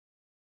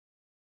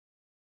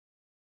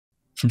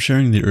From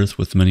sharing the Earth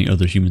with many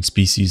other human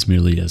species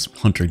merely as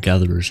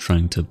hunter-gatherers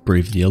trying to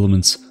brave the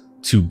elements,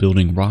 to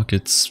building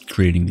rockets,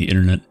 creating the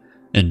internet,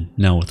 and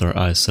now with our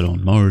eyes set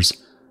on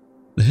Mars,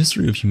 the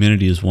history of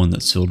humanity is one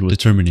that's filled with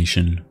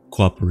determination,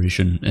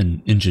 cooperation,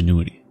 and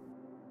ingenuity.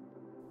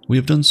 We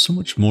have done so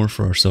much more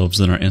for ourselves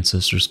than our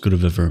ancestors could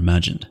have ever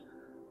imagined.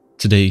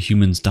 Today,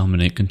 humans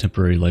dominate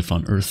contemporary life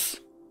on Earth,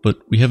 but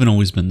we haven't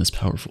always been this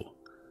powerful.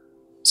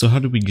 So how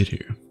did we get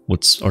here?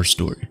 What's our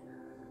story?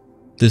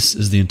 This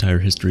is the entire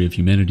history of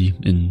humanity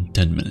in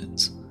 10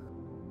 minutes.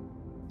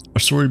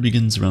 Our story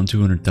begins around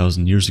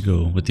 200,000 years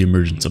ago with the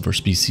emergence of our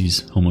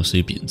species, Homo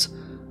sapiens.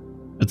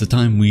 At the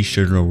time, we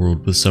shared our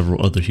world with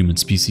several other human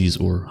species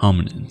or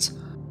hominins.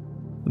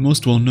 The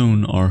most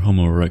well-known are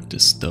Homo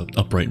erectus, the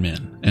upright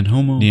man, and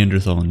Homo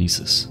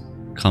neanderthalensis,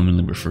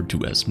 commonly referred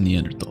to as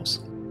Neanderthals.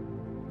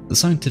 The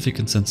scientific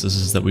consensus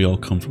is that we all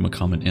come from a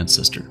common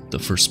ancestor, the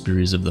first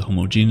species of the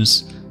Homo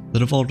genus,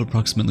 that evolved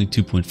approximately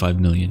 2.5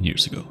 million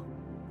years ago.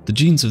 The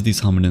genes of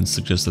these hominins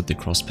suggest that they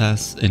cross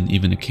paths and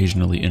even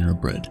occasionally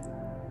interbred.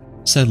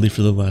 Sadly,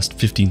 for the last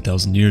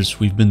 15,000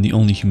 years, we've been the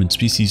only human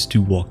species to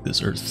walk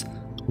this earth,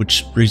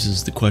 which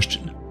raises the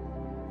question,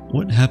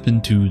 what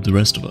happened to the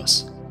rest of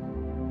us?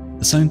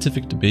 The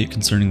scientific debate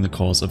concerning the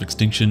cause of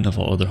extinction of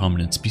all other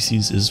hominin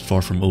species is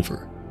far from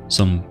over.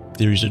 Some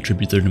theories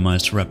attribute their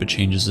demise to rapid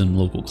changes in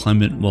local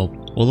climate,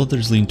 while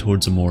others lean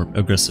towards a more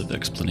aggressive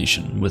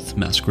explanation, with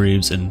mass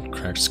graves and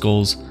cracked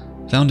skulls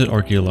found at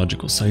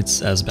archaeological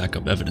sites as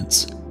backup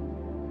evidence.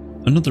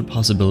 Another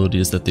possibility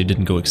is that they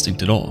didn't go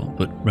extinct at all,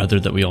 but rather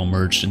that we all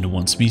merged into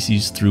one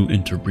species through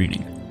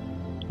interbreeding.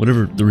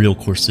 Whatever the real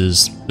course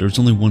is, there's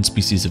only one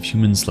species of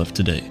humans left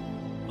today,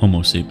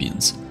 Homo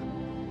sapiens.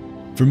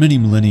 For many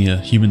millennia,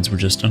 humans were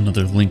just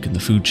another link in the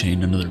food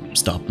chain, another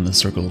stop in the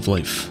circle of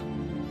life.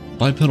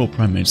 Bipedal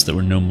primates that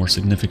were no more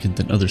significant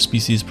than other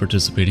species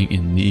participating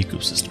in the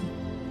ecosystem.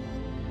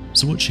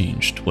 So what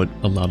changed? What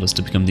allowed us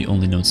to become the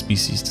only known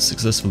species to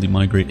successfully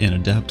migrate and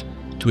adapt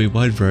to a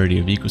wide variety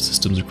of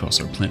ecosystems across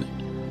our planet,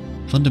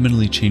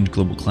 fundamentally change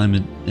global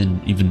climate,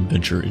 and even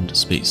venture into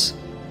space?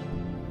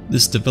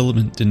 This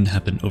development didn't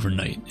happen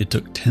overnight. It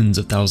took tens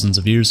of thousands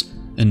of years,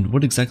 and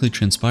what exactly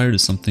transpired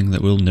is something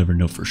that we'll never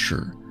know for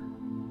sure.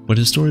 But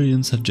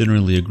historians have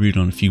generally agreed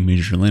on a few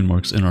major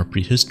landmarks in our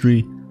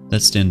prehistory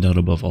that stand out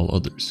above all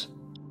others.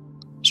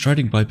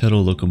 Striding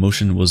bipedal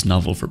locomotion was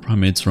novel for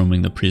primates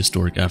roaming the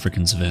prehistoric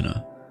African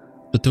savanna,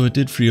 but though it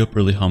did free up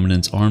early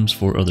hominins' arms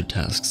for other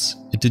tasks,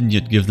 it didn't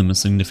yet give them a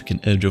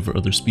significant edge over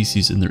other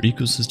species in their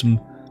ecosystem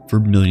for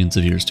millions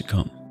of years to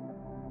come.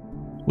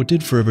 What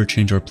did forever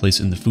change our place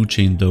in the food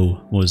chain,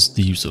 though, was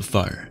the use of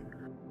fire.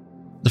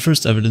 The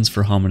first evidence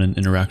for hominin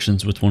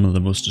interactions with one of the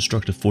most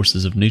destructive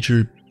forces of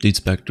nature dates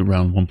back to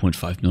around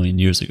 1.5 million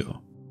years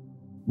ago.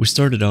 We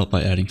started out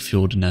by adding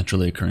fuel to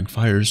naturally occurring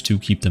fires to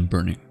keep them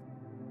burning.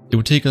 It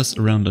would take us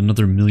around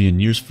another million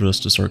years for us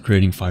to start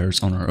creating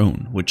fires on our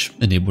own, which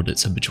enabled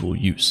its habitual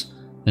use,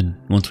 and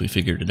once we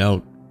figured it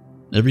out,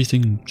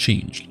 everything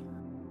changed.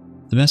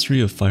 The mastery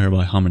of fire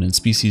by hominin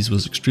species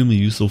was extremely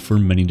useful for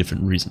many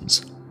different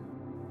reasons.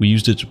 We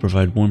used it to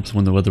provide warmth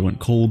when the weather went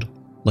cold,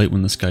 light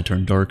when the sky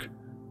turned dark,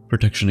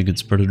 protection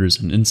against predators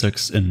and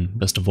insects, and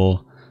best of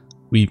all,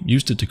 we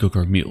used it to cook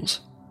our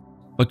meals.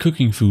 By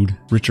cooking food,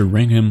 Richard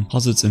Wrangham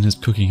posits in his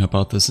cooking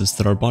hypothesis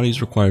that our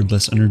bodies required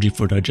less energy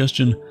for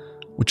digestion,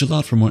 which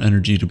allowed for more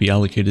energy to be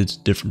allocated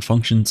to different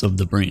functions of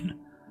the brain.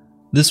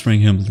 This,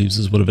 Wrangham believes,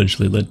 is what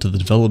eventually led to the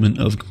development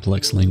of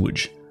complex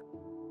language.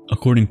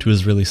 According to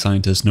Israeli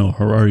scientist Noah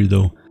Harari,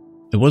 though,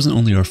 it wasn't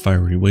only our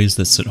fiery ways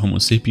that set Homo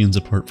sapiens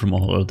apart from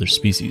all other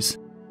species.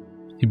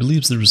 He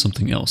believes there was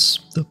something else,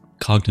 the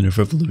cognitive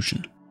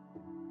revolution.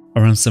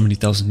 Around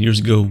 70,000 years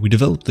ago, we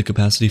developed the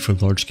capacity for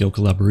large-scale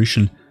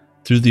collaboration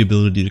through the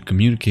ability to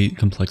communicate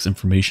complex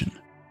information.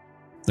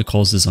 The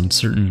cause is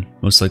uncertain,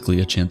 most likely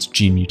a chance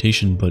gene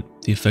mutation, but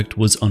the effect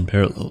was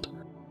unparalleled.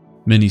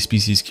 Many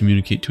species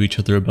communicate to each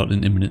other about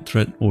an imminent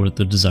threat or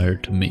the desire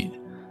to mate,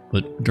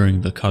 but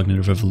during the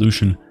cognitive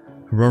revolution,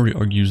 Harari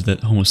argues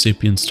that Homo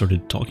sapiens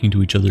started talking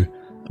to each other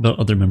about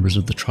other members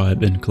of the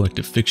tribe and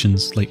collective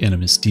fictions like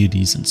animist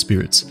deities and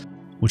spirits,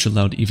 which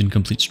allowed even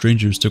complete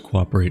strangers to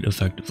cooperate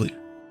effectively.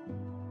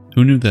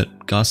 Who knew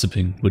that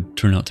gossiping would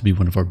turn out to be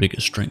one of our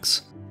biggest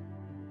strengths?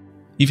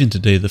 Even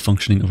today, the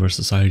functioning of our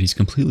societies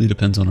completely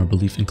depends on our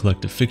belief in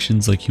collective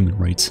fictions like human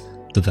rights,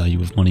 the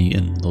value of money,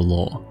 and the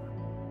law.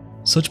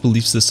 Such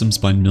belief systems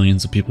bind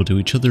millions of people to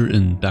each other,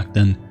 and back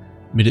then,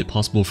 made it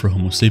possible for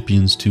Homo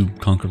sapiens to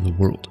conquer the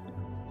world.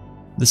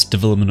 This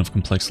development of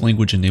complex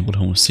language enabled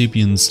Homo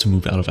sapiens to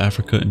move out of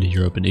Africa into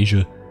Europe and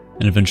Asia,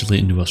 and eventually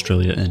into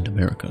Australia and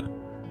America.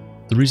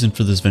 The reason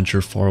for this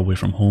venture far away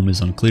from home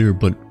is unclear,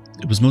 but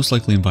it was most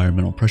likely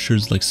environmental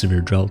pressures like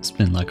severe droughts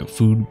and lack of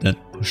food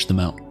that pushed them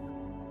out.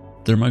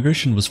 Their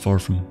migration was far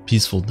from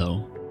peaceful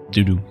though.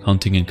 Due to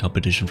hunting and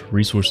competition for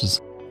resources,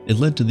 it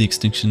led to the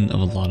extinction of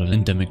a lot of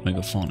endemic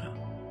megafauna.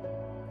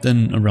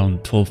 Then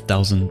around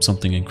 12,000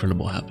 something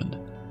incredible happened.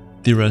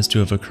 Theorized to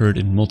have occurred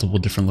in multiple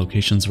different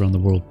locations around the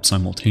world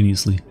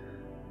simultaneously,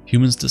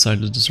 humans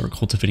decided to start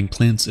cultivating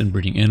plants and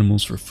breeding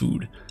animals for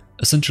food,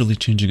 essentially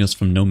changing us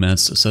from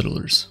nomads to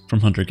settlers, from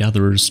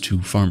hunter-gatherers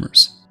to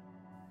farmers.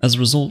 As a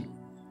result,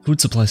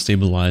 food supply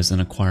stabilized and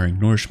acquiring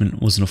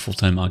nourishment wasn't a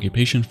full-time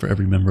occupation for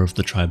every member of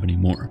the tribe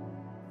anymore.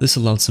 This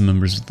allowed some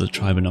members of the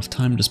tribe enough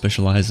time to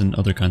specialize in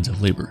other kinds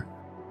of labor.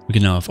 We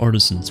can now have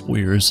artisans,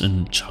 warriors,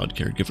 and child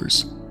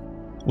caregivers.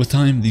 With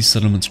time, these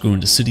settlements grew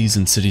into cities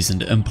and cities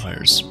into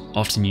empires,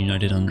 often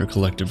united under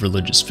collective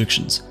religious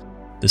fictions.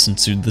 This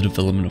ensued the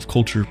development of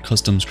culture,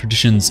 customs,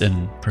 traditions,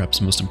 and, perhaps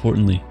most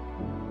importantly,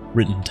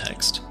 written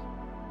text.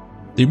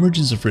 The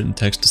emergence of written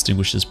text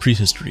distinguishes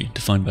prehistory,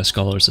 defined by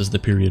scholars as the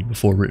period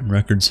before written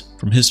records,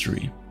 from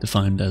history,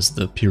 defined as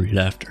the period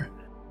after.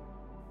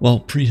 While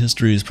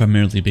prehistory is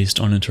primarily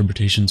based on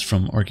interpretations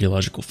from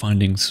archaeological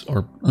findings,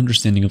 our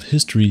understanding of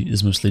history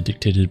is mostly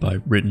dictated by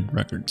written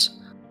records.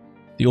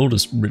 The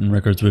oldest written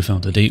records we've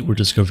found to date were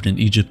discovered in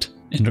Egypt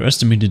and are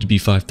estimated to be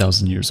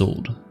 5,000 years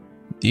old.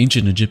 The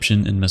ancient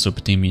Egyptian and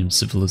Mesopotamian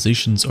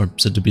civilizations are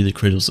said to be the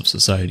cradles of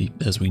society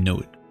as we know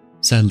it.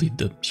 Sadly,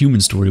 the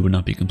human story would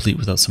not be complete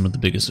without some of the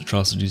biggest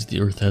atrocities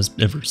the Earth has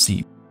ever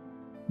seen.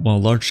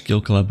 While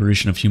large-scale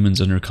collaboration of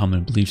humans under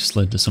common beliefs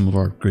led to some of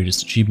our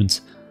greatest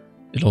achievements,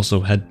 it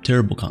also had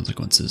terrible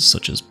consequences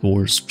such as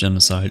wars,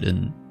 genocide,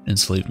 and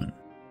enslavement.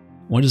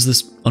 Why does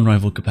this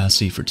unrivaled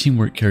capacity for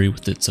teamwork carry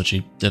with it such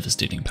a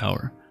devastating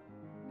power?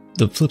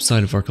 The flip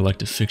side of our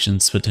collective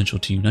fiction's potential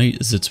to unite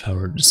is its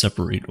power to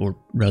separate, or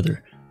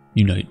rather,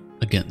 unite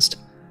against.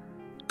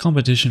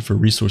 Competition for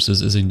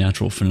resources is a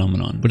natural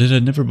phenomenon, but it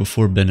had never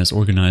before been as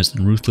organized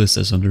and ruthless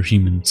as under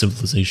human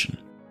civilization.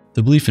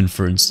 The belief in,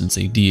 for instance,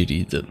 a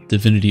deity, the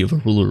divinity of a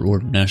ruler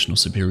or national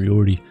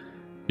superiority,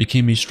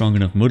 became a strong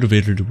enough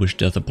motivator to wish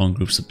death upon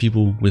groups of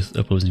people with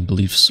opposing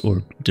beliefs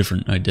or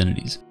different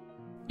identities.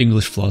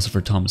 English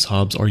philosopher Thomas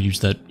Hobbes argues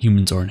that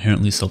humans are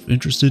inherently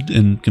self-interested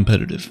and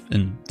competitive,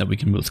 and that we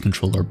can both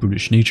control our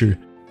brutish nature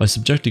by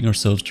subjecting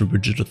ourselves to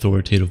rigid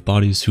authoritative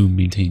bodies who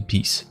maintain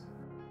peace.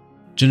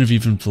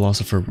 Genevieve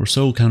philosopher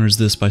Rousseau counters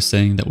this by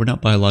saying that we're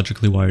not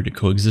biologically wired to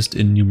coexist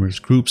in numerous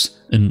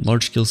groups, and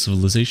large-scale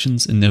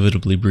civilizations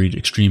inevitably breed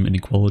extreme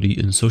inequality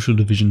and social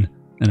division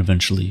and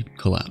eventually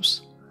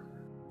collapse.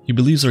 He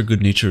believes our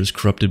good nature is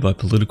corrupted by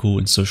political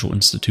and social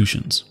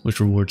institutions, which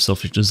reward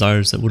selfish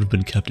desires that would have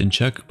been kept in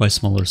check by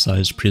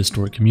smaller-sized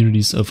prehistoric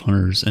communities of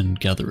hunters and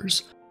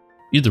gatherers.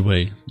 Either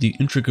way, the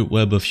intricate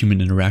web of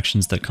human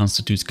interactions that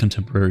constitutes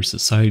contemporary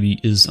society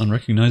is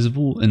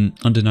unrecognizable and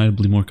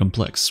undeniably more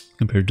complex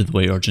compared to the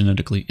way our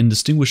genetically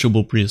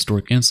indistinguishable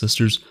prehistoric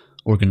ancestors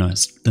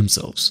organized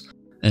themselves,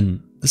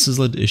 and this has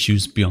led to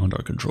issues beyond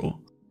our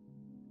control.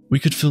 We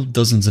could fill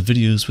dozens of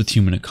videos with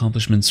human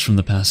accomplishments from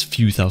the past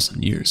few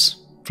thousand years,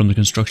 from the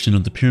construction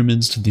of the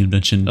pyramids to the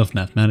invention of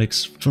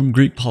mathematics, from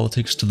Greek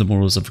politics to the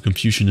morals of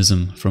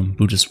Confucianism, from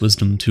Buddhist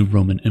wisdom to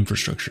Roman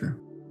infrastructure.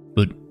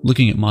 But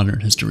looking at modern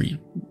history,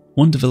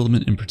 one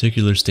development in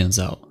particular stands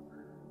out: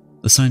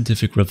 the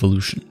scientific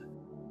revolution.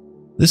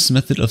 This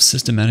method of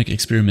systematic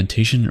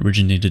experimentation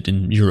originated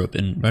in Europe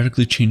and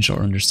radically changed our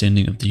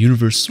understanding of the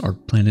universe, our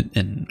planet,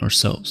 and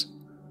ourselves.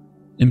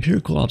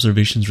 Empirical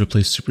observations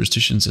replaced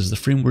superstitions as the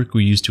framework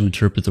we use to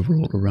interpret the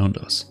world around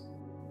us.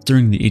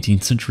 During the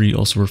 18th century,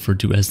 also referred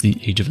to as the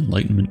Age of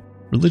Enlightenment,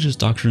 religious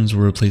doctrines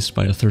were replaced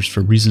by a thirst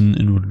for reason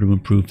in order to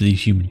improve the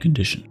human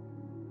condition.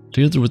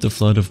 Together with the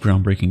flood of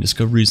groundbreaking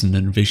discoveries and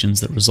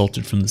innovations that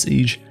resulted from this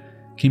age,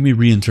 came a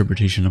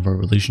reinterpretation of our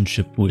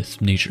relationship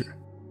with nature.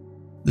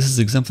 This is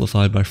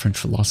exemplified by French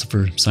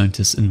philosopher,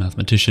 scientist, and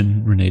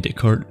mathematician René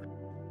Descartes,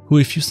 who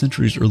a few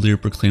centuries earlier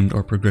proclaimed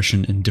our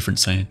progression in different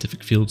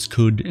scientific fields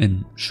could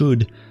and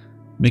should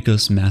make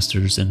us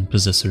masters and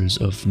possessors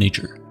of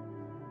nature.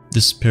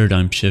 This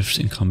paradigm shift,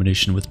 in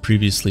combination with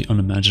previously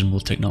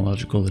unimaginable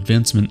technological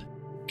advancement,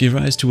 gave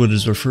rise to what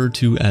is referred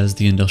to as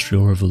the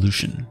Industrial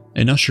Revolution,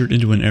 and ushered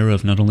into an era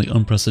of not only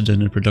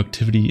unprecedented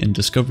productivity and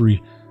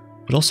discovery,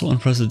 but also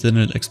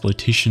unprecedented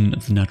exploitation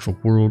of the natural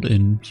world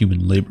and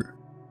human labor.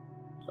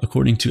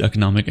 According to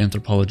economic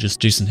anthropologist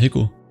Jason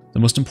Hickel, the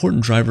most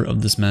important driver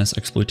of this mass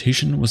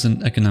exploitation was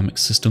an economic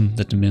system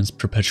that demands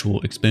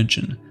perpetual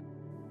expansion.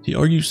 He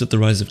argues that the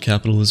rise of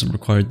capitalism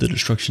required the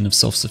destruction of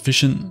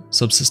self-sufficient,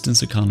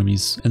 subsistence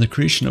economies and the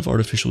creation of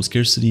artificial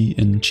scarcity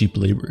and cheap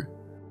labor.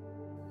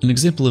 An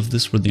example of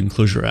this were the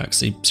Enclosure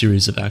Acts, a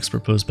series of acts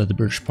proposed by the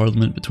British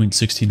Parliament between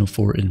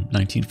 1604 and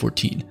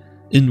 1914,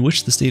 in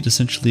which the state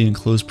essentially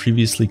enclosed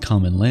previously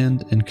common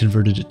land and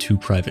converted it to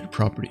private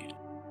property.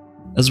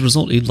 As a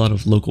result, a lot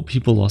of local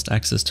people lost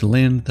access to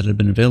land that had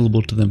been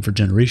available to them for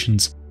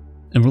generations,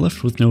 and were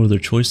left with no other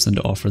choice than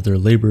to offer their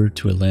labor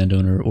to a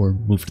landowner or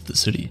move to the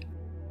city.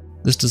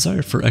 This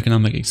desire for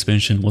economic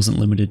expansion wasn't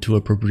limited to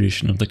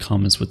appropriation of the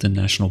commons within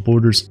national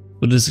borders,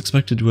 but is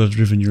expected to have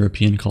driven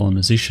European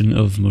colonization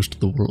of most of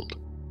the world.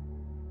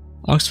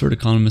 Oxford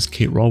economist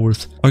Kate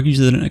Raworth argues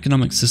that an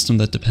economic system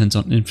that depends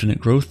on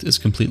infinite growth is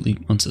completely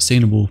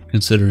unsustainable,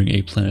 considering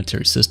a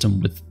planetary system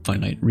with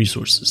finite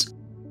resources.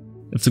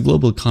 If the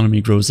global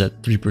economy grows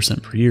at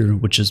 3% per year,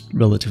 which is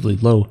relatively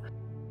low,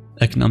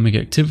 economic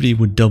activity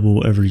would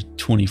double every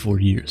 24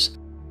 years.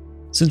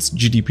 Since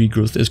GDP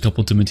growth is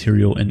coupled to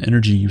material and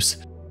energy use,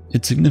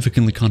 it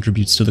significantly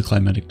contributes to the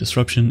climatic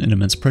disruption and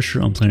immense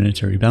pressure on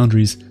planetary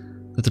boundaries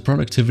that the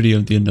productivity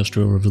of the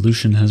Industrial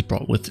Revolution has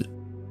brought with it.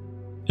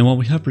 And while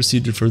we have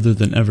proceeded further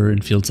than ever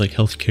in fields like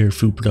healthcare,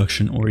 food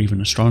production, or even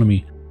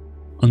astronomy,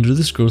 under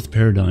this growth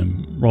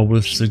paradigm,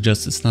 Raworth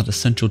suggests it's not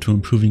essential to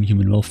improving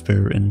human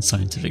welfare and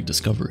scientific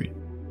discovery.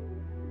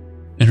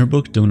 In her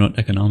book Donut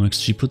Economics,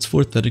 she puts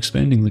forth that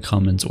expanding the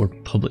commons or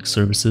public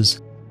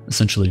services,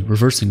 essentially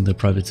reversing the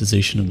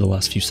privatization of the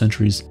last few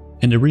centuries,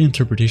 and a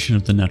reinterpretation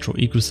of the natural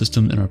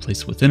ecosystem and our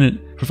place within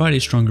it, provide a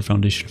stronger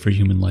foundation for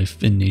human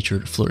life and nature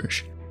to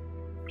flourish.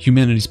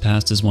 Humanity's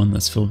past is one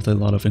that's filled with a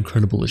lot of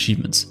incredible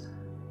achievements.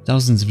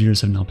 Thousands of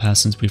years have now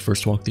passed since we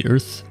first walked the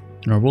earth,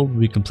 and our world would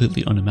be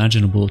completely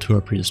unimaginable to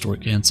our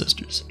prehistoric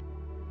ancestors.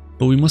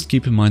 But we must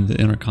keep in mind that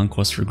in our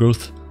conquest for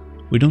growth,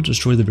 we don't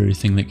destroy the very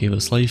thing that gave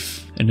us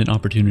life and an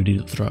opportunity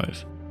to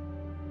thrive.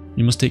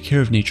 We must take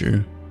care of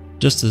nature,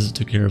 just as it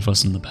took care of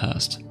us in the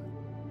past.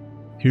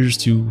 Here's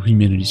to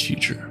humanity's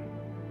future.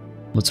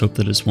 Let's hope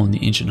that it's one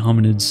the ancient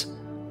hominids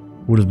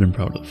would have been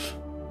proud of.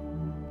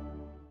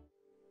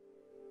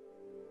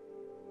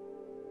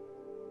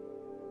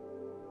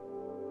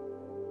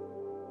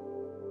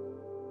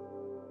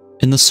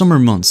 In the summer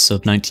months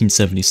of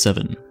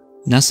 1977,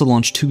 NASA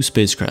launched two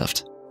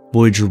spacecraft,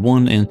 Voyager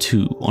 1 and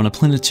 2, on a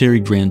planetary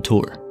grand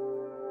tour.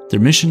 Their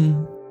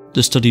mission?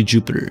 To study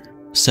Jupiter,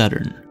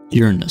 Saturn,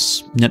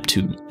 Uranus,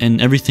 Neptune, and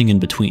everything in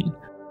between.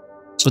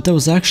 But that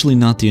was actually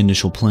not the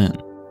initial plan.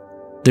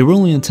 They were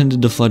only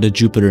intended to fly to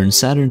Jupiter and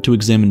Saturn to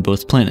examine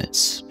both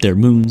planets, their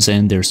moons,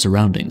 and their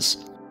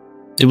surroundings.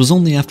 It was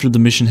only after the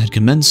mission had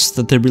commenced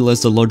that they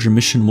realized a larger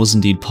mission was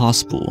indeed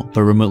possible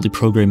by remotely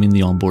programming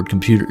the onboard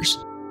computers.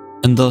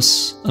 And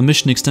thus, a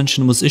mission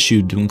extension was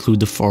issued to include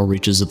the far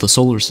reaches of the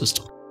solar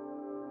system.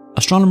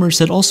 Astronomers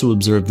had also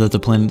observed that the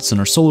planets in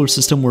our solar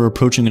system were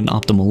approaching an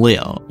optimal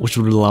layout, which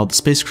would allow the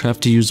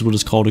spacecraft to use what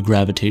is called a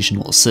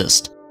gravitational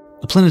assist,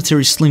 a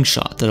planetary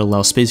slingshot that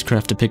allows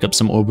spacecraft to pick up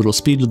some orbital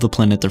speed of the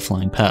planet they're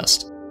flying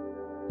past.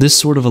 This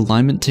sort of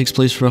alignment takes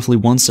place roughly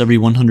once every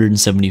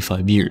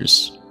 175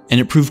 years, and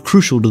it proved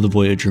crucial to the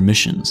Voyager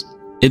missions.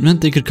 It meant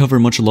they could cover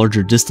much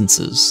larger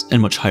distances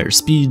and much higher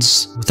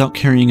speeds without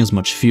carrying as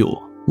much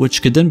fuel,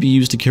 which could then be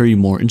used to carry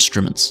more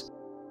instruments.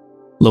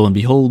 Lo and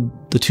behold,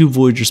 the two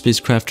Voyager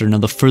spacecraft are now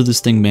the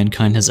furthest thing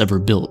mankind has ever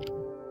built.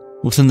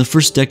 Within the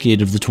first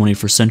decade of the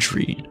 21st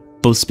century,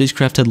 both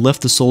spacecraft had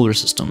left the solar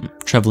system,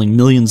 traveling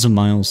millions of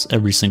miles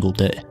every single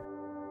day.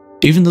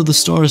 Even though the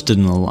stars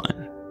didn't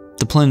align,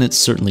 the planets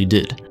certainly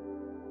did.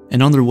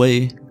 And on their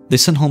way, they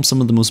sent home some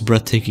of the most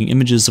breathtaking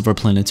images of our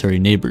planetary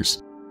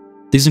neighbors.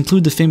 These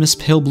include the famous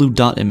pale blue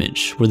dot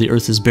image, where the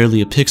Earth is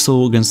barely a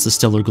pixel against the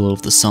stellar glow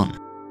of the Sun.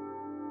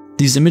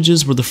 These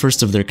images were the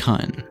first of their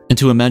kind, and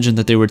to imagine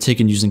that they were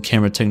taken using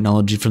camera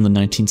technology from the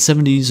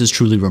 1970s is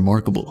truly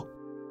remarkable.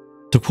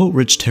 To quote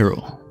Rich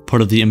Terrell,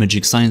 part of the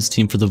imaging science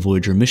team for the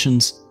Voyager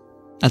missions,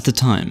 "At the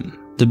time,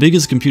 the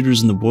biggest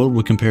computers in the world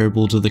were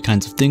comparable to the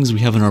kinds of things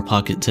we have in our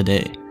pocket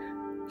today.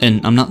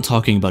 And I'm not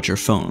talking about your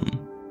phone,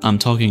 I'm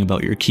talking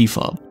about your key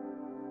fob."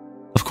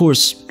 Of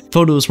course,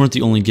 photos weren't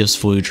the only gifts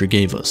Voyager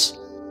gave us.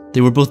 They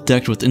were both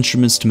decked with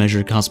instruments to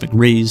measure cosmic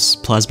rays,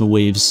 plasma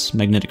waves,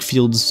 magnetic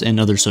fields, and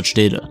other such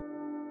data.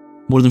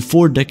 More than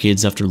 4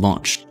 decades after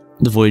launch,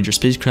 the Voyager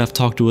spacecraft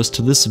talked to us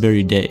to this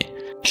very day,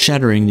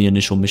 shattering the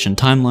initial mission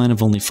timeline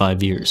of only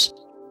 5 years.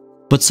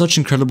 But such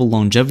incredible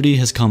longevity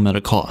has come at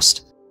a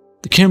cost.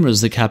 The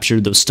cameras that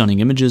captured those stunning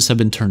images have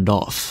been turned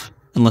off,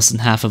 and less than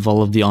half of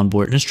all of the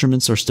onboard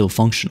instruments are still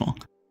functional.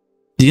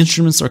 The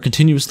instruments are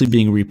continuously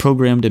being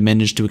reprogrammed and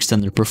managed to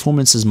extend their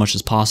performance as much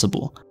as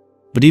possible.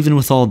 But even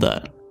with all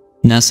that,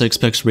 NASA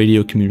expects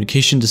radio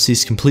communication to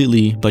cease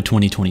completely by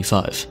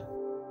 2025.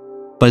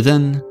 By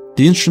then,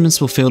 the instruments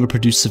will fail to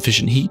produce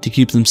sufficient heat to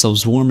keep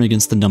themselves warm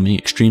against the numbing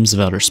extremes of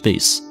outer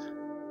space.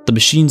 The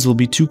machines will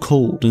be too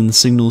cold and the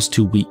signals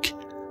too weak,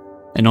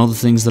 and all the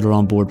things that are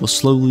on board will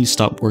slowly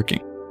stop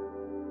working.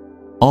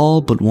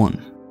 All but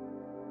one.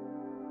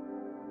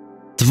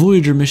 The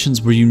Voyager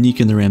missions were unique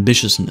in their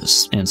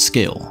ambitiousness and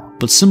scale,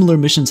 but similar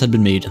missions had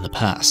been made in the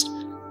past.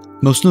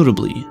 Most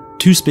notably,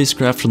 2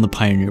 spacecraft from the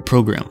Pioneer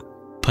program,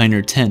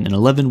 Pioneer 10 and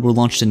 11, were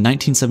launched in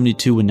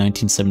 1972 and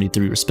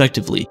 1973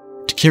 respectively,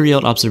 to carry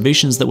out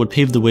observations that would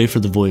pave the way for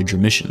the Voyager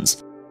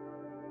missions.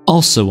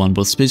 Also on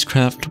both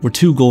spacecraft were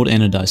 2 gold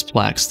anodized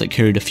plaques that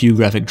carried a few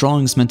graphic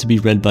drawings meant to be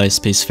read by a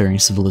spacefaring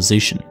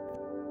civilization.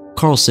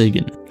 Carl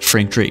Sagan,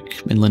 Frank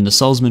Drake, and Linda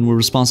Salzman were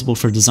responsible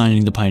for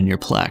designing the Pioneer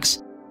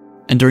plaques,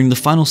 and during the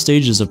final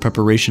stages of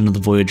preparation of the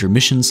Voyager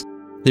missions,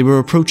 they were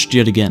approached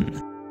yet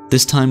again,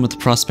 this time with the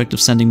prospect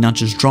of sending not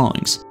just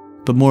drawings,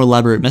 but more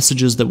elaborate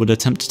messages that would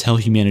attempt to tell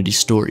humanity's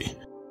story.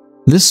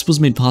 This was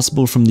made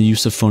possible from the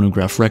use of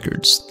phonograph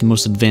records, the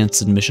most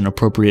advanced and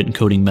mission-appropriate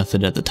encoding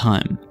method at the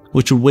time,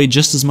 which would weigh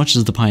just as much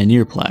as the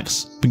Pioneer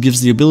plaques, but gives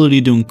the ability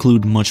to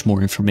include much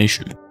more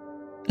information.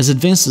 As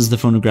advanced as the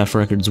phonograph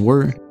records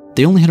were,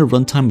 they only had a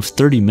runtime of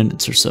 30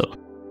 minutes or so.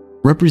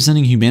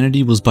 Representing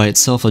humanity was by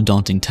itself a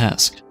daunting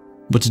task.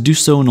 but to do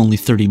so in only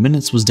 30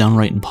 minutes was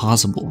downright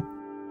impossible.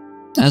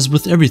 As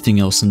with everything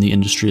else in the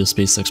industry of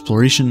space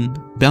exploration,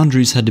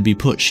 boundaries had to be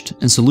pushed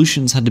and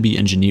solutions had to be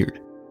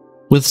engineered.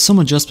 With some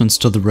adjustments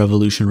to the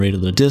revolution rate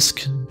of the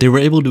disk, they were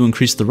able to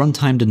increase the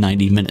runtime to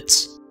 90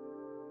 minutes.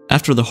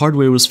 After the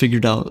hardware was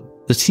figured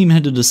out, the team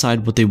had to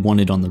decide what they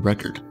wanted on the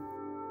record.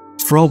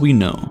 For all we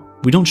know,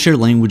 we don't share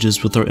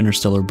languages with our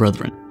interstellar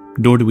brethren,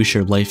 nor do we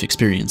share life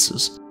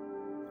experiences.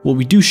 What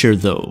we do share,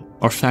 though,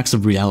 are facts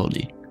of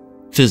reality: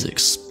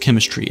 physics,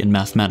 chemistry, and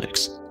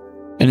mathematics.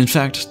 And in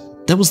fact,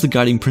 that was the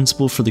guiding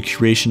principle for the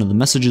curation of the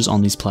messages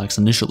on these plaques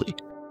initially.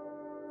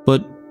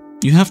 But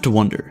you have to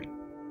wonder,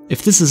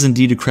 if this is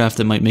indeed a craft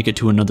that might make it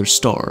to another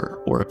star,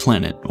 or a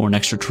planet, or an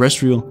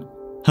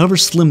extraterrestrial, however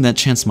slim that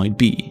chance might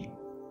be,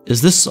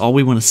 is this all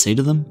we want to say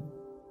to them?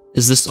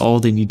 Is this all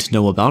they need to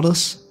know about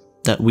us?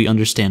 That we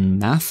understand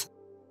math?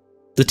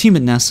 The team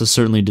at NASA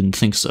certainly didn't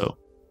think so,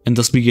 and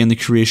thus began the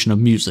creation of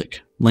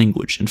music,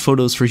 language, and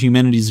photos for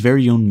humanity's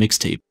very own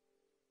mixtape.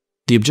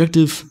 The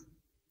objective?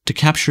 To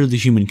capture the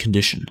human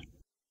condition.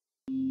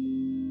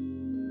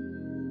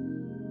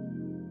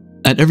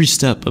 At every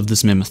step of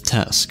this mammoth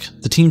task,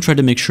 the team tried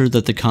to make sure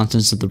that the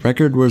contents of the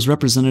record were as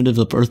representative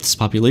of Earth's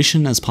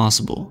population as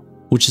possible,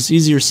 which is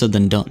easier said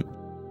than done.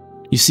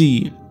 You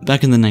see,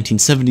 back in the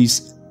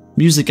 1970s,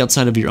 music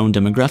outside of your own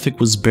demographic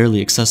was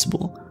barely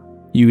accessible.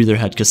 You either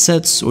had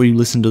cassettes or you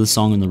listened to the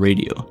song on the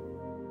radio.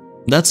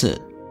 That's it.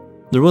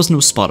 There was no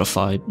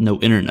Spotify, no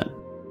internet.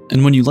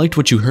 And when you liked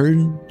what you heard,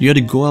 you had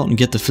to go out and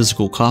get the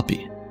physical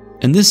copy.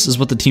 And this is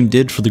what the team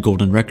did for the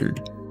golden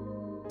record.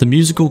 The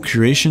musical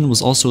curation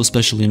was also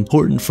especially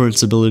important for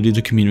its ability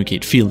to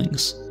communicate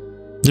feelings.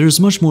 There is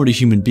much more to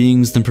human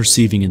beings than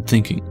perceiving and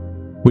thinking.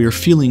 We are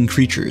feeling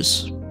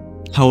creatures.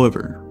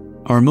 However,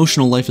 our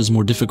emotional life is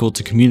more difficult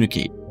to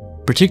communicate,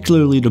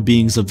 particularly to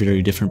beings of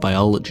very different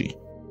biology.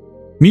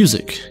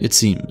 Music, it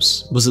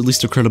seems, was at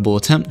least a credible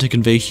attempt to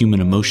convey human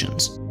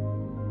emotions.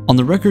 On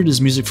the record is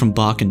music from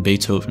Bach and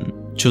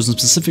Beethoven, chosen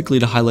specifically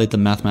to highlight the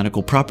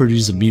mathematical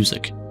properties of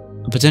music,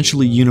 a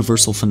potentially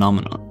universal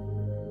phenomenon.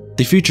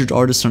 They featured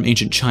artists from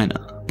ancient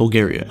China,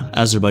 Bulgaria,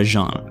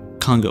 Azerbaijan,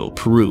 Congo,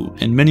 Peru,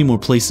 and many more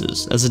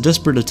places as a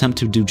desperate attempt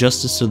to do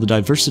justice to the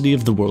diversity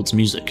of the world's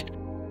music.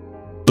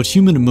 But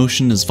human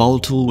emotion is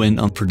volatile and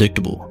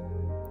unpredictable.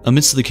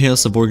 Amidst the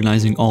chaos of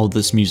organizing all of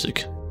this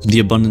music, the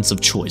abundance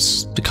of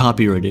choice, the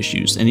copyright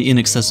issues, and the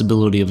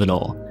inaccessibility of it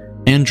all,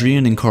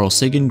 Andrian and Carl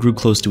Sagan grew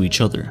close to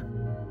each other.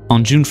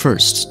 On June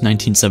 1st,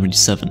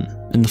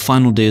 1977, in the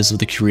final days of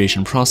the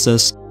curation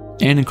process,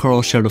 Anne and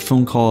Carl shared a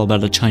phone call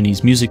about a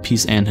Chinese music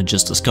piece Anne had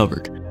just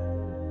discovered.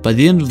 By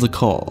the end of the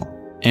call,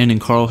 Anne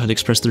and Carl had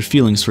expressed their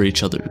feelings for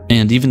each other,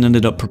 and even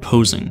ended up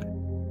proposing.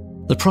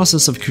 The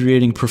process of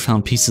creating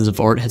profound pieces of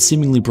art had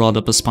seemingly brought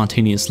up a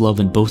spontaneous love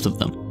in both of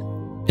them.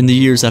 In the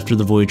years after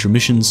the Voyager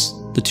missions,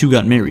 the two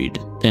got married,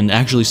 and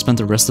actually spent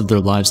the rest of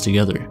their lives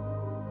together.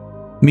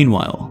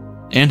 Meanwhile,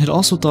 Anne had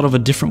also thought of a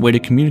different way to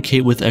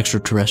communicate with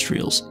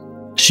extraterrestrials.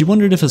 She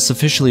wondered if a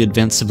sufficiently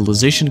advanced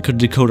civilization could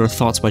decode our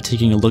thoughts by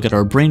taking a look at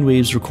our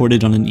brainwaves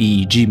recorded on an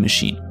EEG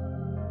machine.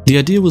 The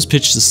idea was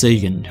pitched to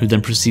Sagan, who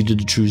then proceeded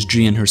to choose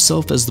Jian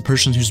herself as the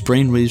person whose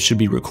brainwaves should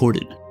be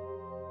recorded.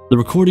 The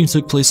recording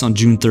took place on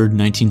June 3rd,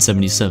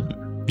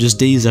 1977, just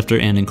days after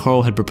Anne and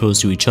Carl had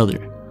proposed to each other.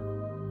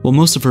 While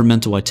most of her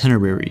mental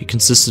itinerary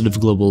consisted of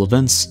global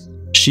events,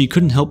 she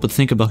couldn't help but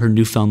think about her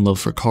newfound love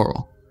for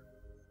Carl.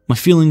 My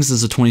feelings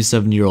as a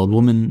 27-year-old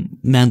woman,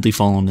 madly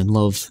fallen in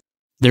love,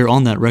 they're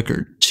on that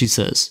record, she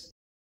says.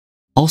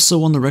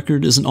 Also on the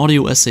record is an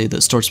audio essay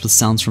that starts with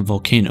sounds from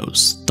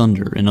volcanoes,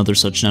 thunder, and other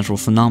such natural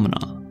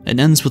phenomena, and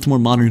ends with more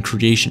modern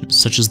creations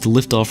such as the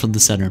liftoff of the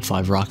Saturn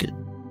V rocket.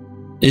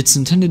 It's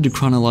intended to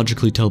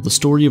chronologically tell the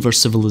story of our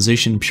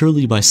civilization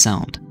purely by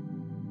sound.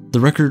 The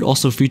record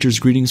also features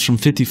greetings from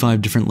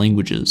 55 different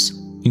languages,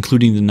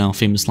 including the now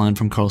famous line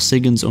from Carl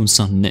Sagan's own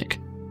son Nick.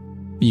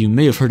 You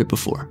may have heard it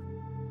before.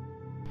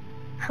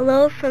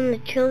 Hello from the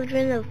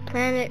children of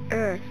planet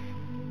Earth.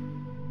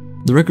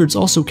 The records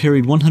also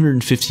carried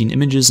 115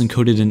 images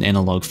encoded in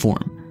analog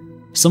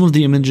form. Some of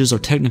the images are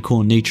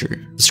technical in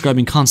nature,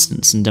 describing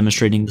constants and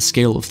demonstrating the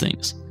scale of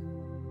things.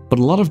 But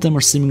a lot of them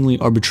are seemingly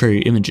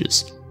arbitrary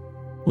images.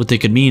 What they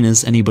could mean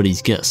is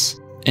anybody's guess,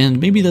 and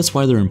maybe that's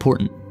why they're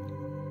important.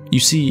 You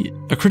see,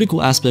 a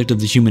critical aspect of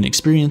the human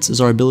experience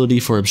is our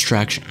ability for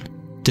abstraction,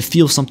 to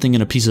feel something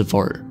in a piece of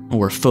art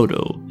or a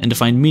photo, and to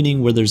find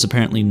meaning where there's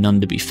apparently none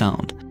to be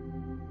found.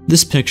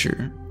 This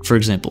picture, for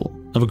example,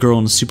 of a girl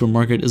in a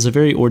supermarket is a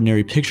very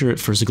ordinary picture at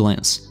first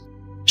glance.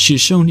 She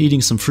is shown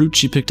eating some fruit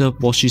she picked up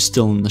while she's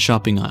still in the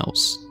shopping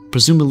aisles,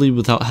 presumably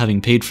without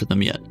having paid for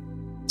them yet,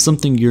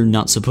 something you're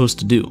not supposed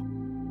to do.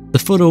 The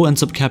photo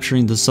ends up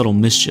capturing the subtle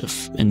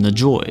mischief and the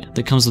joy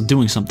that comes with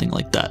doing something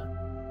like that.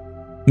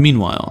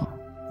 Meanwhile,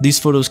 these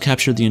photos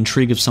capture the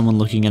intrigue of someone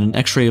looking at an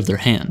x-ray of their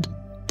hand,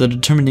 the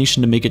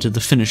determination to make it to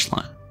the finish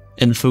line,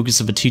 and the focus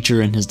of a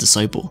teacher and his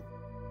disciple.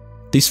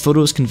 These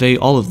photos convey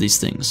all of these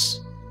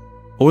things,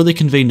 or they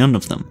convey none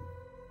of them.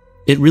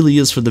 It really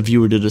is for the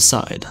viewer to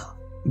decide,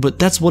 but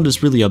that's what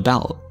it's really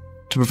about.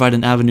 to provide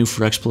an avenue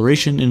for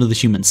exploration into the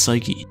human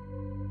psyche.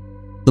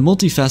 The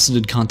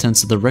multifaceted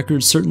contents of the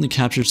record certainly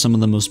captured some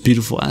of the most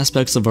beautiful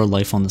aspects of our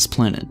life on this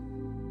planet.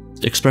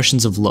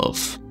 Expressions of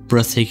love,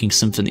 breathtaking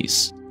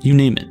symphonies, you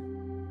name it.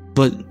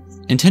 But,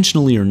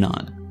 intentionally or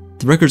not,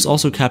 the records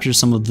also capture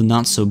some of the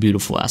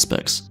not-so-beautiful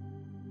aspects,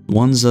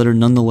 ones that are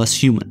nonetheless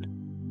human.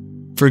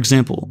 For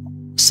example,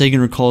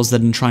 Sagan recalls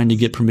that in trying to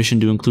get permission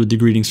to include the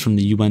greetings from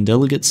the UN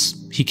delegates,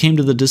 he came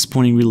to the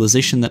disappointing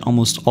realization that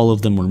almost all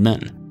of them were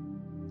men.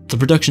 The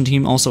production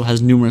team also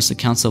has numerous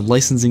accounts of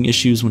licensing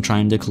issues when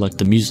trying to collect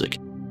the music.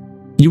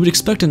 You would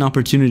expect an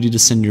opportunity to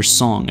send your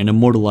song and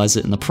immortalize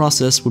it in the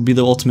process would be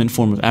the ultimate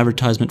form of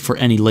advertisement for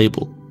any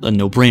label, a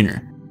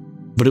no-brainer.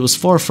 But it was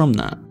far from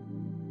that.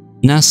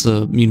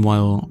 NASA,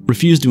 meanwhile,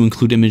 refused to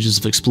include images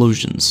of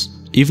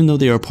explosions, even though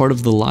they are part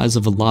of the lives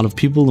of a lot of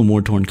people in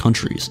war-torn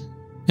countries,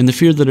 in the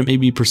fear that it may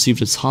be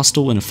perceived as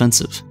hostile and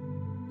offensive.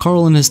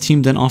 Carl and his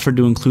team then offered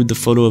to include the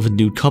photo of a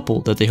nude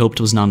couple that they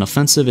hoped was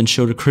non-offensive and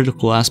showed a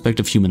critical aspect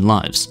of human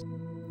lives: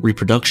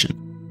 reproduction.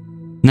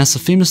 NASA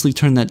famously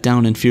turned that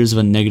down in fears of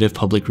a negative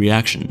public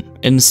reaction,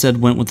 and instead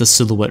went with a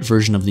silhouette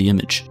version of the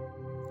image.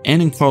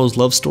 Anne and Carl's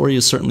love story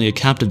is certainly a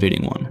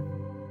captivating one,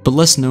 but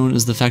less known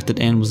is the fact that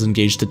Anne was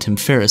engaged to Tim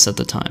Ferriss at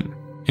the time,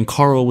 and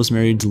Carl was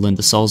married to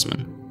Linda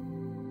Salzman.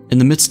 In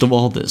the midst of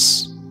all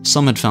this,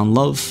 some had found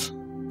love,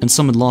 and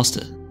some had lost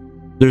it.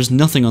 There's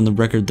nothing on the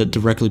record that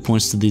directly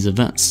points to these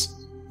events,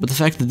 but the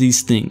fact that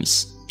these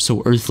things,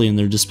 so earthly in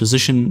their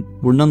disposition,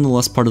 were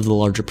nonetheless part of the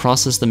larger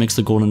process that makes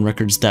the golden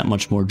records that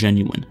much more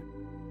genuine.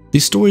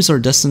 These stories are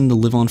destined to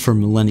live on for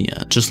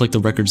millennia, just like the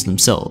records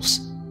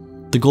themselves.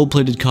 The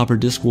gold-plated copper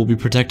disc will be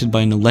protected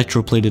by an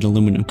electroplated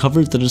aluminum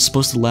cover that is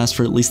supposed to last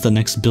for at least the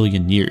next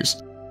billion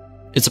years.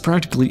 It's a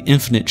practically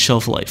infinite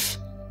shelf life.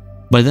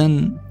 By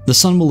then, the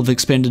sun will have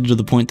expanded to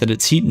the point that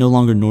its heat no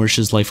longer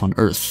nourishes life on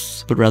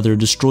Earth, but rather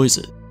destroys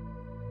it.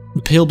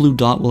 The pale blue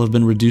dot will have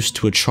been reduced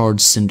to a charred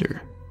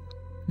cinder.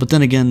 But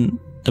then again,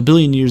 a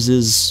billion years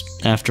is,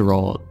 after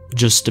all,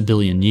 just a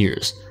billion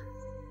years.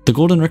 The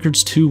golden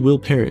records too will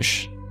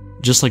perish,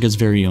 just like its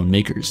very own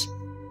makers.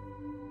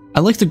 I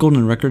like the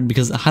golden record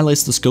because it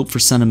highlights the scope for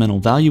sentimental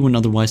value in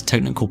otherwise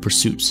technical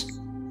pursuits.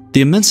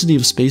 The immensity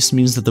of space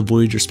means that the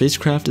Voyager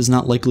spacecraft is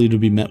not likely to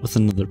be met with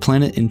another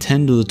planet in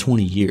 10 to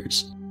 20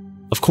 years.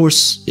 Of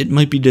course, it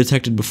might be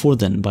detected before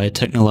then by a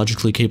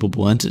technologically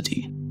capable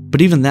entity,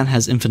 but even that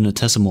has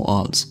infinitesimal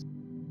odds.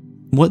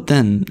 What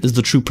then is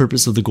the true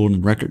purpose of the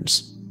golden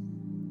records?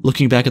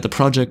 Looking back at the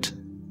project,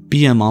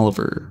 B.M.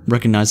 Oliver,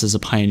 recognized as a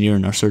pioneer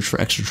in our search for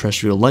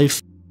extraterrestrial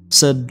life,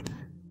 said,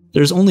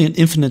 "There's only an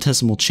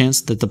infinitesimal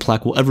chance that the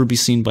plaque will ever be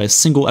seen by a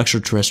single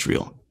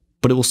extraterrestrial,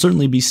 but it will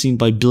certainly be seen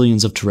by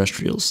billions of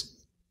terrestrials."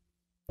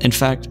 In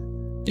fact,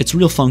 its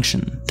real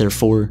function,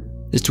 therefore,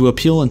 is to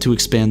appeal and to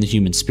expand the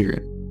human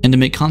spirit, and to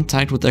make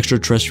contact with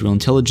extraterrestrial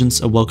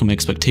intelligence a welcome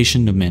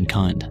expectation of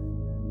mankind.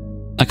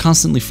 I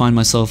constantly find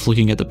myself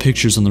looking at the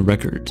pictures on the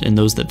record and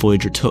those that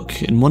Voyager took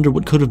and wonder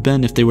what could have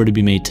been if they were to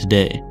be made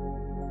today.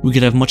 We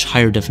could have much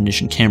higher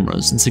definition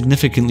cameras and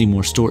significantly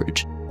more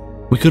storage.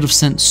 We could have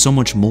sent so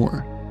much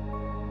more.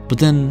 But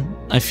then,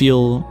 I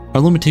feel,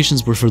 our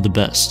limitations were for the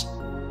best.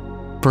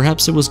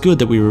 Perhaps it was good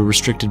that we were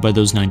restricted by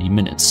those 90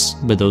 minutes,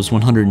 by those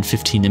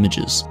 115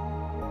 images.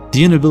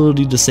 The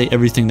inability to say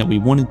everything that we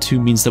wanted to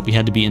means that we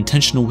had to be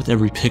intentional with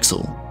every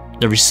pixel,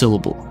 every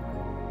syllable.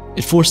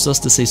 It forced us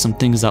to say some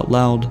things out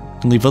loud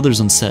and leave others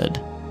unsaid,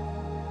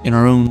 in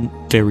our own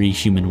very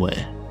human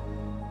way.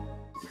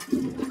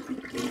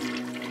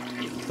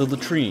 The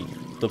latrine,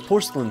 the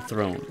porcelain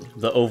throne,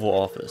 the Oval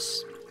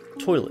Office,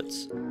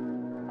 toilets.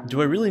 Do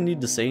I really need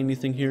to say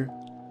anything here?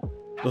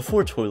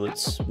 Before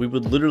toilets, we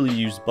would literally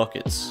use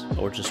buckets,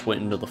 or just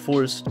went into the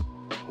forest,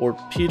 or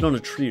peed on a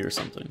tree or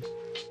something.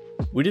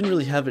 We didn't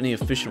really have any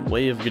efficient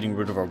way of getting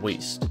rid of our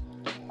waste.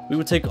 We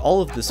would take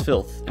all of this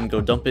filth and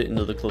go dump it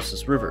into the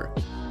closest river,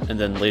 and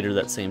then later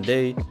that same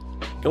day,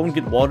 go and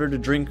get water to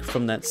drink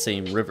from that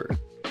same river,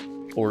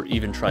 or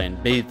even try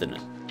and bathe in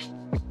it.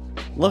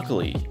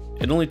 Luckily,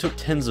 it only took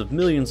tens of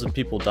millions of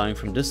people dying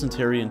from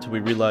dysentery until we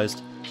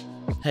realized,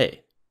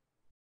 hey,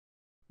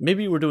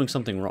 maybe we're doing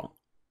something wrong.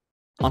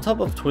 On top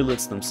of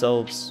toilets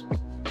themselves,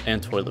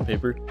 and toilet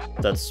paper,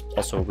 that's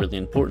also really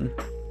important,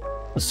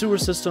 the sewer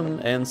system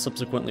and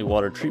subsequently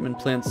water treatment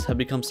plants have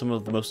become some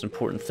of the most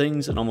important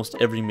things in almost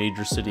every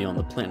major city on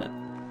the planet.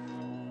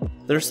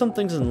 There are some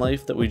things in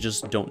life that we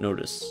just don't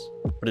notice,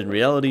 but in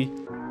reality,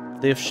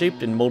 they have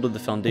shaped and molded the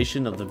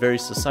foundation of the very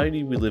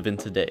society we live in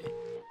today.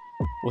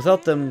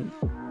 Without them,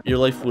 your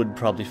life would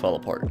probably fall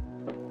apart.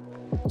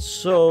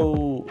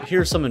 So,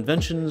 here are some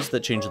inventions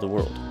that change the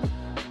world.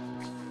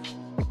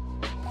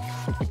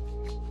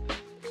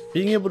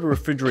 Being able to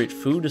refrigerate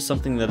food is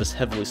something that is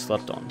heavily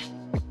slept on.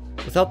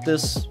 Without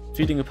this,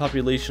 feeding a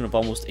population of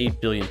almost 8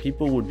 billion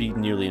people would be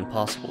nearly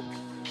impossible.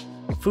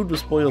 Food would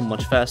spoil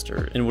much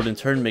faster, and would in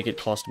turn make it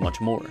cost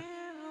much more.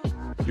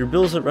 Your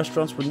bills at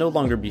restaurants would no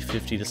longer be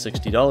 $50 to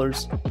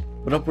 $60,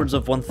 but upwards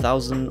of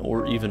 $1,000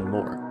 or even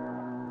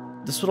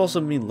more. This would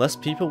also mean less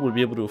people would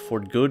be able to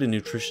afford good and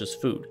nutritious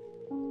food.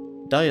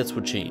 diets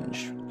would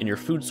change, and your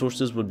food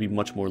sources would be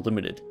much more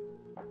limited.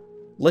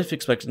 Life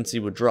expectancy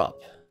would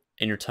drop,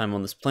 and your time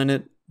on this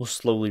planet will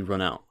slowly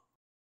run out.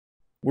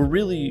 We're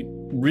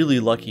really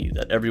lucky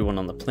that everyone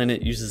on the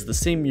planet uses the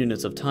same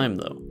units of time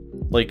though,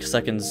 like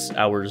seconds,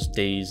 hours,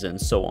 days, and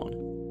so on.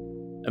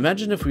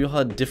 Imagine if we all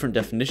had different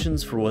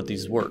definitions for what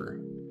these were,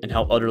 and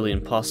how utterly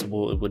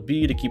impossible it would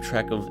be to keep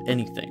track of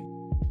anything.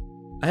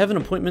 I have an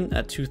appointment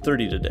at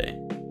 2:30 today.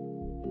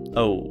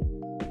 Oh.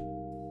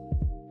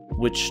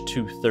 Which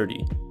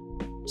 2:30?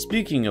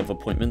 Speaking of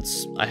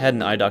appointments, I had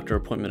an eye doctor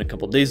appointment a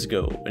couple days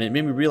ago, and it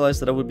made me realize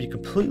that I would be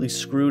completely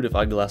screwed if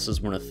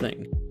eyeglasses weren't a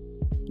thing.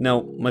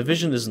 Now, my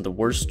vision isn't the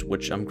worst,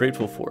 which I'm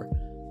grateful for,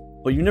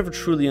 but you never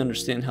truly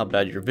understand how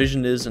bad your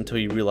vision is until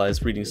you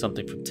realize reading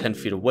something from 10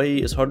 feet away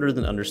is harder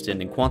than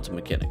understanding quantum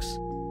mechanics.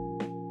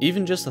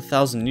 Even just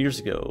 1,000 years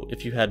ago,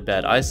 if you had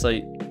bad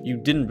eyesight, you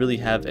didn't really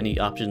have any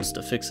options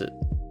to fix it.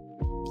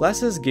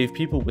 Glasses gave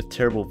people with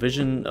terrible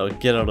vision a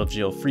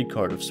get-out-of-jail-free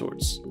card of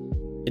sorts.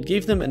 It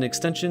gave them an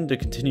extension to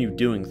continue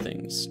doing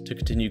things, to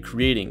continue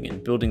creating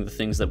and building the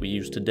things that we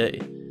use today,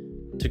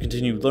 to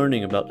continue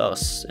learning about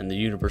us and the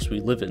universe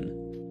we live in.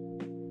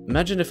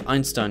 Imagine if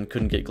Einstein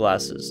couldn't get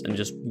glasses and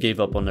just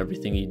gave up on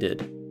everything he did.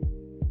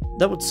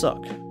 That would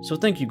suck, so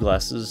thank you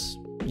glasses,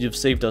 you've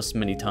saved us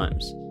many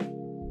times.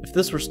 If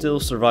this were still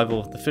survival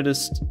of the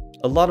fittest,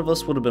 a lot of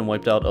us would have been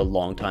wiped out a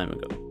long time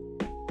ago.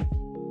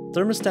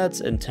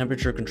 Thermostats and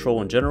temperature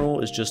control in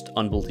general is just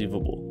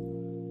unbelievable.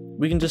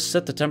 We can just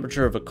set the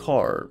temperature of a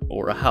car,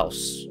 or a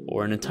house,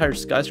 or an entire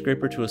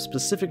skyscraper to a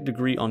specific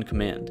degree on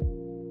command.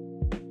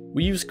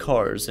 We use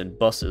cars and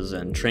buses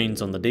and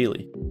trains on the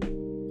daily,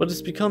 but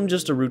it's become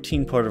just a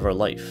routine part of our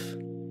life.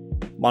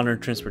 Modern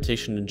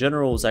transportation in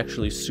general is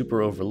actually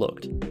super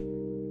overlooked.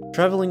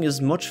 Traveling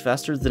is much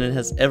faster than it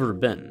has ever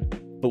been,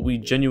 but we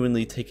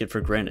genuinely take it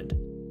for granted.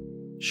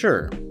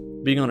 Sure,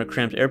 being on a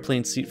cramped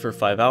airplane seat for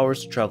 5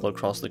 hours to travel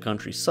across the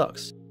country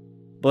sucks,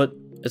 but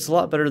it's a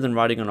lot better than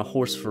riding on a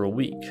horse for a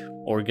week,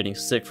 or getting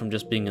sick from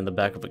just being in the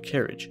back of a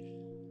carriage.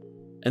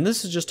 And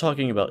this is just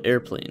talking about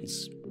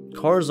airplanes.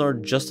 Cars are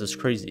just as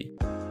crazy.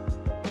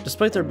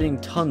 Despite there being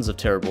tons of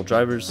terrible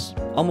drivers,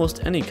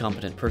 almost any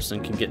competent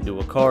person can get into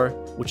a car,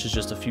 which is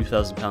just a few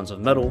thousand pounds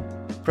of metal,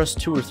 press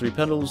 2 or 3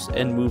 pedals,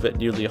 and move at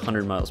nearly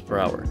 100 miles per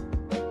hour.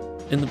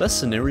 In the best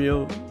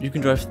scenario, you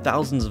can drive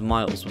thousands of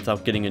miles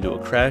without getting into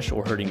a crash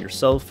or hurting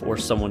yourself or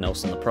someone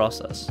else in the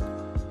process.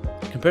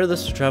 Compare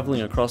this to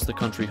traveling across the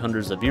country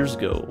hundreds of years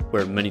ago,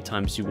 where many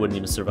times you wouldn't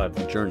even survive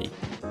the journey.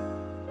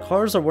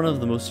 Cars are one of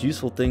the most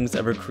useful things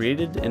ever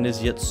created and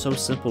is yet so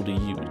simple to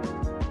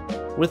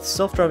use. With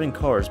self-driving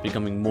cars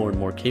becoming more and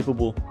more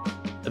capable,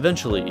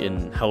 eventually,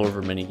 in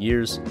however many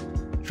years,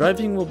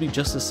 driving will be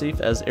just as safe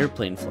as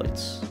airplane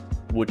flights,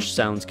 which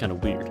sounds kinda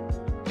weird.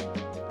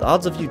 The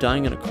odds of you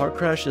dying in a car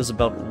crash is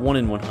about 1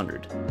 in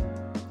 100,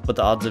 but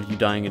the odds of you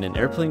dying in an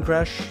airplane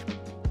crash?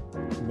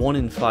 1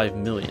 in 5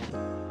 million.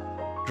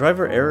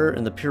 Driver error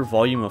and the pure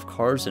volume of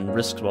cars and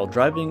risks while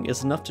driving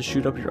is enough to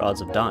shoot up your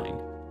odds of dying.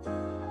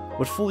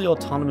 But fully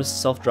autonomous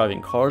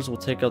self-driving cars will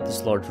take out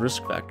this large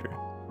risk factor.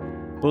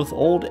 Both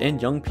old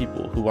and young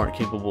people who aren't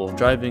capable of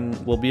driving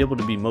will be able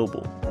to be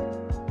mobile.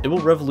 It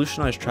will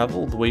revolutionize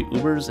travel the way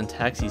Ubers and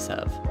taxis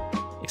have,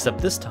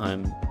 except this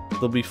time,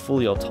 they'll be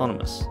fully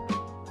autonomous.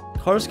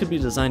 Cars could be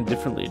designed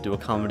differently to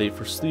accommodate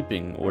for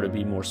sleeping or to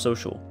be more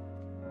social.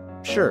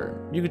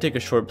 Sure, you could take a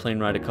short plane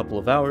ride a couple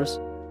of hours,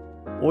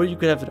 or you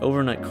could have an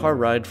overnight car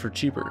ride for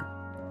cheaper.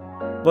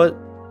 But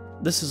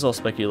this is all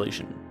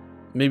speculation.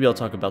 Maybe I'll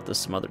talk about this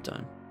some other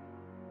time.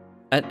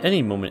 At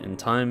any moment in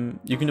time,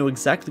 you can know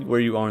exactly where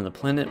you are on the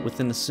planet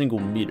within a single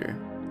meter.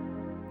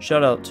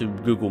 Shout out to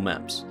Google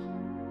Maps.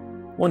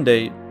 One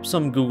day,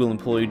 some Google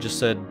employee just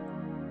said,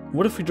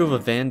 "What if we drove a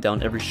van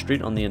down every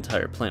street on the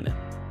entire planet?"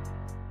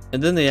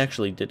 And then they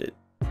actually did it.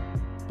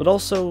 But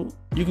also,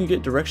 you can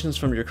get directions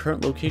from your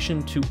current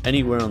location to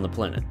anywhere on the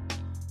planet.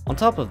 On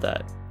top of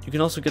that, you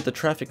can also get the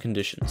traffic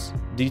conditions,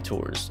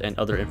 detours, and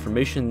other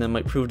information that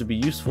might prove to be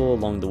useful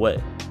along the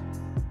way.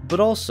 But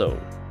also,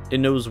 it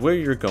knows where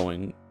you're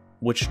going,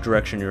 which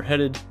direction you're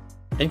headed,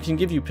 and can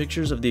give you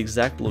pictures of the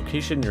exact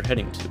location you're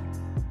heading to.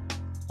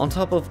 On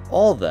top of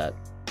all that,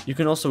 you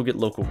can also get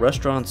local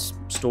restaurants,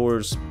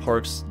 stores,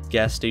 parks,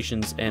 gas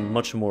stations, and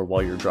much more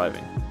while you're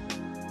driving.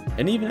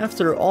 And even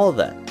after all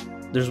that,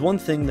 there's one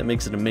thing that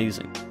makes it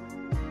amazing.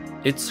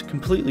 It's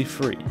completely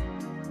free.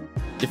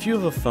 If you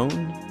have a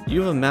phone,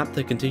 you have a map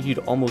that can take you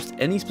to almost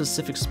any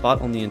specific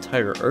spot on the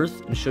entire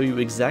Earth and show you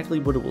exactly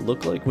what it will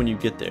look like when you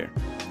get there,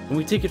 and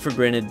we take it for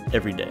granted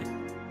every day.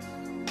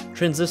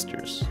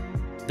 Transistors.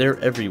 They're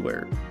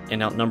everywhere,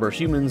 and outnumber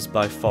humans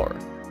by far.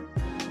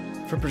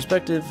 For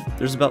perspective,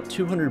 there's about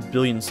 200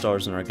 billion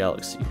stars in our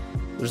galaxy,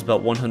 there's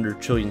about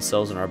 100 trillion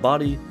cells in our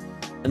body,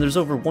 and there's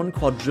over 1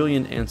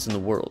 quadrillion ants in the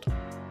world.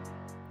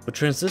 But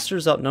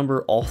transistors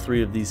outnumber all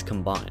 3 of these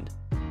combined.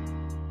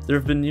 There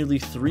have been nearly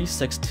 3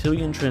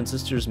 sextillion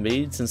transistors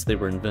made since they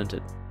were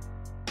invented.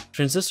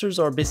 Transistors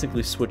are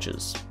basically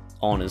switches.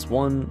 On is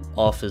 1,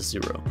 off is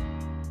 0.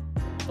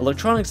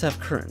 Electronics have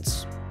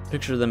currents.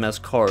 Picture them as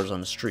cars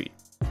on a street.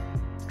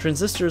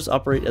 Transistors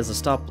operate as a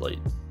stoplight.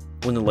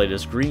 When the light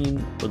is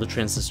green, or the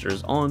transistor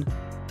is on,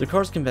 the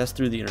cars can pass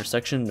through the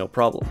intersection no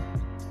problem.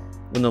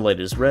 When the light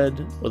is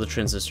red, or the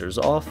transistor is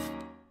off,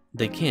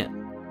 they can't.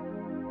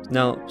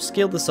 Now,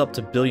 scale this up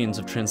to billions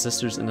of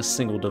transistors in a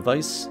single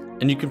device,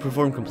 and you can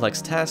perform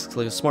complex tasks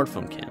like a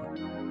smartphone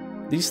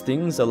can. These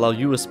things allow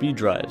USB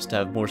drives to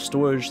have more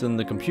storage than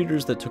the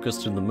computers that took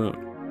us to the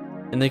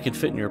moon, and they can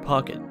fit in your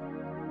pocket.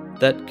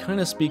 That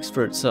kinda speaks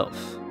for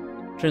itself.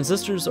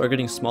 Transistors are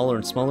getting smaller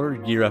and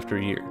smaller year after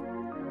year.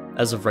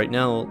 As of right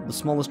now, the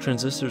smallest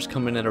transistors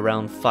come in at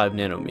around 5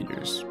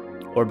 nanometers,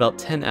 or about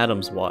 10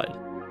 atoms wide.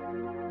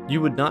 You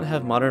would not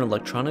have modern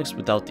electronics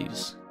without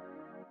these.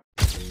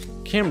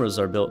 Cameras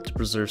are built to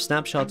preserve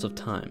snapshots of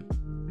time.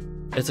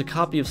 It's a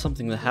copy of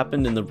something that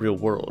happened in the real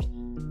world.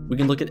 We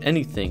can look at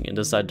anything and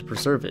decide to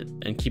preserve it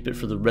and keep it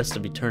for the rest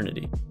of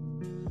eternity.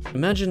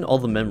 Imagine all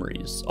the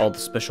memories, all the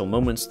special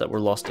moments that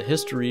were lost to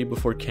history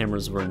before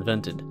cameras were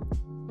invented.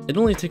 It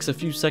only takes a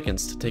few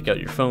seconds to take out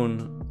your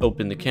phone,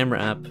 open the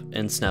camera app,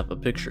 and snap a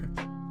picture.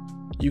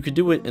 You could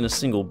do it in a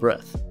single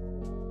breath.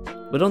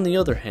 But on the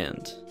other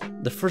hand,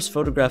 the first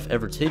photograph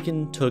ever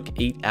taken took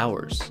 8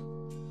 hours.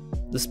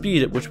 The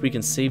speed at which we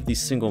can save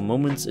these single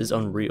moments is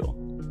unreal.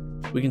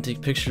 We can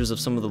take pictures of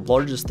some of the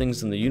largest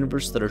things in the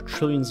universe that are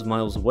trillions of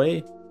miles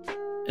away,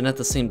 and at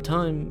the same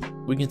time,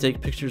 we can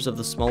take pictures of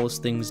the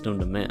smallest things known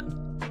to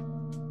man.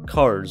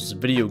 Cars,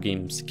 video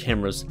games,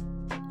 cameras.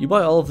 You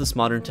buy all of this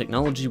modern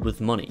technology with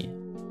money,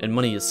 and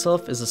money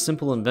itself is a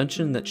simple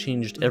invention that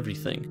changed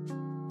everything.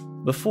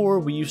 Before,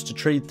 we used to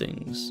trade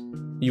things.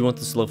 You want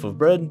this loaf of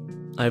bread?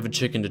 I have a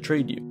chicken to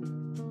trade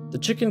you. The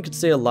chicken could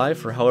stay alive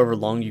for however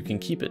long you can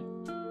keep it,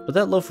 but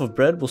that loaf of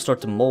bread will start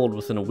to mold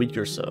within a week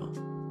or so.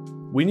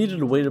 We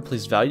needed a way to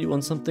place value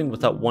on something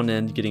without one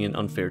end getting an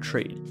unfair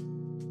trade.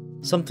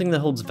 Something that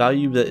holds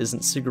value that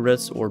isn't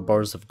cigarettes or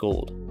bars of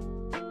gold.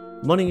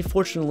 Money,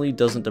 fortunately,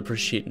 doesn't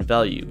depreciate in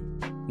value,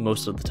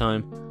 most of the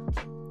time.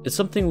 It's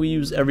something we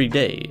use every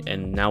day,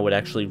 and now it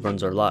actually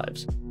runs our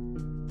lives.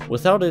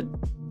 Without it,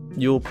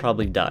 you'll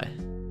probably die.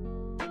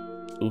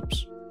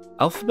 Oops.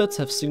 Alphabets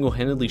have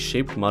single-handedly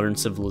shaped modern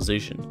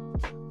civilization.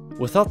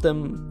 Without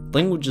them,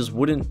 languages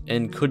wouldn't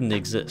and couldn't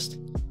exist.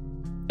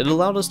 It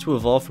allowed us to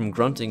evolve from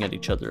grunting at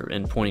each other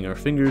and pointing our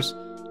fingers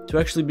to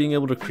actually being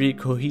able to create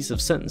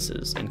cohesive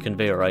sentences and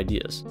convey our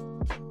ideas.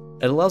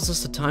 It allows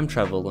us to time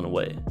travel in a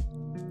way.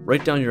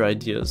 Write down your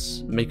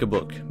ideas, make a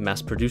book,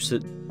 mass produce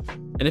it,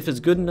 and if it's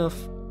good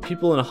enough,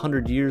 people in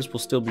 100 years will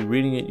still be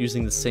reading it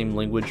using the same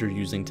language you're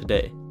using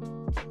today.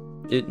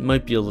 It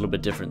might be a little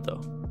bit different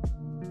though.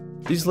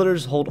 These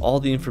letters hold all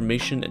the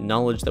information and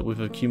knowledge that we've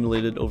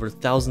accumulated over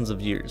thousands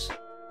of years.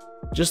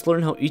 Just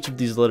learn how each of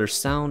these letters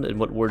sound and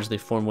what words they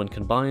form when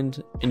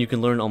combined, and you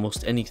can learn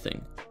almost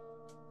anything.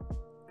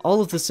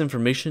 All of this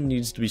information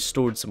needs to be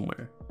stored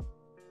somewhere.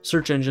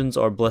 Search engines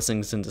are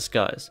blessings in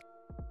disguise.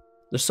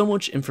 There's so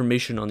much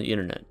information on the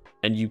internet,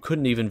 and you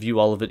couldn't even view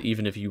all of it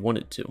even if you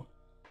wanted to.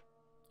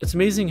 It's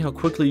amazing how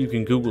quickly you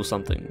can Google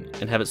something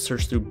and have it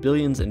search through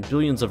billions and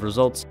billions of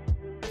results,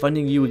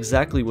 finding you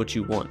exactly what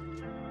you want.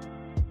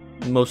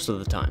 Most of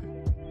the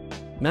time.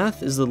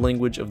 Math is the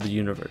language of the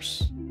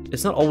universe.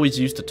 It's not always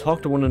used to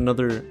talk to one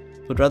another,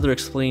 but rather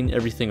explain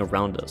everything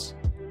around us.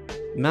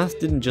 Math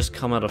didn't just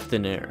come out of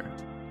thin air.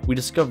 We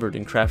discovered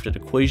and crafted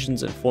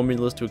equations and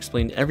formulas to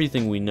explain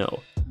everything we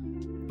know.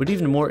 But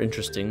even more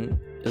interesting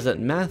is that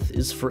math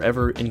is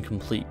forever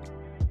incomplete.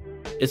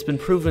 It's been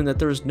proven that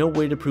there is no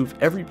way to prove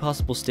every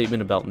possible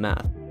statement about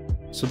math,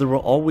 so there will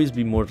always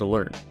be more to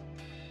learn.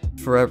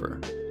 Forever.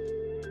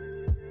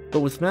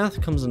 But with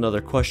math comes another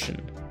question.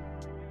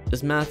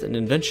 Is math an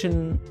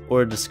invention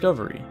or a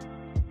discovery?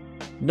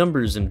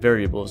 Numbers and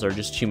variables are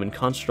just human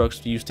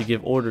constructs used to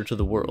give order to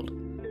the world.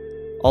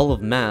 All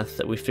of math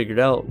that we figured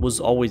out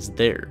was always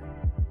there.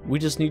 We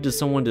just needed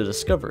someone to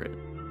discover it.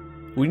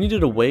 We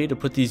needed a way to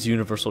put these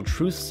universal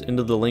truths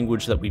into the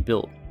language that we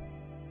built.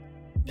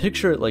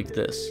 Picture it like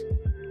this.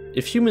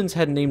 If humans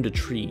had named a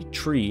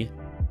tree,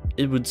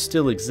 it would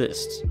still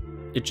exist.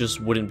 It just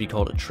wouldn't be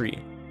called a tree.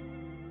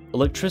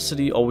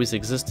 Electricity always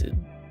existed.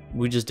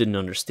 We just didn't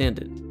understand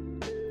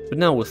it. But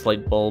now with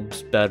light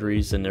bulbs,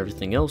 batteries, and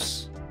everything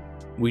else,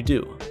 we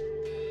do.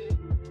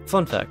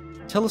 Fun fact,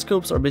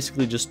 telescopes are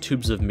basically just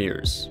tubes of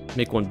mirrors.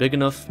 Make one big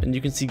enough and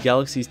you can see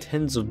galaxies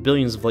tens of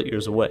billions of light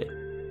years away,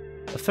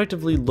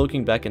 effectively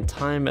looking back in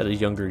time at a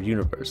younger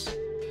universe.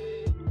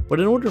 But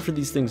in order for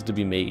these things to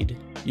be made,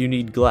 you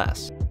need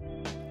glass.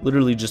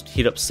 Literally just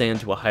heat up sand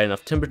to a high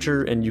enough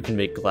temperature and you can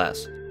make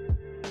glass.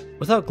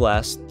 Without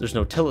glass, there's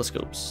no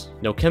telescopes,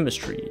 no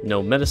chemistry,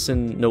 no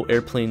medicine, no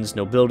airplanes,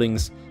 no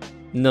buildings,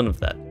 none of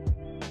that.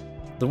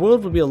 The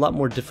world would be a lot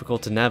more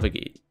difficult to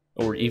navigate,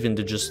 or even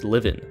to just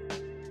live in.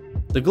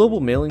 The global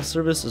mailing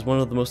service is one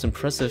of the most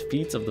impressive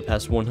feats of the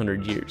past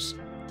 100 years.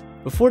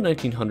 Before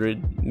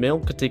 1900, mail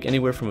could take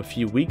anywhere from a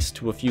few weeks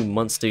to a few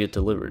months to get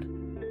delivered.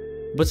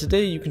 But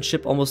today you can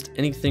ship almost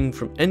anything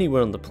from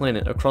anywhere on the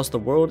planet across the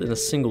world in a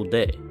single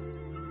day.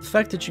 The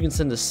fact that you can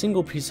send a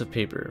single piece of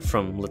paper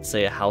from, let's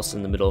say, a house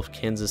in the middle of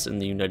Kansas in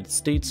the United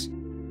States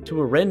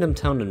to a random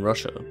town in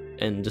Russia,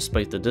 and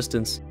despite the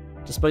distance,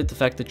 despite the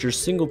fact that your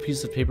single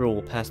piece of paper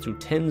will pass through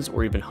tens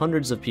or even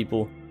hundreds of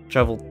people,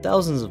 travel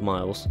thousands of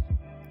miles,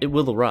 it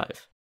will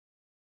arrive.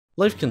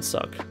 Life can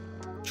suck.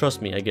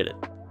 Trust me, I get it.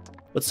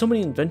 But so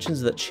many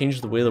inventions that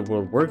changed the way the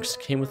world works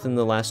came within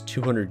the last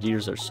 200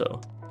 years or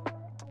so.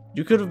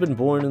 You could have been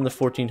born in the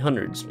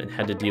 1400s and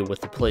had to deal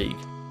with the plague.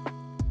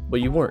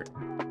 But you weren't.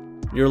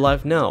 You're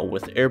alive now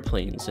with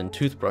airplanes and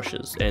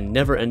toothbrushes and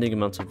never-ending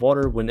amounts of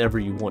water whenever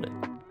you want it.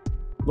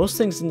 Most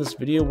things in this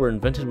video were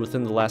invented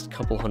within the last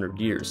couple hundred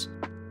years.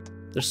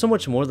 There's so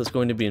much more that's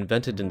going to be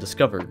invented and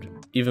discovered,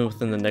 even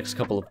within the next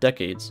couple of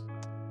decades.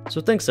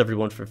 So thanks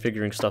everyone for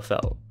figuring stuff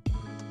out.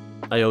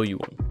 I owe you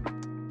one.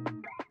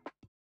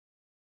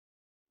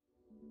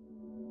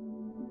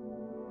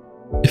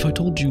 If I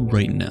told you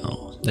right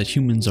now that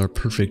humans are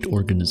perfect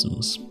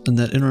organisms, and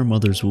that in our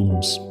mother's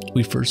wombs,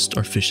 we first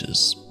are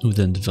fishes, who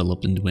then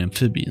develop into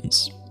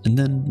amphibians, and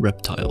then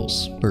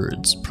reptiles,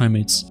 birds,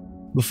 primates,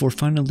 before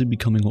finally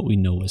becoming what we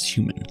know as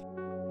human,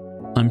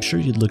 I'm sure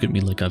you'd look at me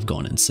like I've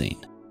gone insane.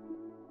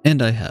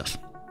 And I have,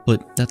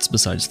 but that's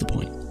besides the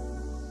point.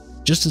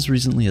 Just as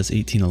recently as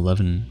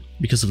 1811,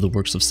 because of the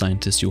works of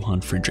scientist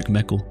Johann Friedrich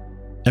Meckel,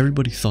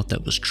 everybody thought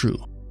that was true.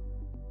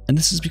 And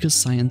this is because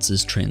science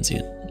is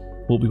transient.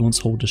 What we once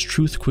hold as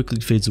truth quickly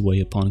fades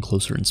away upon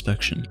closer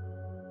inspection.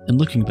 And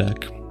looking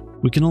back,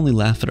 we can only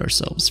laugh at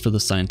ourselves for the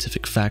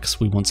scientific facts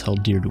we once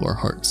held dear to our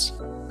hearts.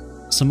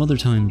 Some other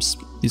times,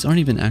 these aren't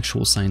even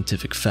actual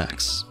scientific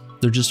facts.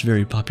 They're just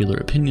very popular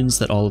opinions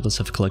that all of us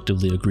have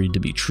collectively agreed to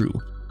be true,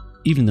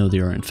 even though they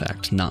are in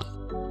fact not.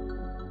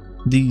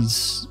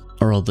 These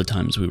are all the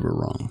times we were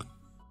wrong.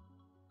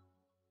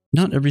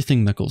 Not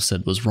everything Meckel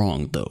said was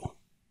wrong, though.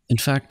 In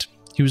fact,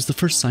 he was the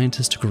first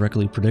scientist to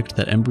correctly predict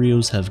that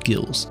embryos have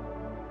gills.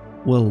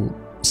 Well,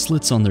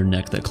 slits on their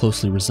neck that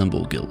closely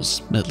resemble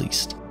gills, at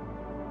least.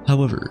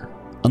 However,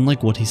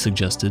 unlike what he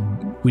suggested,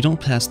 we don't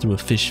pass through a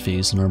fish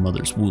phase in our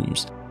mother's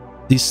wombs.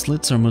 These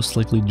slits are most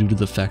likely due to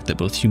the fact that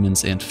both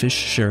humans and fish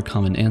share a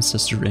common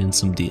ancestor and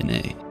some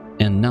DNA,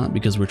 and not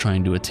because we're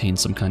trying to attain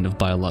some kind of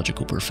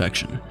biological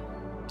perfection.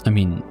 I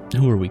mean,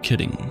 who are we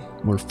kidding?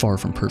 We're far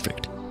from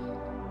perfect.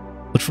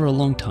 But for a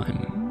long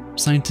time,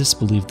 scientists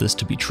believed this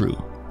to be true.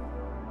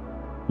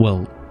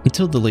 Well,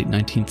 until the late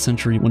 19th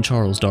century when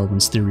Charles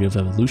Darwin's theory of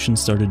evolution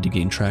started to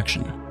gain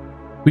traction.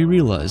 We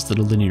realized that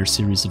a linear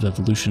series of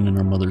evolution in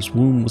our mother's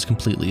womb was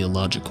completely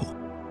illogical.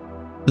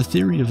 The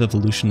theory of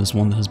evolution is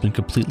one that has been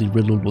completely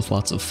riddled with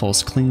lots of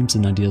false claims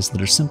and ideas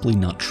that are simply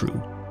not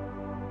true.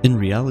 In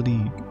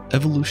reality,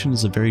 evolution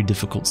is a very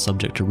difficult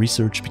subject to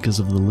research because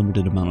of the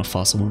limited amount of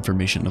fossil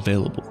information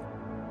available.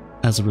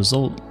 As a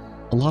result,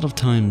 a lot of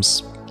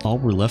times, all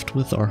we're left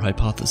with are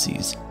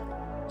hypotheses,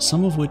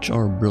 some of which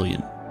are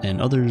brilliant,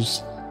 and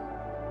others,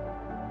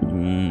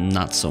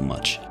 not so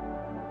much.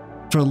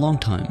 For a long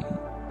time,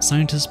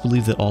 scientists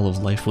believed that all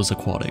of life was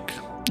aquatic,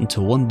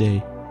 until one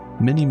day,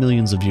 many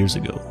millions of years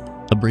ago,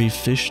 a brave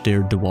fish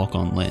dared to walk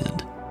on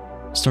land.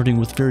 Starting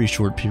with very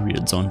short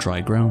periods on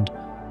dry ground,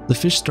 the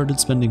fish started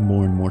spending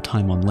more and more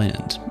time on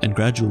land, and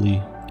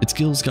gradually, its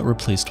gills got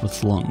replaced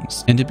with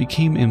lungs, and it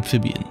became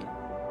amphibian.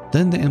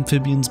 Then the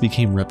amphibians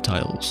became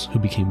reptiles, who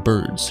became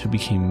birds, who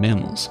became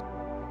mammals.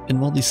 And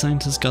while these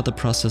scientists got the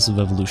process of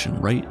evolution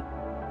right,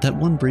 that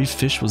one brave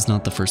fish was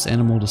not the first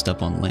animal to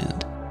step on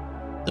land.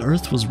 The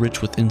earth was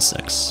rich with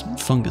insects,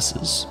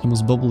 funguses, and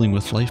was bubbling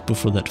with life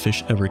before that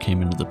fish ever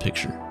came into the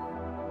picture.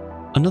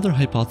 Another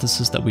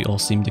hypothesis that we all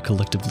seem to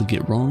collectively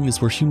get wrong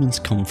is where humans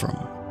come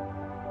from.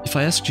 If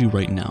I asked you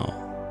right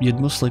now, you'd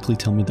most likely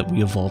tell me that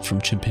we evolved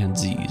from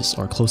chimpanzees,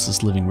 our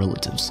closest living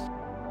relatives.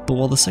 But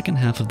while the second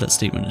half of that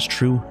statement is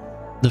true,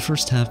 the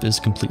first half is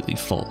completely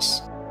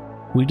false.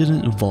 We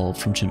didn't evolve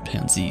from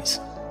chimpanzees.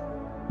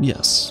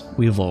 Yes,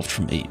 we evolved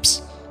from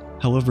apes.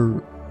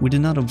 However, we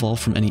did not evolve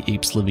from any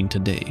apes living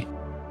today.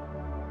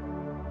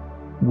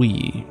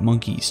 We,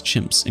 monkeys,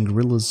 chimps, and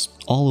gorillas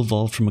all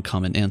evolved from a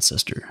common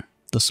ancestor,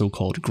 the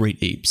so-called great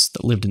apes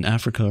that lived in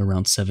Africa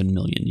around 7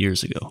 million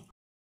years ago.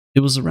 It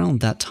was around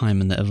that time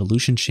in the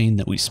evolution chain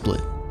that we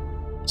split.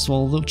 So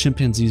although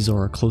chimpanzees are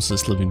our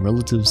closest living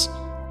relatives,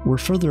 we're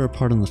further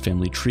apart on the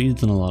family tree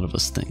than a lot of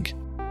us think.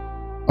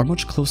 Our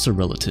much closer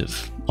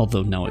relative,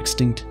 although now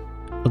extinct,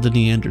 are the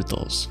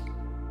Neanderthals.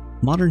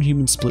 Modern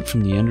humans split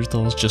from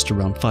Neanderthals just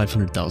around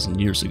 500,000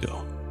 years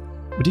ago,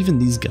 but even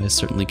these guys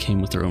certainly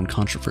came with their own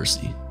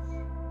controversy.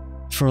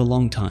 For a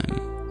long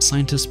time,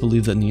 scientists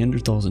believed that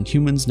Neanderthals and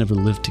humans never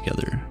lived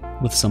together,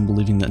 with some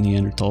believing that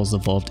Neanderthals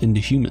evolved into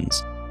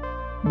humans.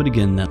 But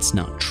again, that's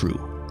not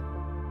true.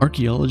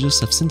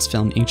 Archaeologists have since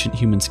found ancient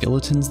human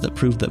skeletons that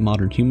prove that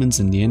modern humans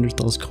and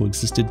Neanderthals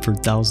coexisted for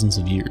thousands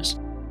of years.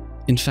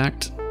 In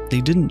fact, they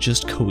didn't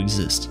just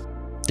coexist,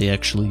 they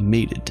actually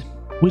mated,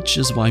 which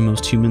is why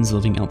most humans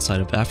living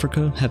outside of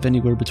Africa have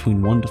anywhere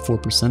between 1 to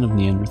 4% of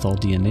Neanderthal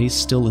DNA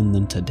still in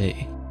them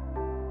today.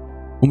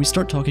 When we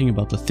start talking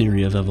about the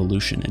theory of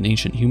evolution in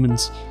ancient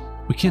humans,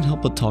 we can't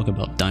help but talk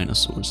about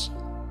dinosaurs.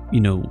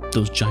 You know,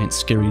 those giant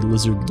scary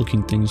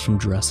lizard-looking things from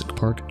Jurassic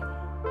Park.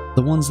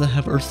 The ones that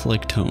have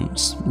Earth-like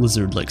tones,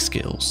 lizard-like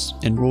scales,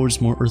 and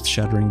roars more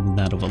earth-shattering than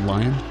that of a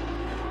lion?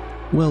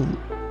 Well,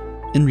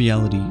 in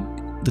reality,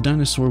 the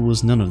dinosaur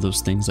was none of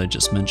those things I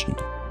just mentioned.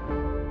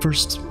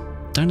 First,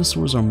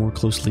 dinosaurs are more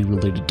closely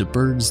related to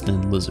birds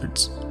than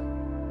lizards.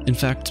 In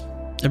fact,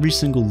 every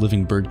single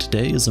living bird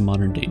today is a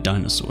modern-day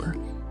dinosaur,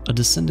 a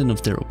descendant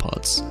of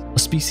theropods, a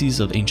species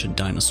of ancient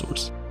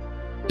dinosaurs.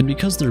 And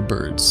because they're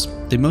birds,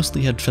 they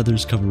mostly had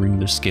feathers covering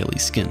their scaly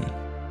skin.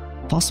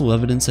 Fossil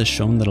evidence has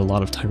shown that a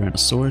lot of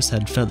Tyrannosaurus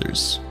had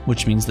feathers,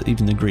 which means that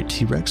even the great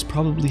T-Rex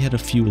probably had a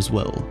few as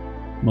well,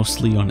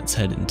 mostly on its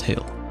head and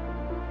tail.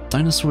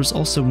 Dinosaurs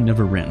also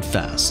never ran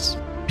fast.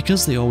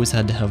 Because they always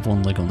had to have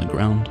one leg on the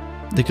ground,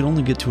 they could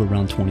only get to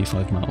around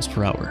 25 miles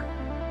per hour,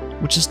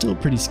 which is still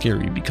pretty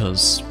scary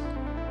because,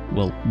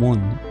 well,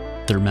 1,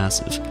 they're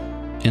massive,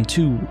 and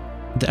 2,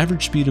 the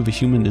average speed of a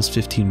human is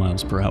 15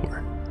 miles per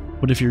hour.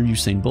 But if you're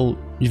Usain Bolt,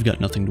 you've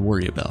got nothing to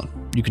worry about.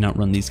 You can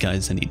outrun these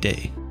guys any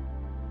day.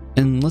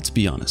 And let's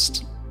be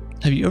honest,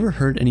 have you ever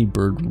heard any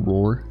bird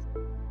roar?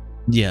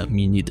 Yeah,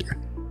 me neither.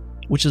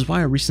 Which is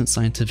why a recent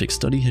scientific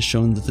study has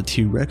shown that the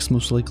T-Rex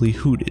most likely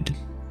hooted,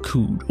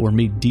 cooed, or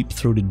made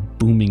deep-throated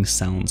booming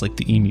sounds like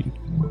the emu,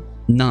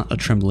 not a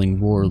trembling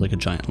roar like a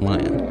giant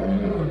lion.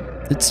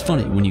 It's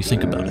funny when you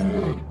think about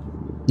it.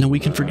 Now we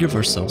can forgive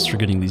ourselves for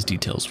getting these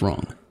details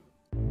wrong.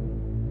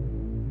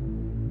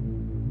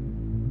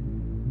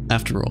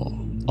 After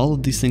all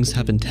of these things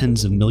happened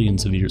tens of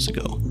millions of years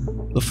ago,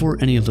 before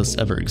any of us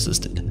ever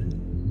existed.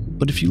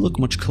 But if you look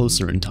much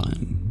closer in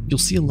time, you'll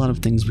see a lot of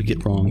things we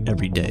get wrong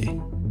every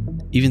day,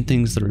 even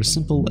things that are as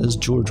simple as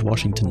George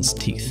Washington's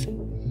teeth.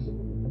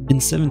 In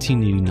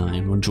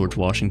 1789, when George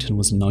Washington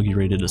was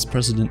inaugurated as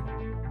president,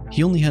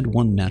 he only had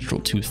one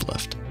natural tooth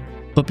left.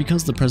 But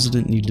because the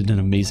president needed an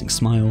amazing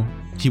smile,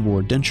 he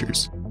wore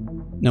dentures.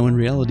 Now in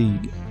reality,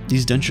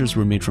 these dentures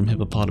were made from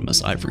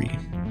hippopotamus ivory,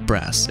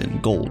 brass,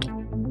 and gold.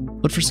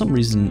 But for some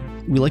reason,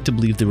 we like to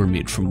believe they were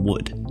made from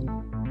wood.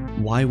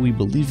 Why we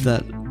believe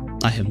that,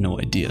 I have no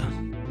idea.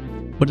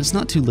 But it's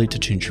not too late to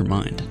change your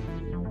mind.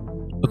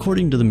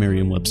 According to the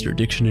Merriam-Webster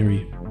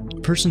dictionary,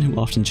 a person who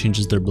often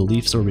changes their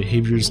beliefs or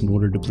behaviors in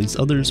order to please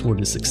others or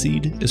to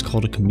succeed is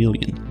called a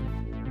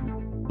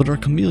chameleon. But are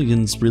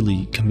chameleons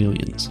really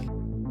chameleons?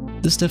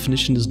 This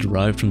definition is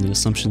derived from the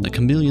assumption that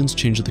chameleons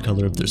change the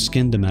color of their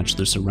skin to match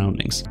their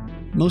surroundings,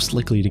 most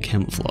likely to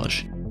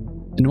camouflage.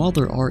 And while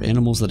there are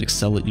animals that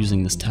excel at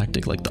using this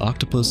tactic like the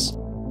octopus,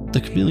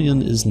 the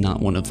chameleon is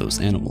not one of those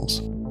animals.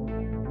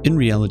 In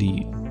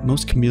reality,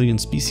 most chameleon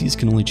species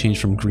can only change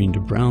from green to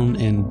brown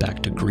and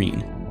back to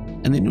green,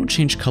 and they don't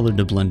change color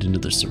to blend into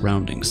their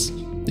surroundings.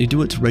 They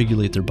do it to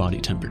regulate their body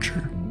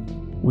temperature.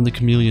 When the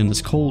chameleon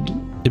is cold,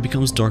 it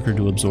becomes darker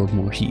to absorb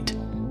more heat,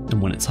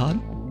 and when it's hot,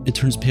 it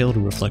turns pale to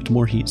reflect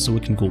more heat so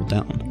it can cool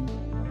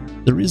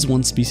down. There is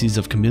one species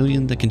of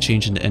chameleon that can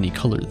change into any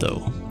color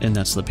though, and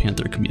that's the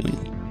panther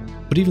chameleon.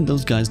 But even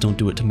those guys don't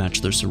do it to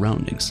match their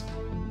surroundings.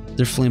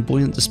 Their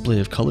flamboyant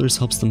display of colors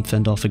helps them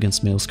fend off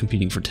against males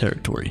competing for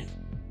territory.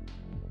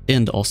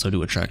 And also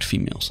to attract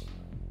females.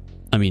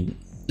 I mean,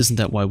 isn't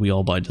that why we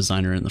all buy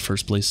designer in the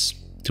first place?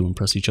 To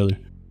impress each other?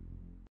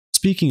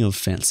 Speaking of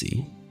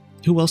fancy,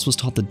 who else was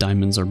taught that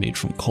diamonds are made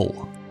from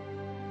coal?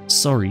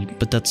 Sorry,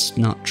 but that's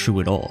not true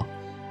at all.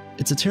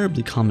 It's a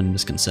terribly common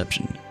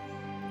misconception.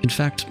 In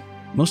fact,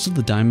 most of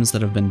the diamonds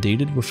that have been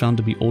dated were found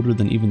to be older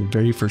than even the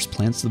very first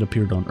plants that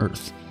appeared on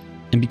Earth.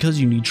 And because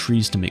you need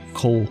trees to make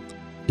coal,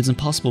 it's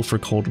impossible for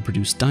coal to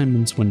produce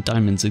diamonds when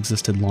diamonds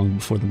existed long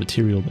before the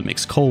material that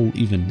makes coal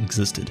even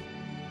existed.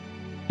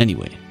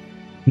 Anyway,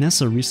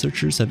 NASA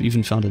researchers have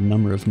even found a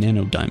number of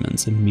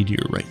nanodiamonds in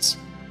meteorites.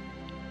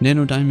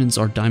 Nanodiamonds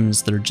are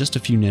diamonds that are just a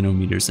few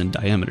nanometers in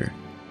diameter.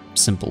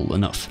 Simple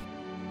enough.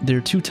 They're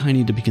too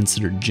tiny to be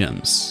considered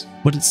gems,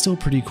 but it's still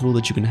pretty cool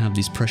that you can have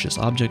these precious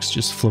objects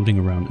just floating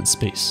around in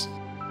space.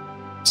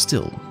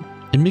 Still,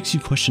 it makes you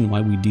question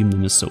why we deem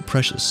them as so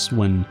precious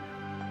when,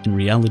 in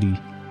reality,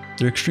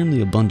 they're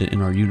extremely abundant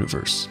in our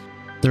universe.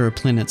 There are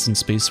planets in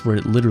space where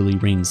it literally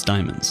rains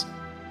diamonds.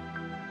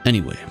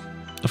 Anyway,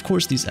 of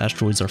course these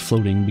asteroids are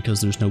floating because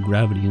there's no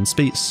gravity in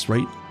space,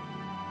 right?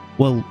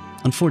 Well,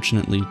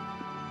 unfortunately,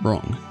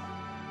 wrong.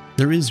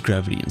 There is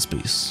gravity in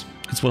space.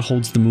 It's what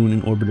holds the moon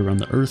in orbit around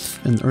the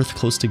Earth, and the Earth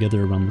close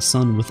together around the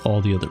Sun with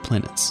all the other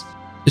planets.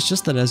 It's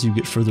just that as you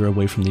get further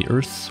away from the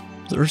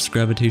Earth's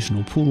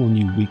gravitational pull on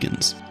you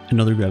weakens,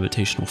 and other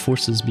gravitational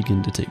forces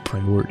begin to take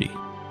priority.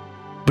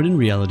 But in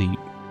reality,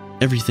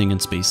 everything in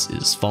space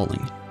is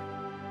falling,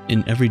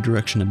 in every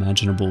direction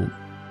imaginable,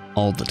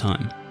 all the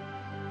time.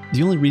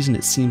 The only reason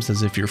it seems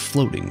as if you're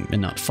floating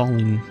and not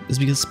falling is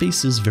because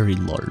space is very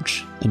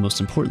large, and most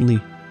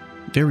importantly,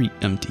 very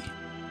empty,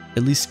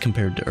 at least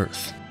compared to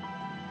Earth.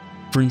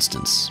 For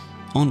instance,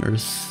 on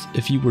Earth,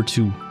 if you were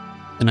to,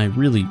 and I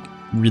really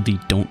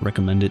don't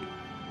recommend it,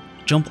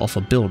 jump off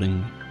a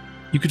building,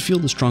 you could feel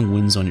the strong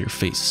winds on your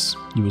face.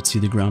 You would see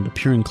the ground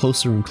appearing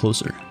closer and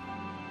closer.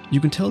 You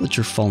can tell that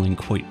you're falling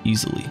quite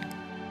easily,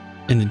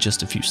 and in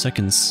just a few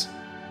seconds,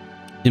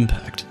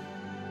 impact.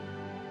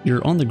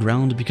 You're on the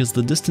ground because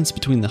the distance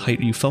between the height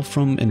you fell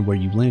from and where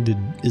you landed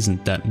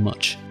isn't that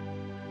much.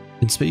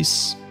 In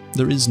space,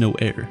 there is no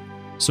air,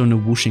 so no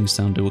whooshing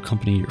sound to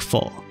accompany your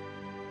fall.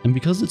 And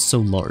because it's so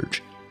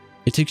large,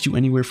 it takes you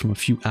anywhere from a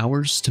few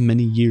hours to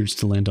many years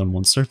to land on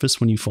one surface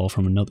when you fall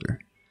from another.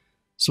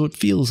 So it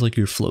feels like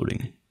you're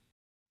floating.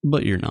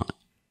 But you're not.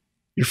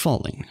 You're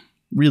falling.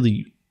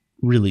 Really,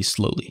 really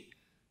slowly.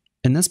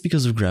 And that's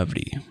because of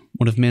gravity,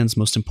 one of man's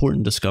most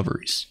important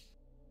discoveries.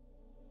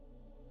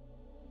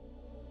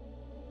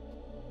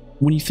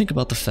 When you think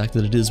about the fact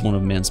that it is one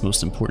of man's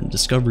most important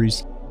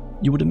discoveries,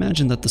 you would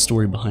imagine that the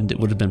story behind it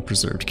would have been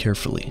preserved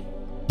carefully.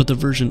 But the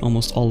version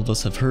almost all of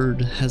us have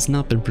heard has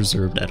not been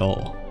preserved at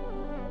all.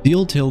 The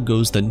old tale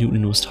goes that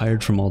Newton was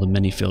tired from all the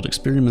many failed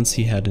experiments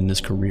he had in his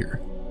career.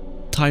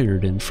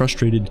 Tired and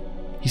frustrated,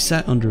 he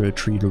sat under a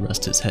tree to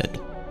rest his head.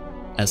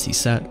 As he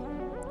sat,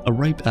 a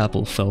ripe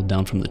apple fell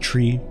down from the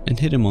tree and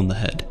hit him on the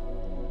head.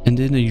 And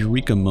in a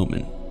eureka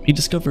moment, he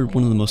discovered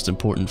one of the most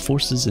important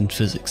forces in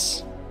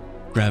physics: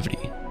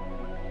 gravity.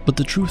 But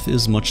the truth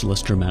is much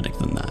less dramatic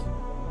than that.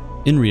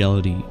 In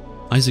reality,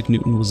 Isaac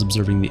Newton was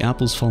observing the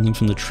apples falling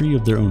from the tree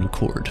of their own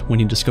accord when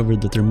he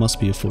discovered that there must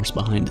be a force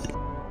behind it.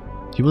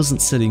 He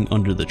wasn't sitting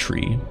under the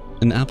tree,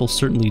 and the apple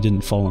certainly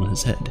didn't fall on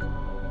his head.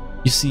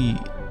 You see,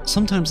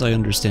 sometimes I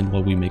understand why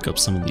we make up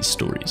some of these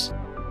stories.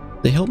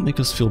 They help make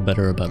us feel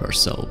better about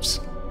ourselves.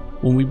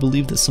 When we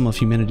believe that some of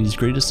humanity's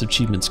greatest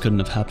achievements couldn't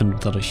have happened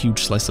without a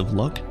huge slice of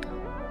luck,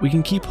 we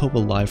can keep hope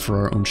alive for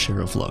our own share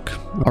of luck,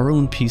 our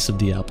own piece of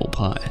the apple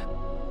pie.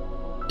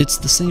 It's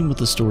the same with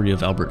the story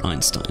of Albert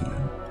Einstein.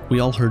 We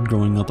all heard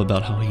growing up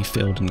about how he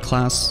failed in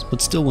class,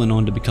 but still went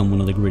on to become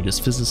one of the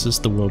greatest physicists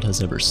the world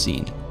has ever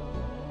seen.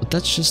 But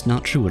that's just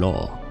not true at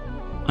all.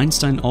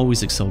 Einstein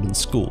always excelled in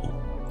school.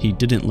 He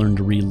didn't learn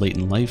to read late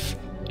in life,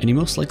 and he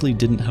most likely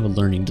didn't have a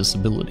learning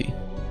disability.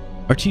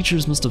 Our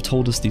teachers must have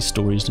told us these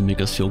stories to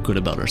make us feel good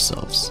about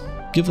ourselves,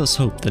 give us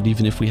hope that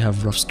even if we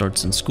have rough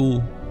starts in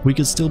school, we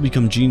could still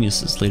become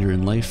geniuses later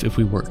in life if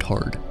we worked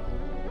hard.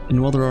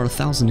 And while there are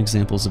 1,000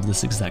 examples of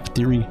this exact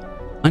theory,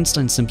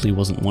 Einstein simply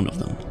wasn't one of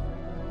them.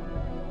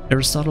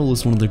 Aristotle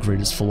was one of the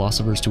greatest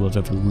philosophers to have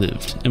ever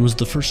lived, and was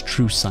the first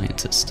true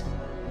scientist.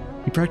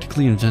 He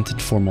practically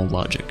invented formal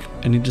logic,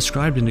 and he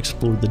described and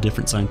explored the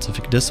different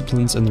scientific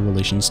disciplines and their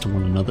relations to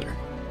one another.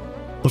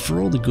 But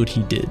for all the good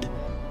he did,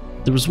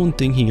 there was one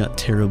thing he got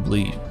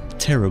terribly,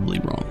 terribly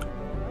wrong.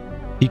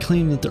 He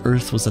claimed that the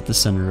Earth was at the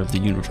center of the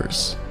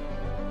universe.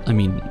 I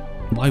mean,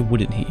 why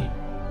wouldn't he?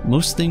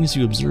 Most things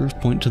you observe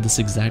point to this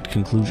exact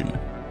conclusion.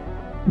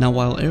 Now,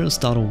 while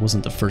Aristotle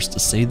wasn't the first to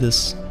say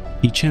this,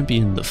 he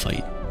championed the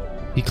fight.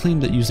 He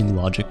claimed that using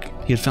logic,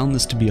 he had found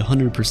this to be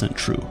 100%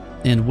 true,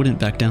 and wouldn't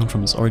back down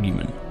from his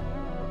argument.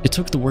 It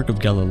took the work of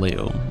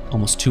Galileo,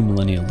 almost 2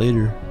 millennia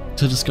later,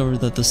 to discover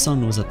that the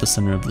sun was at the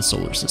center of the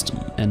solar system,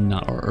 and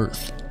not our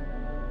Earth.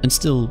 And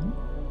still,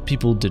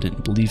 people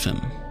didn't believe him.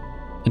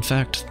 In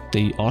fact,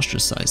 they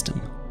ostracized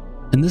him.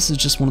 And this is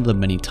just one of the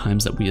many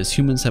times that we as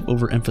humans have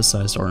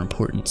overemphasized our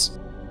importance.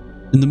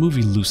 In the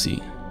movie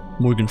Lucy,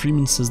 Morgan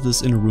Freeman says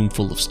this in a room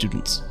full of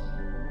students.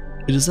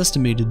 It is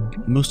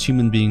estimated most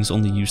human beings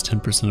only use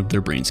 10% of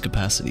their brain's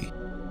capacity.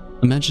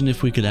 Imagine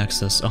if we could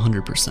access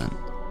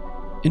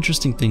 100%.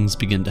 Interesting things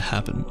begin to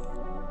happen.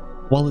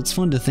 While it's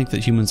fun to think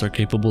that humans are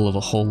capable of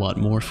a whole lot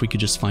more if we could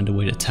just find a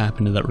way to tap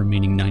into that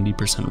remaining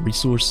 90%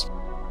 resource,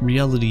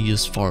 reality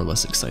is far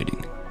less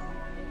exciting.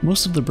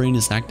 Most of the brain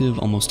is active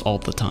almost all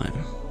the time.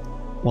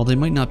 While they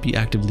might not be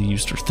actively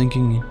used for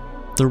thinking,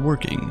 they're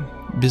working,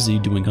 busy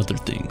doing other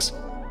things.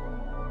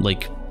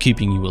 Like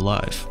keeping you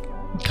alive.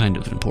 Kind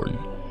of important.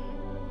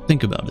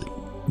 Think about it.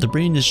 The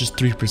brain is just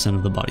 3%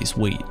 of the body's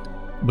weight,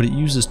 but it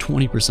uses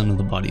 20% of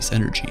the body's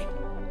energy.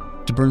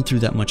 To burn through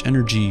that much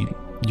energy,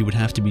 you would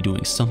have to be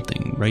doing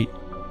something, right?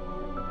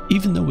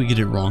 Even though we get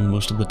it wrong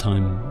most of the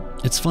time,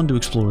 it's fun to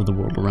explore the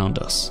world around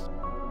us.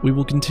 We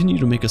will continue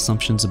to make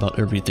assumptions about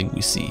everything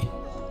we see.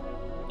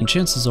 And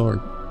chances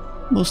are,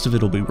 most of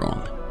it will be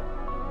wrong.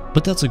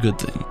 But that's a good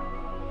thing,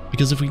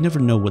 because if we never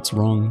know what's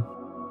wrong,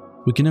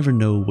 we can never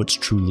know what's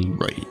truly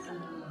right.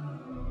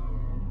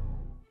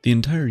 The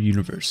entire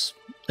universe,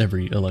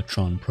 every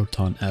electron,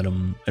 proton,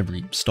 atom,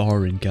 every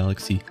star and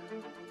galaxy,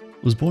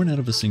 was born out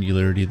of a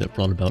singularity that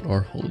brought about our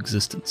whole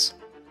existence.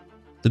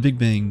 The Big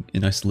Bang,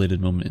 an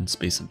isolated moment in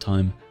space and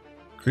time,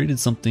 created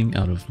something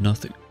out of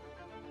nothing.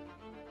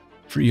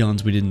 For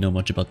eons we didn't know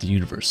much about the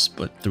universe,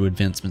 but through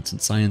advancements in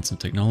science and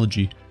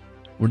technology,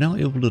 we're now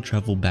able to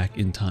travel back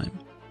in time,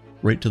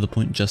 right to the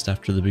point just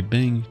after the Big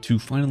Bang to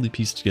finally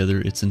piece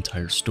together its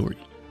entire story.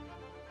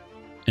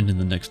 And in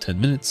the next 10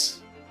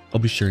 minutes, I'll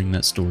be sharing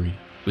that story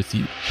with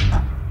you.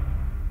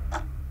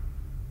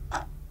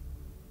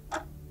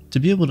 To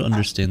be able to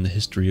understand the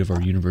history of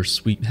our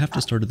universe, we have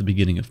to start at the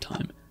beginning of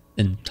time,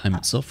 and time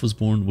itself was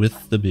born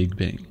with the Big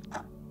Bang.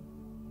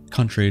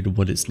 Contrary to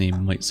what its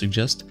name might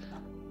suggest,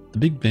 the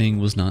Big Bang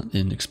was not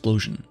an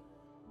explosion.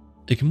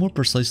 It can more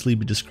precisely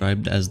be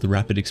described as the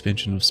rapid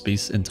expansion of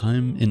space and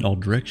time in all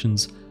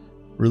directions,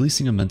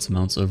 releasing immense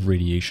amounts of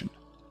radiation.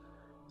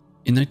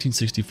 In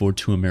 1964,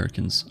 two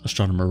Americans,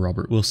 astronomer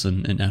Robert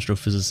Wilson and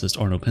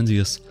astrophysicist Arno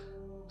Penzias,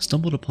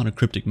 stumbled upon a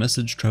cryptic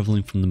message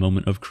traveling from the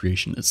moment of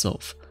creation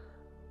itself.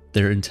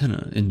 Their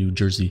antenna in New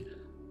Jersey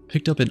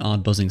picked up an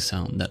odd buzzing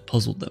sound that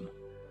puzzled them.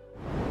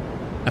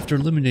 After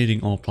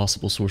eliminating all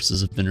possible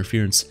sources of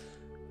interference,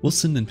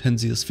 Wilson and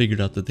Penzias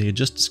figured out that they had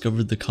just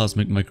discovered the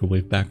cosmic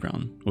microwave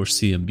background, or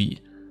CMB,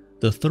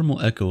 the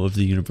thermal echo of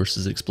the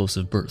universe's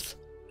explosive birth,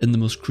 and the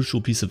most crucial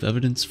piece of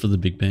evidence for the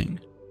Big Bang.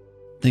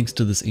 Thanks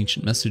to this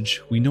ancient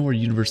message, we know our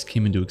universe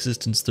came into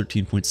existence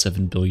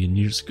 13.7 billion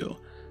years ago,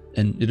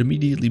 and it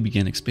immediately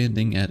began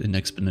expanding at an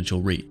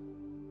exponential rate.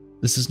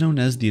 This is known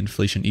as the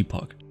inflation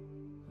epoch.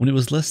 When it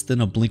was less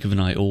than a blink of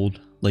an eye old,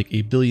 like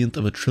a billionth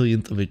of a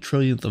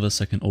trillionth of a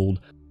second old,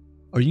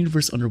 our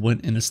universe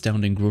underwent an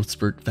astounding growth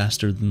spurt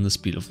faster than the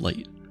speed of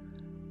light.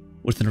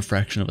 Within a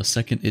fraction of a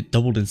second, it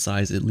doubled in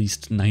size at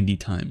least 90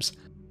 times.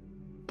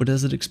 But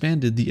as it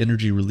expanded, the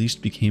energy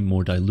released became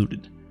more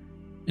diluted.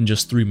 In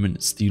just 3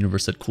 minutes, the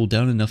universe had cooled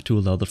down enough to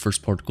allow the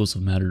first particles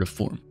of matter to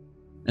form,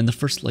 and the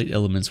first light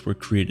elements were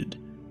created.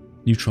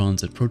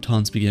 Neutrons and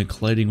protons began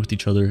colliding with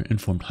each other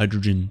and formed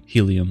hydrogen,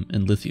 helium,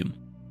 and lithium.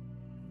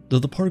 Though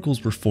the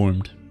particles were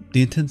formed,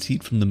 the intense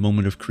heat from the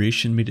moment of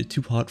creation made it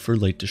too hot for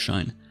light to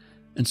shine,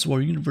 and so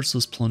our universe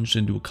was plunged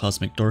into a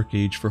cosmic dark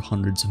age for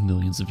hundreds of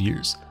millions of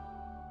years.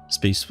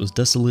 Space was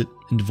desolate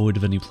and devoid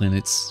of any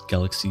planets,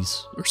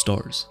 galaxies, or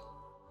stars.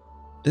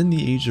 Then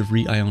the age of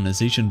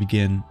re-ionization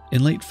began,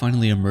 and light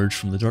finally emerged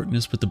from the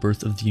darkness with the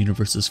birth of the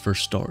universe's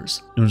first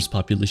stars, known as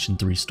population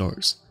 3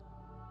 stars.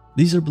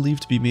 These are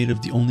believed to be made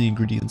of the only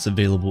ingredients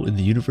available in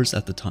the universe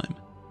at the time: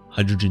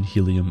 hydrogen,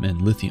 helium,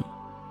 and lithium.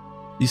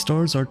 These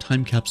stars are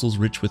time capsules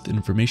rich with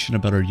information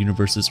about our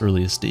universe's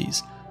earliest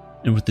days,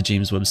 and with the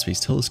James Webb Space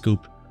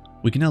Telescope,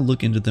 we can now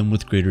look into them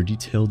with greater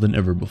detail than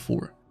ever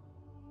before.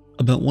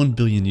 About 1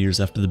 billion years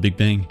after the Big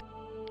Bang,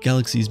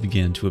 galaxies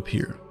began to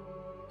appear,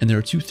 and there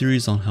are two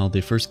theories on how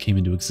they first came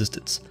into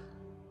existence.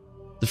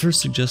 The first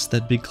suggests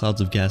that big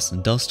clouds of gas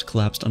and dust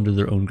collapsed under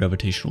their own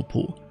gravitational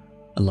pull,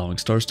 allowing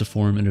stars to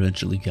form and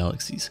eventually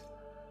galaxies.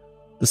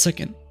 The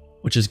second,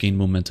 which has gained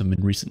momentum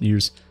in recent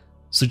years,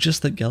 suggests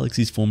that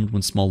galaxies formed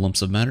when small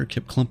lumps of matter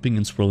kept clumping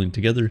and swirling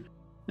together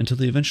until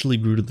they eventually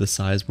grew to the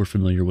size we're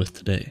familiar with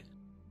today.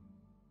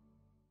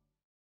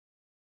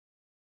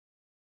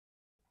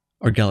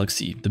 Our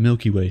galaxy, the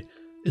Milky Way,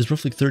 is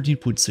roughly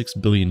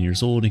 13.6 billion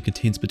years old and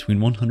contains between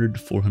 100 to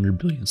 400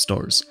 billion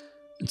stars,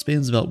 and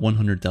spans about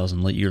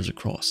 100,000 light years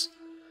across.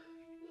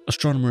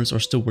 Astronomers are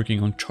still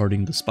working on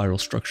charting the spiral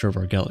structure of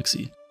our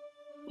galaxy.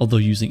 Although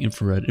using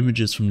infrared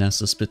images from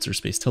NASA's Spitzer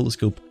Space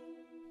Telescope,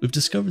 we've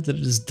discovered that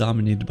it is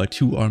dominated by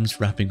two arms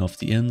wrapping off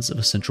the ends of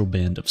a central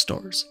band of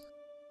stars.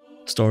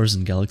 Stars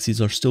and galaxies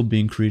are still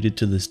being created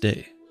to this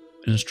day,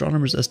 and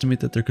astronomers estimate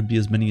that there could be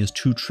as many as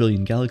 2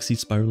 trillion galaxies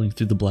spiraling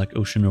through the black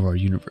ocean of our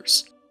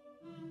universe.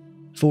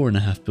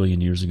 4.5 billion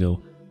years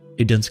ago,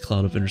 a dense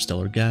cloud of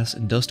interstellar gas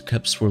and dust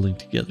kept swirling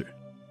together.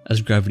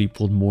 As gravity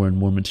pulled more and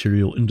more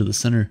material into the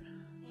center,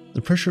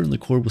 the pressure in the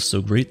core was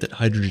so great that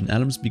hydrogen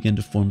atoms began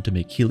to form to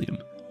make helium,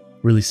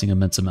 releasing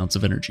immense amounts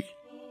of energy.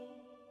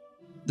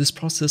 This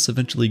process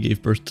eventually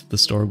gave birth to the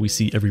star we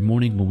see every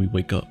morning when we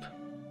wake up,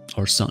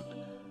 our sun.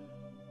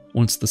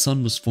 Once the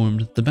sun was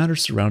formed, the matter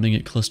surrounding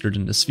it clustered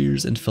into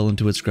spheres and fell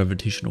into its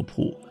gravitational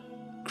pull,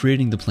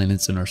 creating the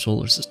planets in our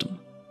solar system.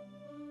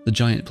 The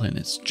giant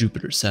planets,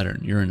 Jupiter,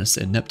 Saturn, Uranus,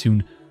 and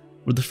Neptune,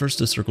 were the first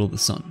to circle the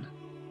sun.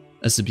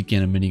 As it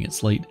began emitting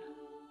its light,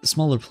 the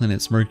smaller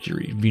planets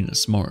Mercury,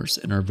 Venus, Mars,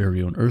 and our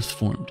very own Earth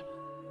formed.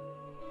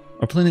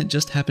 Our planet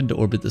just happened to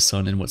orbit the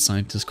sun in what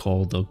scientists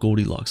call the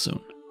Goldilocks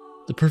zone,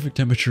 the perfect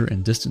temperature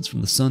and distance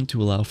from the sun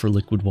to allow for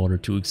liquid water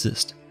to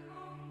exist.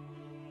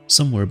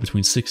 Somewhere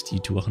between 60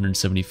 to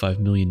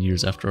 175 million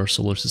years after our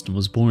solar system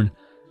was born,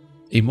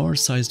 a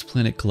Mars-sized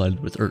planet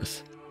collided with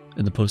Earth,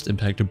 and the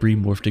post-impact debris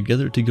morphed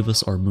together to give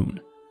us our moon.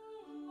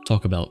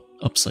 Talk about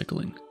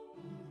upcycling.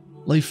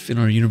 Life in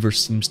our universe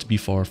seems to be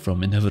far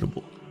from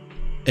inevitable.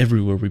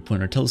 Everywhere we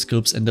point our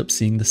telescopes end up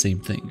seeing the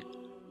same thing: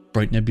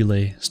 bright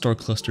nebulae, star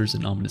clusters,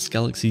 and ominous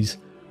galaxies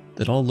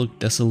that all look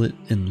desolate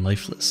and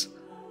lifeless.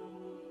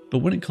 But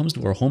when it comes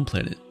to our home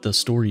planet, the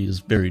story is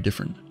very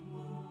different.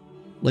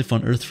 Life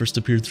on Earth first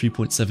appeared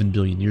 3.7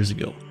 billion years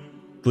ago,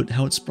 but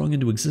how it sprung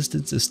into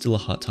existence is still a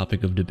hot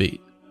topic of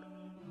debate.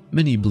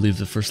 Many believe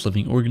the first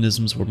living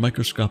organisms were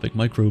microscopic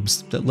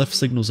microbes that left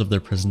signals of their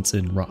presence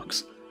in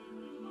rocks.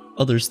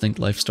 Others think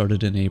life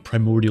started in a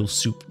primordial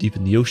soup deep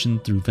in the ocean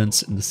through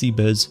vents in the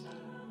seabeds,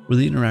 where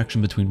the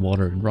interaction between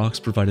water and rocks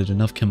provided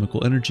enough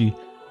chemical energy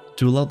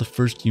to allow the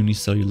first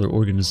unicellular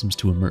organisms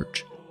to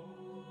emerge.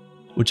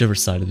 Whichever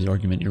side of the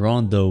argument you're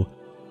on, though,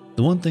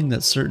 the one thing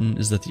that's certain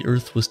is that the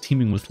Earth was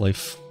teeming with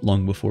life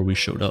long before we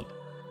showed up.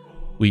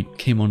 We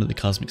came onto the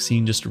cosmic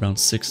scene just around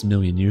 6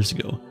 million years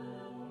ago.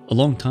 A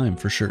long time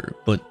for sure,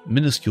 but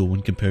minuscule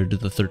when compared to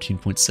the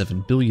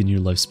 13.7 billion year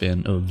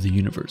lifespan of the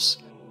universe.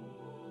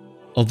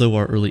 Although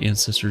our early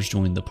ancestors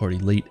joined the party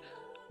late,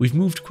 we've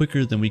moved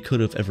quicker than we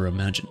could have ever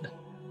imagined.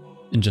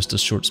 In just a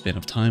short span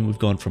of time, we've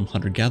gone from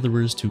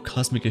hunter-gatherers to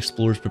cosmic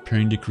explorers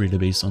preparing to create a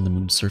base on the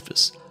moon's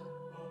surface.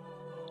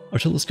 Our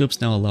telescopes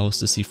now allow us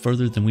to see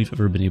further than we've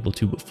ever been able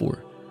to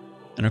before,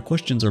 and our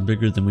questions are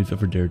bigger than we've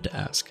ever dared to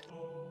ask.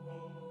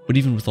 But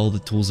even with all the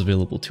tools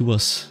available to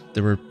us,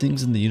 there are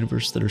things in the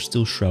universe that are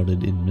still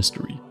shrouded in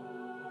mystery.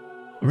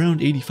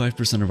 Around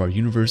 85% of our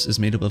universe is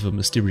made up of a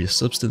mysterious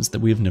substance that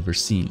we have never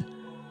seen.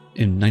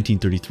 In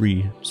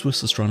 1933,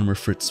 Swiss astronomer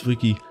Fritz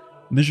Zwicky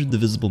measured the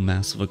visible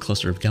mass of a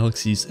cluster of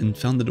galaxies and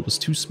found that it was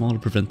too small to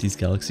prevent these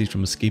galaxies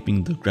from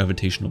escaping the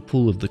gravitational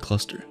pull of the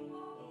cluster.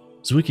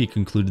 Zwicky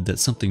concluded that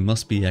something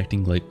must be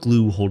acting like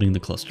glue holding the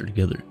cluster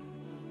together.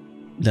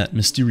 That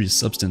mysterious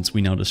substance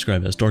we now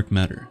describe as dark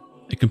matter,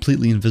 a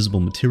completely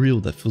invisible material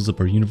that fills up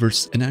our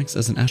universe and acts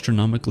as an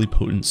astronomically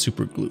potent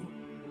superglue.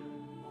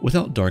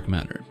 Without dark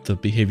matter, the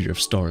behavior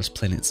of stars,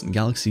 planets, and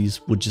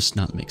galaxies would just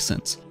not make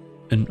sense,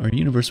 and our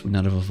universe would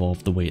not have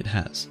evolved the way it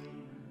has.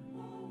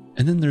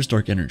 And then there's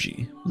dark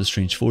energy, the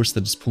strange force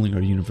that is pulling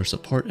our universe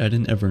apart at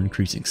an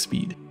ever-increasing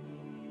speed.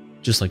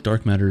 Just like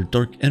dark matter,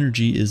 dark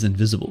energy is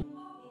invisible,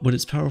 but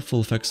its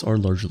powerful effects are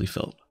largely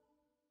felt.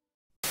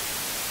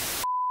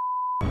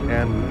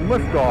 And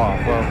liftoff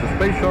of the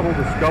Space Shuttle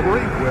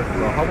Discovery with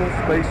the Hubble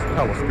Space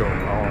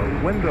Telescope,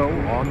 our window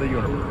on the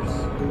universe.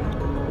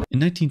 In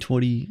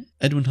 1920,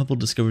 Edwin Hubble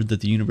discovered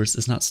that the universe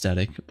is not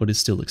static, but is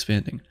still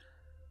expanding.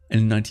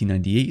 And in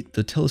 1998,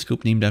 the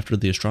telescope named after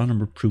the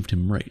astronomer proved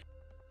him right.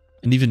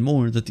 And even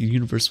more, that the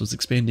universe was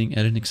expanding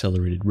at an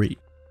accelerated rate.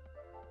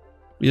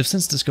 We have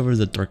since discovered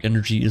that dark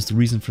energy is the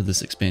reason for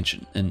this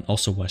expansion, and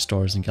also why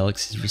stars and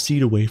galaxies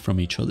recede away from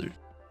each other.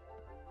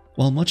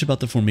 While much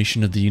about the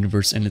formation of the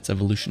universe and its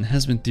evolution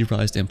has been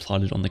theorized and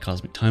plotted on the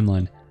cosmic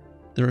timeline,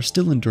 there are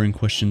still enduring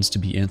questions to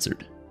be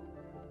answered.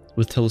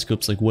 With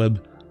telescopes like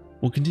Webb,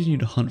 we'll continue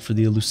to hunt for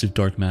the elusive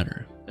dark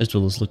matter, as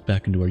well as look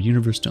back into our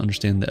universe to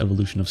understand the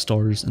evolution of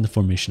stars and the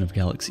formation of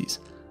galaxies.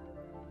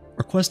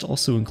 Our quest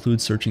also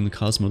includes searching the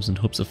cosmos in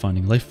hopes of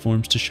finding life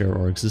forms to share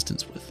our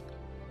existence with.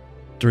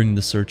 During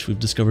the search, we've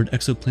discovered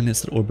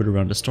exoplanets that orbit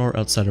around a star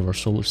outside of our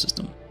solar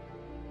system.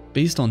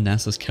 Based on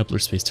NASA's Kepler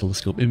Space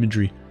Telescope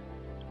imagery,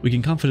 we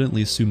can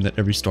confidently assume that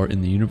every star in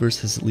the universe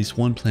has at least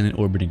one planet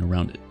orbiting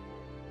around it.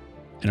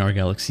 In our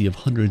galaxy of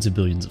hundreds of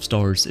billions of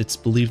stars, it's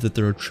believed that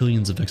there are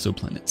trillions of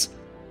exoplanets.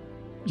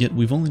 Yet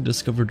we've only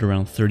discovered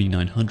around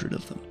 3,900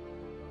 of them.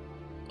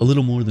 A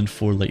little more than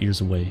 4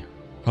 light-years away,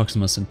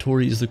 Proxima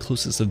Centauri is the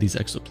closest of these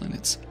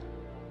exoplanets,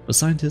 but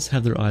scientists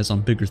have their eyes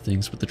on bigger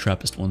things with the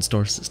TRAPPIST-1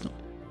 star system.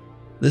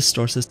 This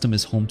star system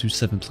is home to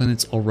 7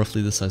 planets, all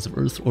roughly the size of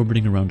Earth,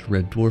 orbiting around a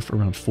red dwarf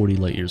around 40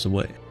 light-years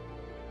away.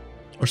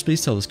 Our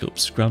space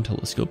telescopes, ground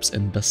telescopes,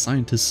 and best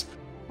scientists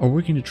are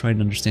working to try and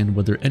understand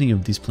whether any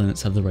of these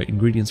planets have the right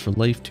ingredients for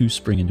life to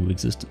spring into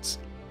existence.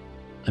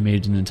 I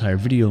made an entire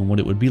video on what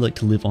it would be like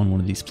to live on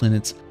one of these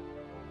planets,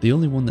 the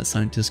only one that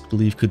scientists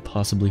believe could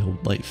possibly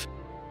hold life.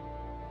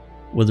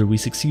 Whether we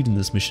succeed in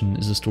this mission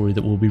is a story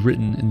that will be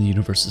written in the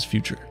universe's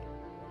future,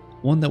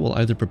 one that will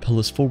either propel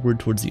us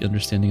forward towards the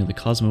understanding of the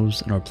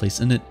cosmos and our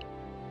place in it,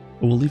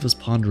 or will leave us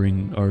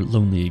pondering our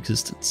lonely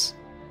existence.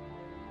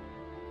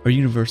 Our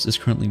universe is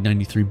currently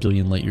 93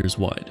 billion light-years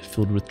wide,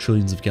 filled with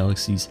trillions of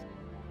galaxies,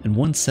 and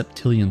 1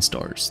 septillion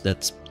stars,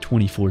 that's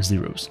 24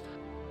 zeros,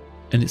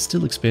 and it's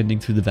still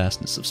expanding through the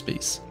vastness of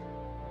space.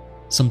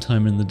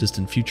 Sometime in the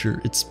distant future,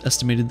 it's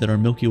estimated that our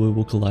Milky Way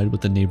will collide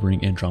with the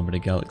neighboring Andromeda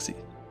galaxy.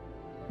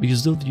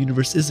 Because though the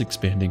universe is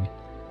expanding,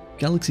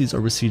 galaxies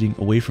are receding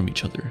away from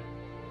each other,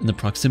 and the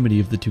proximity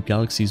of the 2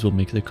 galaxies will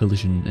make the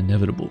collision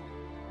inevitable.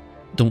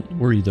 Don't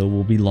worry though,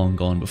 we'll be long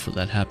gone before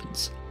that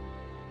happens.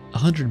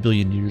 100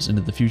 billion years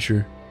into the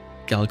future,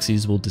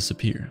 galaxies will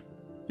disappear,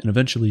 and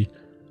eventually,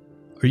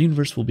 our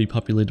universe will be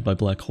populated by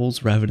black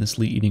holes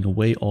ravenously eating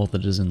away all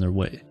that is in their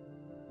way.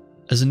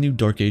 As a new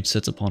dark age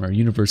sets upon our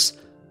universe,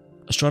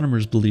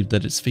 astronomers believe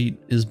that its fate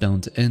is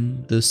bound to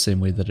end the same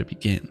way that it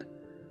began.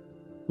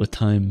 With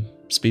time,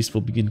 space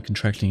will begin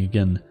contracting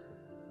again.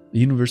 The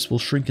universe will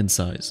shrink in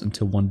size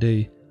until one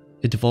day,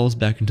 it devolves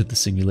back into the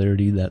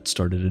singularity that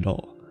started it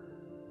all.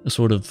 A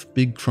sort of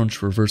big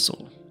crunch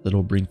reversal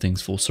that'll bring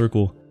things full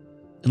circle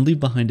and leave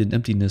behind an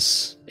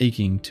emptiness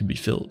aching to be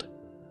filled.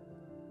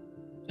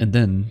 And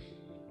then,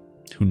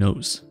 who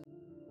knows?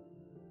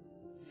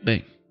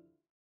 Bang.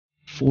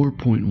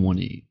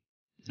 4.18.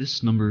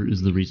 This number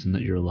is the reason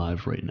that you're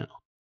alive right now.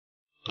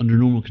 Under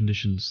normal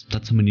conditions,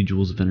 that's how many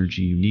joules of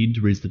energy you need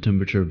to raise the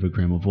temperature of a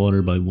gram of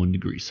water by 1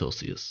 degree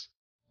Celsius.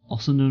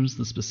 Also known as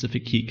the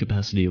specific heat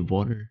capacity of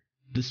water,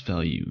 this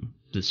value,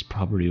 this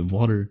property of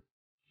water,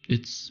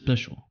 it's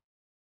special.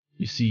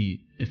 You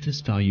see, if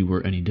this value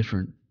were any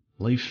different,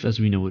 life as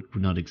we know it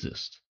would not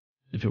exist.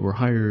 If it were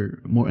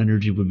higher, more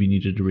energy would be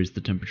needed to raise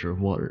the temperature of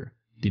water.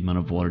 The amount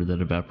of water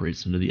that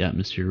evaporates into the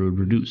atmosphere would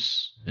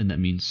reduce, and that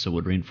means so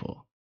would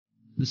rainfall.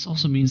 This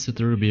also means that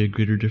there would be a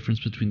greater difference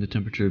between the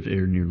temperature of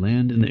air near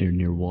land and the air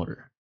near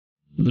water.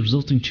 The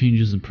resulting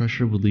changes in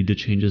pressure would lead to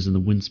changes in the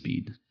wind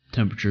speed,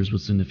 temperatures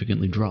would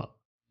significantly drop,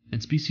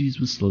 and species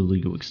would slowly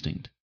go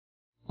extinct.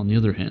 On the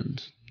other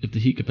hand, If the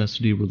heat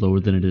capacity were lower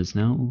than it is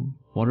now,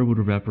 water would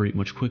evaporate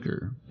much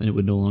quicker, and it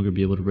would no longer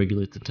be able to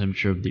regulate the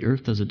temperature of the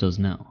Earth as it does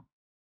now.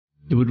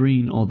 It would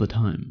rain all the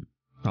time,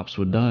 crops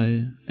would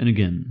die, and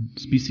again,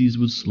 species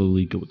would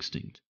slowly go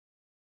extinct.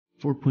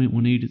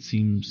 4.18, it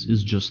seems,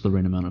 is just the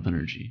right amount of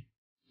energy.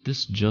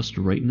 This just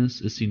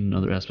rightness is seen in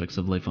other aspects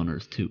of life on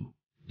Earth too,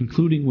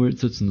 including where it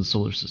sits in the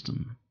solar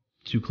system.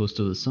 Too close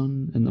to the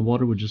sun, and the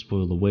water would just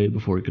boil away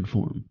before it could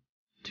form.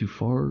 Too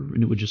far,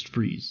 and it would just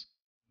freeze.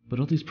 But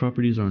all these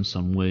properties are in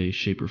some way,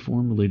 shape, or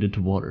form related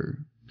to water,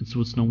 and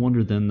so it's no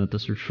wonder then that the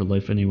search for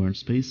life anywhere in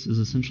space is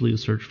essentially a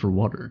search for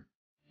water.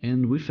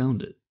 And we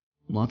found it.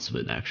 Lots of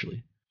it,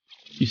 actually.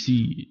 You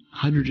see,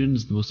 hydrogen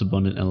is the most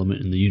abundant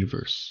element in the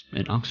universe,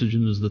 and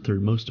oxygen is the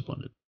third most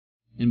abundant.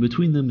 In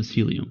between them is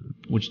helium,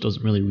 which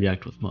doesn't really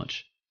react with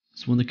much.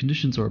 So when the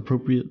conditions are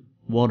appropriate,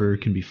 water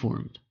can be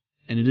formed.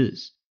 And it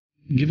is.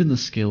 Given the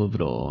scale of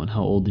it all and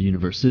how old the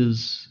universe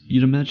is,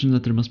 you'd imagine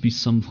that there must be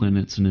some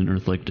planets in an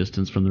Earth-like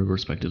distance from their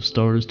respective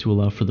stars to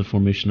allow for the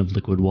formation of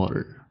liquid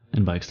water,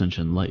 and by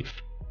extension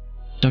life.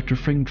 Dr.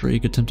 Frank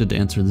Drake attempted to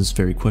answer this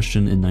very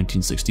question in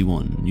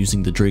 1961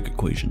 using the Drake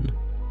equation.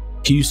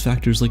 He used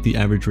factors like the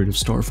average rate of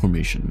star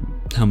formation,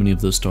 how many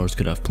of those stars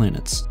could have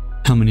planets,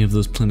 how many of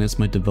those planets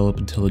might develop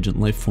intelligent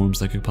life forms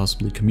that could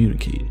possibly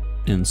communicate,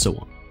 and so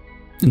on.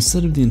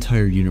 Instead of the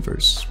entire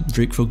universe,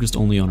 Drake focused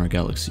only on our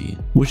galaxy,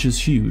 which is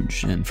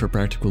huge, and for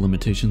practical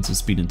limitations of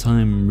speed and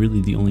time,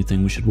 really the only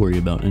thing we should worry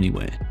about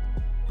anyway.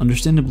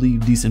 Understandably,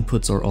 these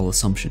inputs are all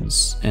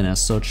assumptions, and as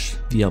such,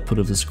 the output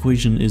of this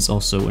equation is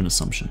also an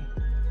assumption.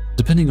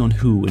 Depending on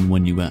who and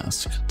when you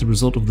ask, the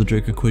result of the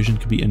Drake equation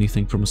could be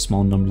anything from a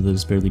small number that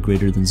is barely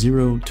greater than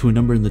 0 to a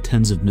number in the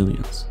tens of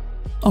millions.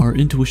 Our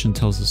intuition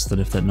tells us that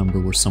if that number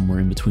were somewhere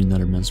in between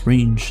that immense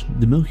range,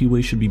 the Milky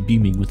Way should be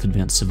beaming with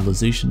advanced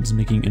civilizations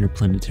making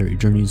interplanetary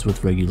journeys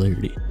with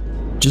regularity.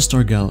 Just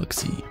our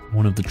galaxy,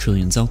 one of the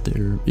trillions out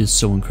there, is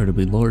so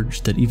incredibly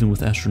large that even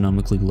with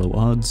astronomically low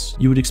odds,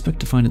 you would expect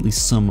to find at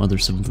least some other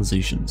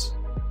civilizations.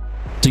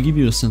 To give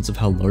you a sense of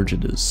how large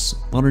it is,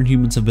 modern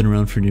humans have been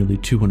around for nearly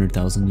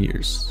 200,000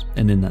 years,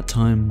 and in that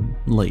time,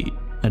 light,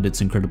 at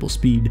its incredible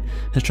speed,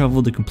 has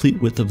traveled the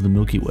complete width of the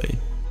Milky Way.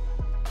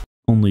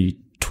 Only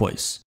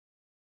twice.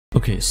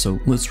 Okay, so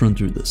let's run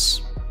through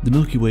this. The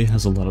Milky Way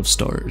has a lot of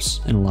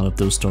stars, and a lot of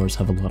those stars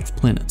have a lot of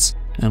planets,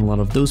 and a lot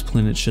of those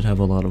planets should have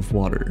a lot of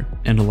water,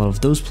 and a lot of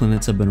those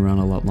planets have been around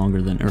a lot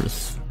longer than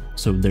Earth,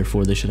 so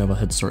therefore they should have a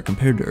head start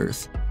compared to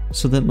Earth.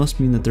 So that must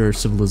mean that there are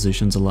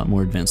civilizations a lot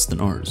more advanced than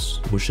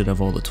ours, which should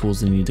have all the tools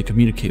they need to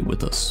communicate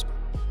with us.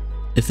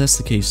 If that's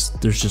the case,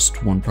 there's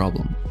just one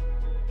problem.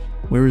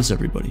 Where is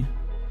everybody?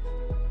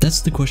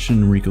 That's the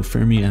question Enrico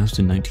Fermi asked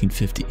in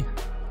 1950.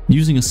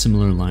 Using a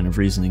similar line of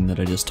reasoning that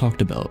I just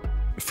talked about,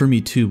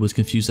 Fermi too was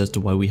confused as to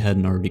why we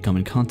hadn't already come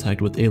in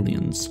contact with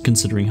aliens,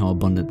 considering how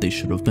abundant they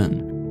should have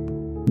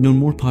been. Known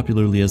more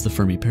popularly as the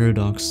Fermi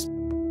paradox,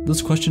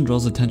 this question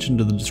draws attention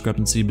to the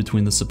discrepancy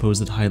between the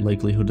supposed high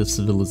likelihood of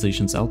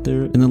civilizations out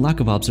there and the lack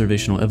of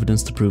observational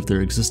evidence to prove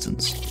their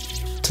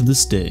existence. To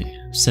this day,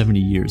 70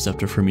 years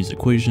after Fermi's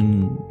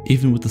equation,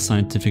 even with the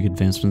scientific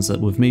advancements that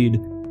we've made,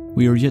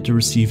 we are yet to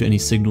receive any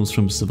signals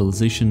from a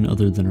civilization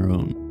other than our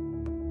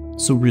own.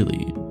 So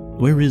really,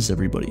 where is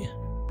everybody?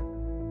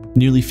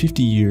 Nearly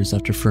 50 years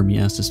after Fermi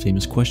asked his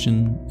famous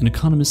question, an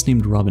economist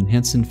named Robin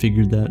Hanson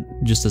figured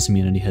that, just as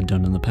humanity had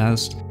done in the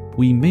past,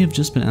 we may have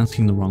just been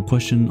asking the wrong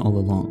question all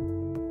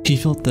along. He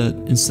felt that,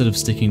 instead of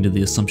sticking to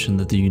the assumption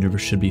that the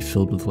universe should be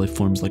filled with life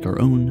forms like our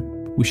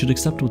own, we should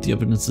accept what the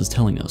evidence is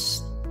telling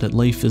us, that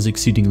life is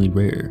exceedingly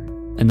rare,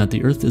 and that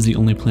the Earth is the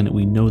only planet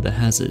we know that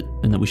has it,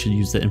 and that we should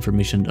use that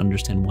information to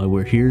understand why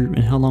we're here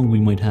and how long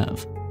we might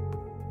have.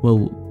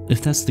 Well,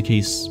 if that's the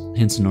case,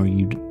 Hanson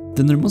argued,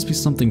 then there must be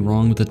something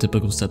wrong with the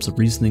typical steps of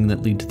reasoning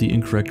that lead to the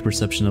incorrect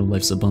perception of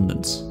life's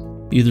abundance.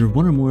 Either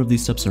one or more of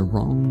these steps are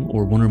wrong,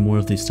 or one or more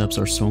of these steps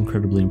are so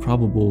incredibly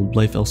improbable,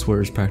 life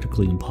elsewhere is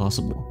practically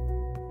impossible.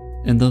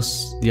 And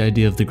thus, the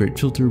idea of the Great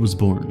Filter was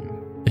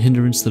born, a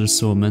hindrance that is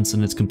so immense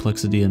in its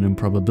complexity and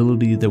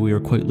improbability that we are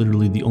quite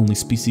literally the only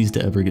species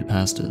to ever get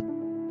past it.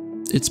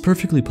 It's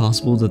perfectly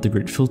possible that the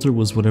Great Filter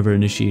was whatever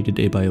initiated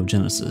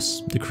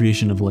abiogenesis, the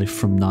creation of life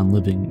from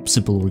non-living,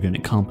 simple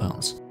organic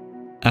compounds.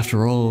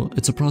 After all,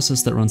 it's a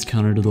process that runs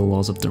counter to the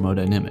laws of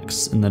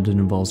thermodynamics, in that it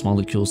involves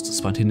molecules to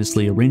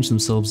spontaneously arrange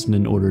themselves in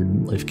an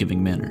ordered,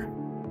 life-giving manner.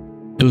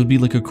 It would be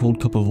like a cold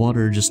cup of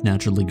water just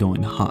naturally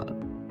going hot,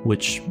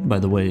 which, by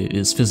the way,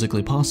 is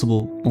physically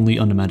possible, only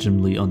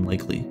unimaginably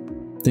unlikely.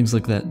 Things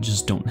like that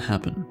just don't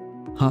happen.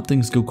 Hot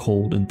things go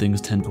cold and things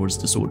tend towards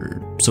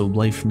disorder, so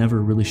life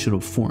never really should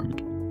have formed.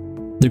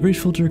 The Great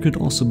Filter could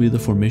also be the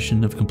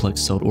formation of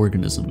complex-celled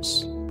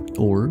organisms.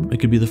 Or it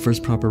could be the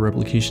first proper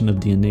replication of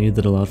DNA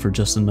that allowed for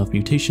just enough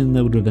mutation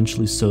that would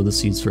eventually sow the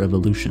seeds for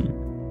evolution.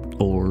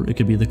 Or it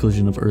could be the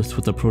collision of Earth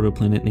with a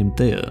protoplanet named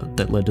Theia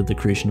that led to the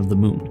creation of the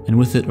Moon, and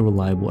with it a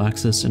reliable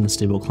axis and a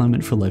stable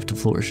climate for life to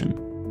flourish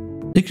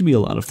in. It could be a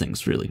lot of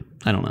things, really.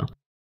 I don't know.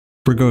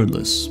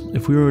 Regardless,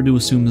 if we were to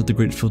assume that the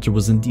Great Filter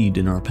was indeed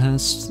in our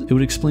past, it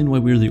would explain why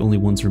we are the only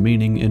ones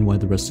remaining and why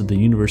the rest of the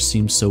universe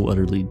seems so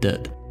utterly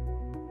dead.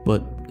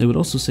 But it would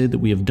also say that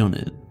we have done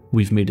it.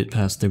 We've made it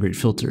past the Great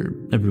Filter,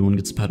 everyone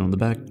gets a pat on the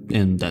back,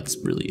 and that's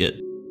really it.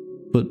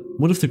 But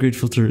what if the Great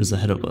Filter is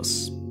ahead of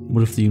us?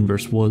 What if the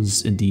universe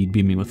was indeed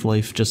beaming with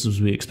life just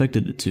as we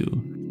expected it to,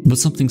 but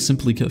something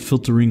simply kept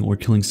filtering or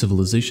killing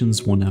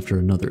civilizations one after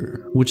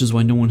another, which is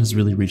why no one has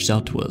really reached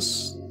out to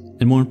us?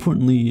 And more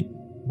importantly,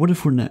 what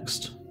if we're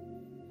next?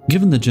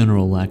 Given the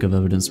general lack of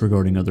evidence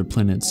regarding other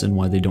planets and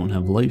why they don't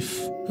have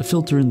life, a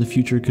filter in the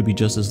future could be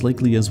just as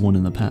likely as one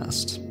in the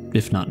past,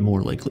 if not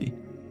more likely.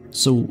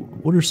 So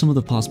what are some of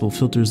the possible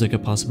filters that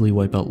could possibly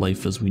wipe out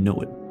life as we know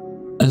it?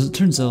 As it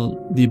turns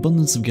out, the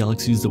abundance of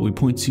galaxies that we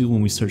point to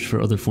when we search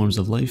for other forms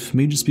of life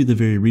may just be the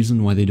very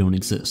reason why they don't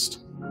exist.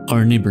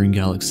 Our neighboring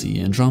galaxy,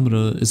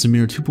 Andromeda, is a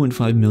mere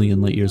 2.5 million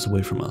light years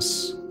away from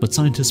us, but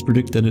scientists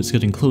predict that it's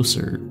getting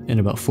closer. In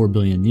about 4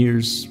 billion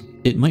years,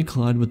 it might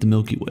collide with the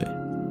Milky Way.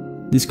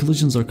 These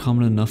collisions are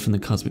common enough in the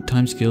cosmic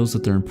timescales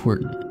that they're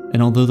important,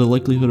 and although the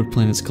likelihood of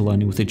planets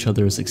colliding with each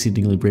other is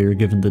exceedingly rare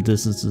given the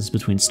distances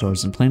between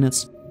stars and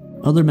planets,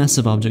 other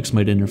massive objects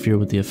might interfere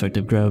with the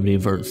effective gravity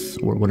of Earth,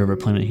 or whatever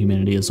planet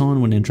humanity is on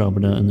when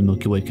Andromeda and the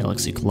Milky Way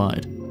galaxy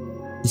collide.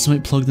 This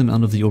might plug them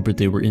out of the orbit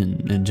they were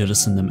in, and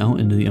jettison them out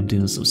into the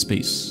emptiness of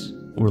space,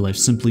 where life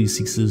simply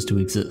ceases to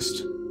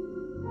exist.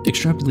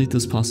 Extrapolate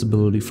this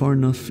possibility far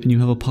enough, and you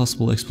have a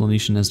possible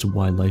explanation as to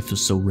why life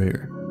is so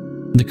rare.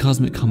 The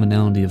cosmic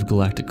commonality of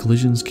galactic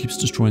collisions keeps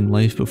destroying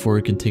life before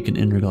it can take an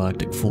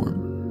intergalactic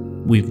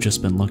form. We've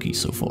just been lucky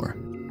so far.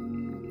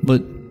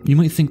 But you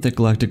might think that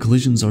galactic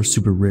collisions are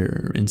super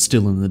rare and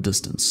still in the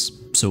distance,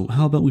 so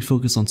how about we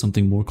focus on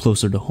something more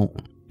closer to home,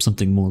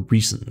 something more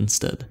recent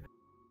instead.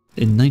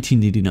 In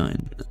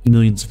 1989,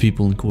 millions of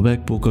people in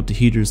Quebec woke up to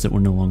heaters that were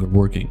no longer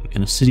working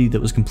in a city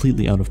that was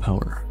completely out of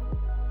power.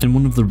 In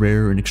one of the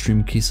rare and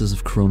extreme cases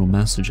of coronal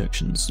mass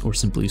ejections, or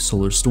simply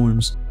solar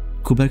storms,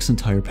 Quebec's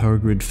entire power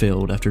grid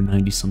failed after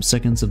 90-some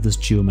seconds of this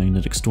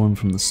geomagnetic storm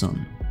from the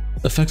sun.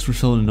 Effects were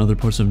felt in other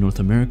parts of North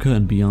America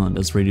and beyond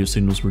as radio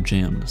signals were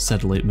jammed,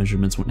 satellite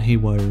measurements went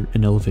haywire,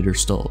 and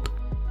elevators stalled.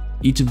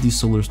 Each of these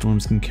solar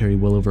storms can carry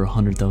well over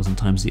 100,000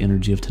 times the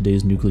energy of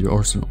today's nuclear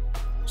arsenal,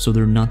 so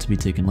they're not to be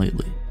taken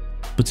lightly.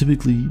 But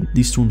typically,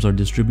 these storms are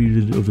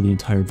distributed over the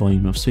entire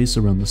volume of space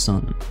around the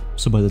sun,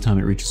 so by the time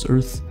it reaches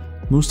Earth,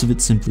 most of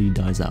it simply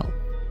dies out.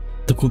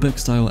 The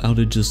Quebec-style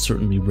outage is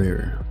certainly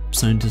rare.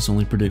 Scientists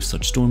only predict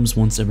such storms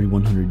once every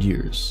 100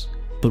 years.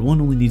 But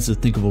one only needs to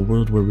think of a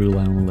world where we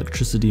rely on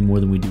electricity more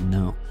than we do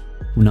now.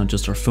 Where not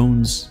just our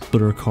phones,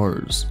 but our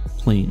cars,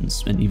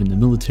 planes, and even the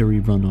military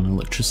run on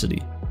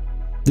electricity.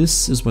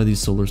 This is why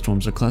these solar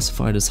storms are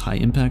classified as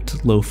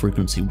high-impact,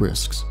 low-frequency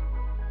risks.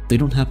 They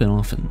don't happen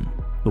often,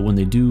 but when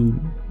they do,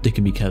 they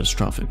can be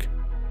catastrophic.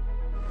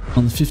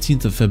 On the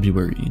 15th of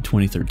February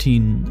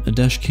 2013, a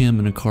dashcam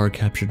in a car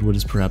captured what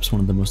is perhaps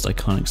one of the most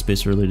iconic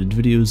space-related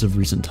videos of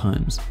recent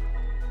times.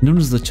 Known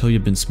as the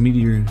Chelyabinsk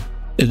meteor,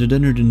 it had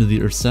entered into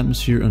the Earth's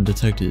atmosphere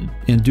undetected,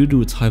 and due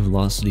to its high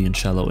velocity and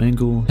shallow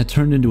angle, had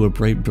turned into a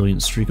bright,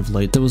 brilliant streak of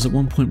light that was at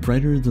one point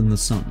brighter than the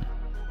sun.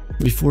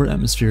 Before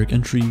atmospheric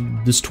entry,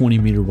 this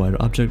 20-meter wide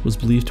object was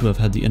believed to have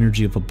had the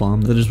energy of a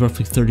bomb that is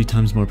roughly 30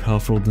 times more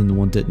powerful than the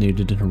one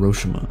detonated in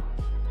Hiroshima.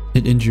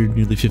 It injured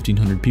nearly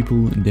 1,500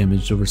 people and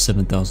damaged over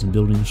 7,000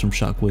 buildings from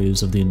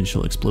shockwaves of the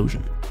initial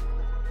explosion.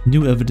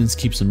 New evidence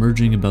keeps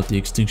emerging about the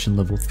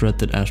extinction-level threat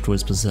that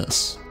asteroids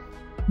possess.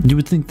 You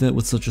would think that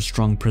with such a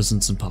strong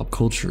presence in pop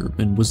culture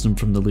and wisdom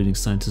from the leading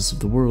scientists of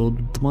the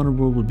world, the modern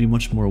world would be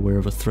much more aware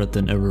of a threat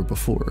than ever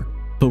before,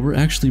 but we're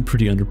actually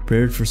pretty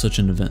underprepared for such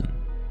an event.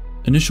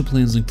 Initial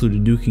plans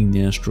included nuking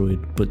the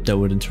asteroid, but that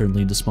would in turn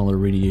lead to smaller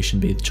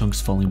radiation-bathed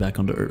chunks falling back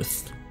onto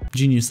Earth.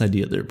 Genius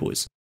idea there,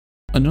 boys.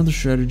 Another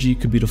strategy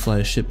could be to fly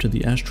a ship to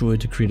the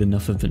asteroid to create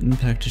enough of an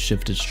impact to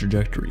shift its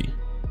trajectory.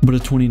 But a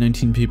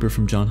 2019 paper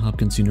from Johns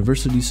Hopkins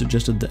University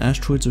suggested that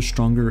asteroids are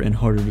stronger and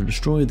harder to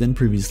destroy than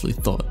previously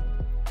thought.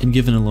 And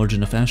given a large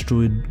enough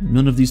asteroid,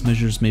 none of these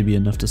measures may be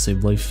enough to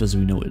save life as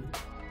we know it.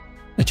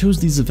 I chose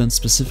these events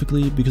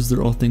specifically because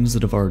they're all things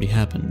that have already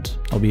happened,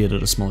 albeit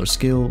at a smaller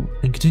scale,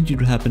 and continue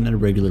to happen at a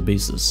regular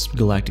basis,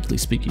 galactically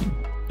speaking.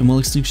 And while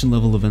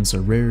extinction-level events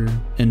are rare,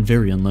 and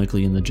very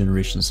unlikely in the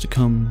generations to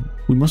come,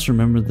 we must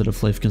remember that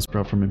if life can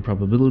sprout from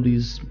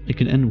improbabilities, it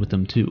can end with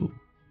them too.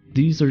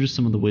 These are just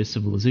some of the ways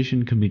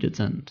civilization can meet its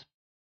end.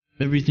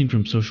 Everything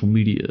from social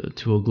media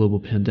to a global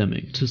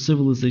pandemic to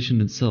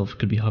civilization itself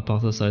could be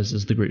hypothesized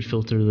as the great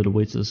filter that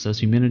awaits us as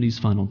humanity's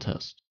final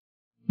test.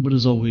 But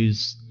as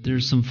always, there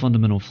are some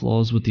fundamental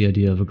flaws with the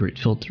idea of a great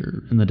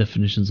filter and the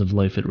definitions of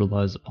life it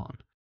relies upon.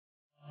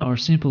 Our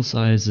sample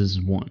size is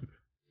 1.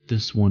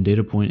 This one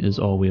data point is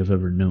all we have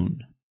ever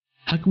known.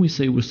 How can we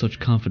say with such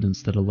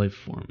confidence that a life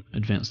form,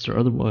 advanced or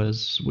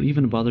otherwise, would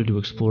even bother to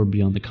explore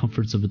beyond the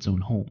comforts of its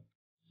own home?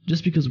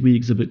 Just because we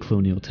exhibit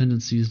colonial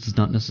tendencies does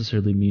not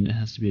necessarily mean it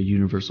has to be a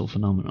universal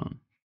phenomenon.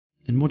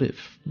 And what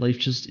if life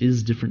just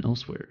is different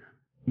elsewhere?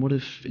 What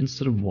if,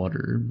 instead of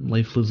water,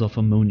 life lives off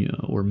ammonia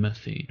or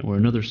methane or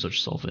another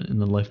such solvent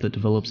and the life that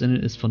develops in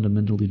it is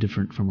fundamentally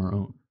different from our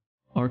own?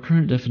 Our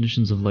current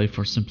definitions of life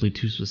are simply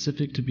too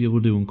specific to be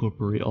able to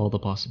incorporate all the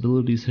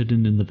possibilities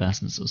hidden in the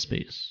vastness of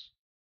space.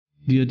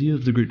 The idea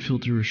of the Great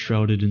Filter is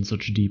shrouded in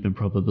such deep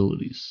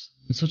improbabilities,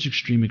 and such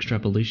extreme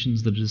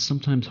extrapolations that it is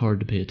sometimes hard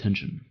to pay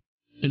attention.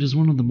 It is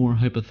one of the more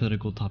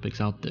hypothetical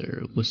topics out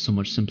there, with so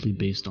much simply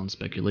based on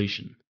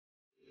speculation.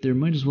 There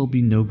might as well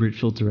be no Great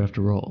Filter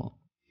after all.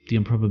 The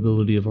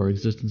improbability of our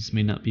existence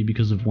may not be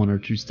because of one or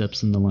two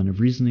steps in the line of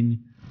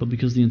reasoning, but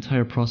because the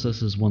entire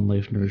process is one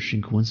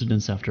life-nourishing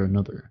coincidence after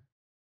another.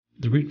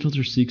 The Great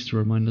Filter seeks to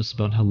remind us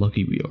about how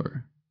lucky we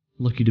are.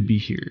 Lucky to be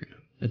here,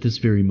 at this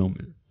very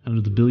moment, out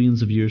of the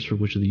billions of years for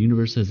which the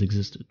universe has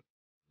existed.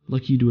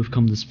 Lucky to have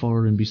come this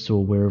far and be so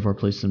aware of our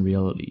place in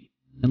reality,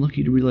 and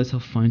lucky to realize how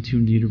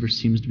fine-tuned the universe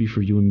seems to be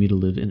for you and me to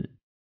live in it.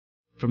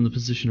 From the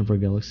position of our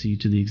galaxy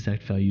to the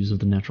exact values of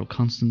the natural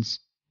constants,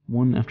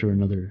 one after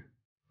another.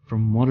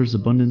 From water's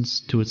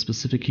abundance to its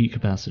specific heat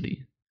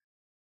capacity.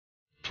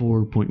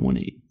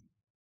 4.18.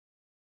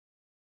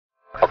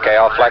 Okay,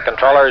 all flight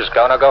controllers,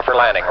 go for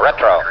landing.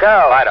 Retro,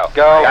 go. Fido,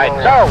 go.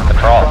 Guidance, go.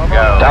 Control,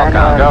 go.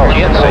 Telcom, go.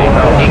 GNC,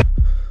 go.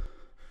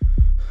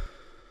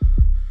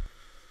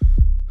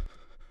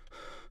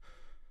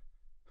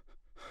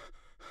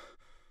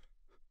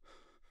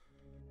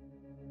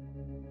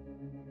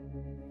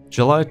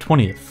 July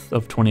 20th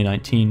of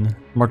 2019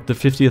 marked the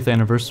 50th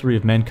anniversary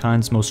of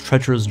mankind's most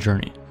treacherous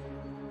journey,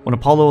 when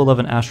Apollo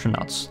 11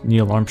 astronauts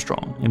Neil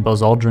Armstrong and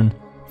Buzz Aldrin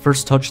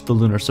first touched the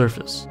lunar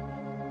surface.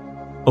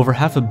 Over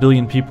 500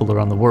 million people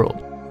around the world,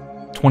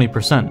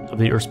 20% of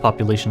the Earth's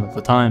population at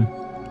the time,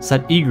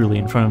 sat eagerly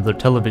in front of their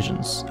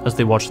televisions as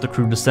they watched the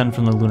crew descend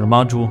from the lunar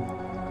module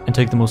and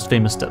take the most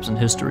famous steps in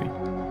history.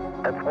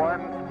 That's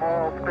one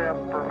small step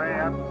for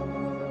man.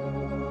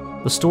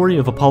 The story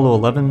of Apollo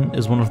 11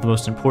 is one of the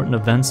most important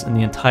events in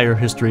the entire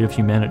history of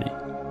humanity.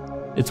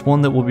 It's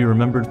one that will be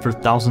remembered for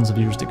thousands of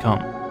years to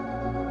come.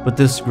 But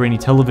this grainy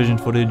television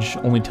footage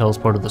only tells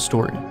part of the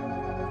story.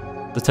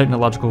 The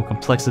technological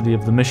complexity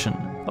of the mission,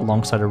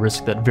 alongside a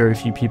risk that very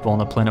few people on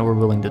the planet were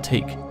willing to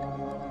take.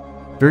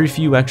 Very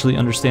few actually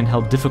understand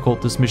how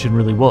difficult this mission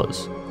really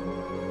was,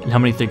 and how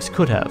many things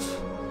could have,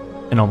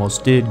 and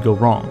almost did, go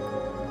wrong.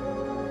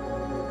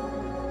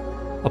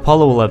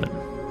 Apollo 11,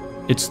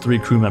 its 3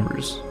 crew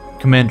members,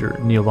 Commander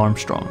Neil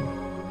Armstrong,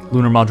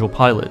 Lunar Module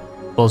Pilot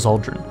Buzz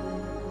Aldrin,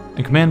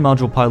 and Command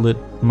Module Pilot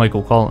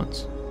Michael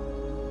Collins.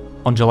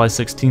 On July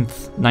 16,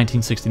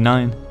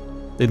 1969,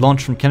 they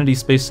launched from Kennedy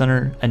Space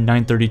Center at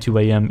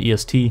 9:32 a.m.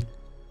 EST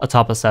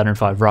atop a Saturn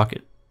V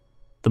rocket,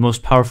 the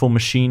most powerful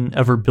machine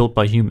ever built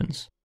by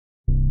humans.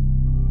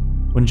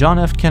 When John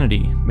F.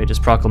 Kennedy made his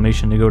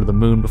proclamation to go to the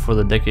moon before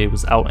the decade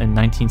was out in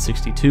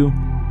 1962,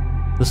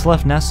 this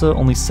left NASA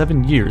only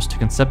 7 years to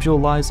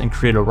conceptualize and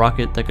create a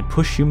rocket that could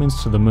push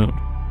humans to the moon.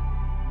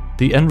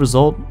 The end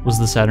result was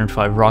the Saturn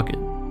V rocket.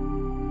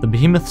 The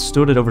behemoth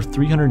stood at over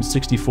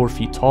 364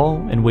 feet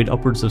tall and weighed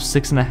upwards of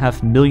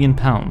 6.5 million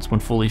pounds when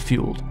fully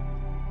fueled.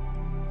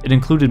 It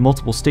included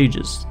multiple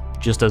stages,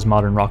 just as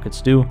modern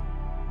rockets do,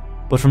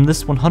 but from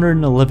this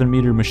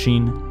 111-meter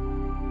machine,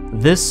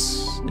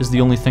 this is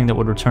the only thing that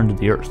would return to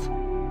the Earth.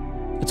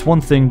 It's one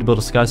thing to build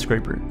a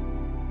skyscraper.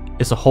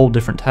 It's a whole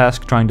different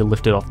task trying to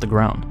lift it off the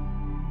ground.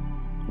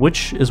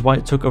 Which is why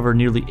it took over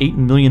nearly 8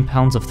 million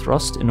pounds of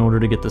thrust in order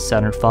to get the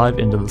Saturn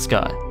V into the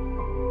sky.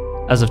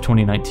 As of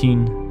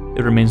 2019,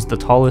 it remains the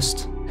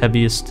tallest,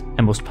 heaviest,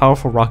 and most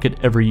powerful rocket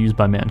ever used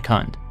by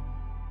mankind.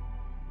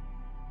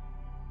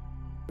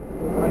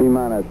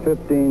 T-minus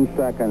 15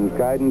 seconds.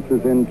 Guidance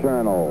is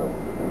internal.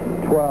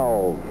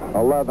 12,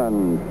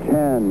 11,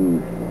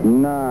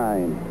 10,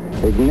 9.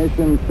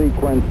 Ignition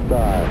sequence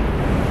start.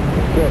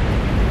 6,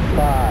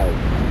 5,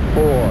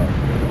 4,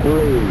 3,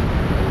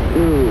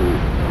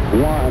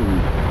 2,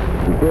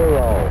 1,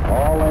 0.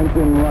 All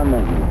engine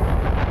running.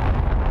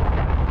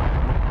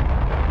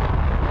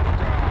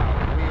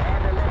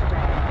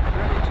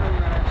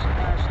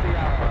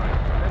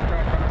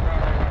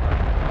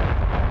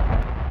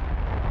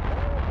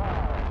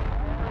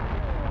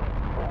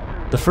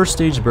 The first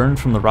stage burn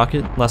from the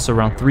rocket lasts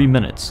around 3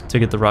 minutes to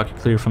get the rocket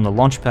clear from the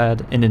launch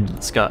pad and into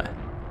the sky.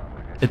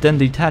 It then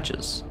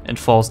detaches and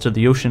falls to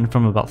the ocean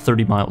from about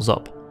 30 miles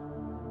up.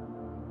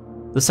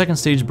 The second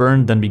stage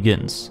burn then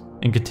begins,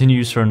 and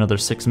continues for another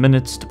 6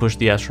 minutes to push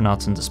the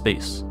astronauts into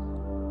space.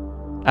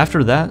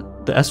 After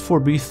that, the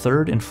S-4B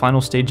third and final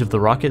stage of the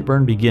rocket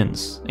burn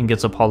begins, and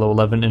gets Apollo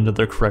 11 into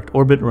their correct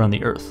orbit around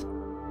the Earth.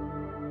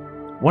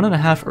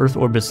 1.5 Earth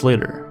orbits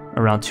later,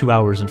 around 2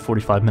 hours and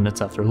 45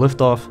 minutes after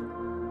liftoff,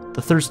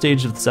 the third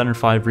stage of the Saturn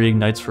V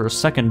reignites for a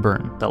second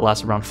burn that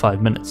lasts around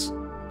 5 minutes,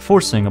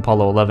 forcing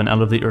Apollo 11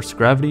 out of the Earth's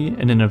gravity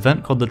in an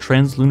event called the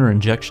translunar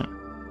injection.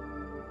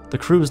 The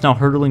crew is now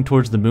hurtling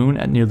towards the moon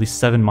at nearly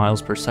 7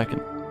 miles per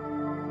second.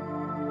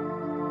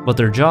 But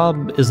their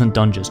job isn't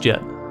done just yet.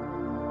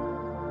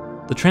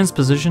 The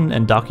transposition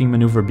and docking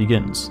maneuver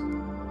begins.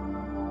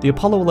 The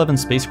Apollo 11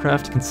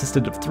 spacecraft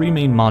consisted of 3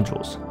 main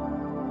modules.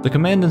 The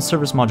Command and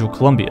Service Module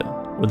Columbia,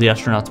 where the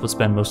astronauts would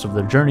spend most of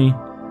their journey,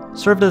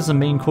 served as the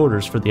main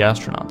quarters for the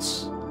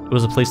astronauts. It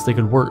was a place they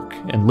could work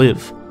and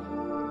live.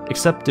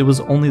 except it was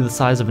only the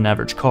size of an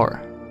average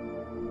car.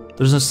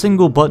 There's a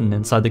single button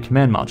inside the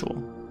command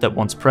module that,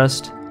 once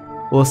pressed,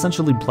 will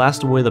essentially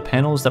blast away the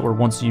panels that were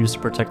once used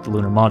to protect the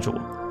lunar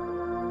module.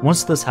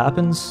 Once this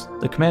happens,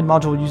 the command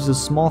module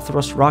uses small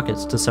thrust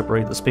rockets to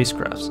separate the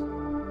spacecrafts.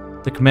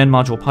 The command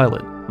module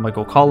pilot,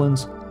 Michael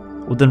Collins,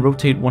 would then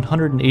rotate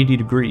 180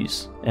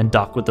 degrees and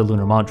dock with the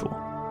lunar module.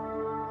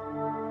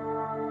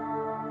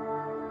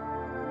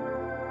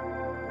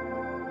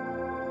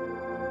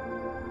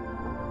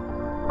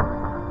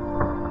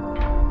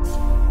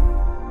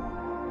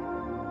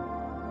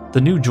 The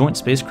new joint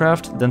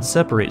spacecraft then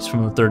separates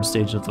from the third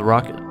stage of the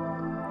rocket.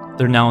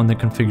 They're now in the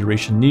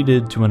configuration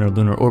needed to enter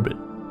lunar orbit.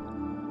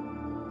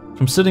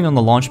 From sitting on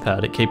the launch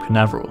pad at Cape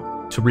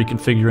Canaveral, to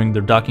reconfiguring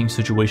their docking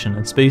situation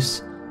in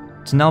space,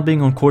 to now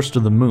being on course to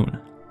the moon,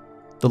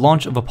 the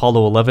launch of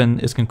Apollo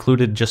 11 is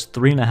concluded just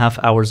 3.5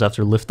 hours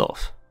after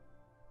liftoff.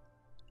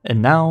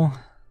 And now,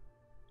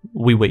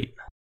 we wait.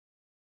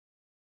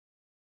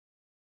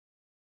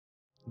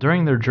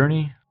 During their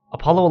journey,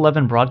 Apollo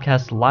 11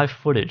 broadcast live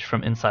footage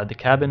from inside the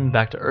cabin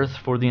back to Earth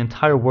for the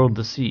entire world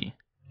to see,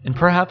 in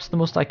perhaps the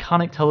most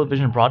iconic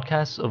television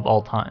broadcasts of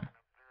all time.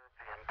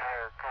 The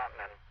entire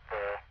continent,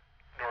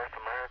 North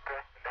America,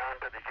 down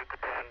to the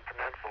Yucatan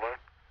Peninsula,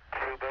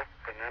 Cuba,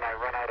 and then I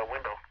run out a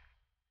window.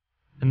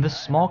 In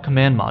this small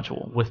command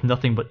module, with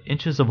nothing but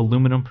inches of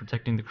aluminum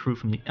protecting the crew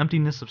from the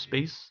emptiness of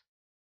space,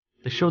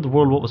 they showed the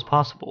world what was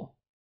possible,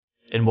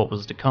 and what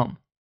was to come.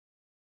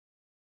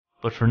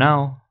 But for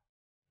now,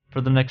 for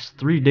the next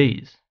 3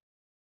 days,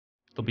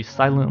 they'll be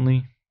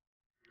silently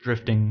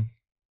drifting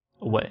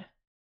away.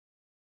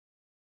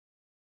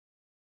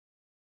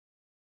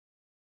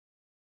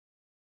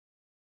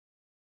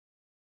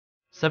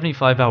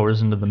 "75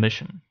 hours into the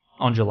mission,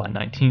 on July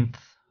 19th,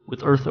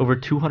 with Earth over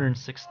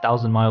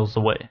 206,000 miles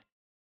away,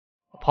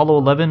 Apollo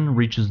 11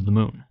 reaches the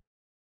moon.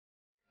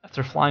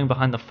 After flying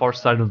behind the far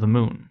side of the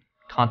moon,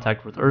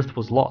 contact with Earth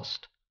was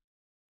lost.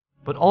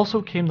 But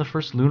also came the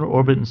first lunar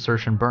orbit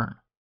insertion burn.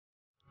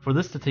 For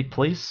this to take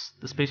place,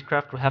 the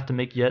spacecraft would have to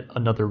make yet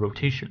another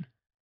rotation.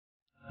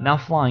 Now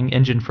flying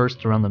engine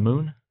first around the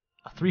moon,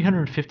 a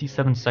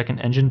 357-second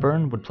engine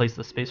burn would place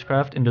the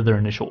spacecraft into their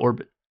initial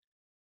orbit.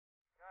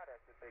 God,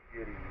 that's a big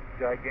beauty.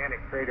 Gigantic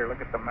crater.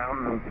 Look at the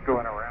mountains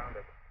going around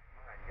it.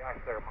 My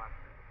gosh, they're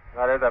monsters.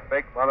 Now, there's a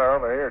big brother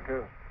over here,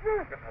 too.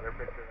 Look, another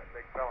picture of that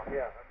big fella.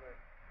 Yeah, that's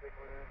a big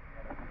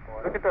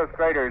one. Look at those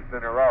craters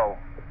in a row.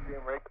 See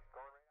them right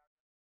going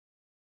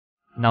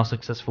right out? Now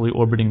successfully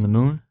orbiting the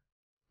moon,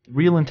 the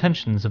real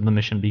intentions of the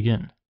mission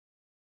begin.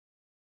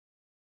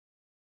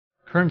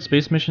 Current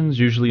space missions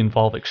usually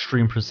involve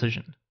extreme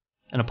precision,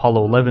 and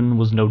Apollo 11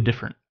 was no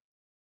different.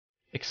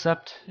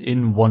 Except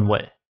in one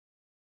way.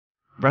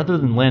 Rather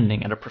than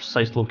landing at a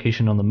precise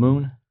location on the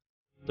moon,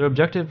 their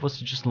objective was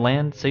to just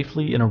land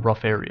safely in a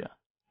rough area,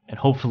 and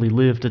hopefully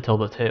live to tell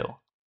the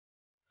tale.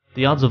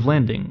 The odds of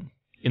landing,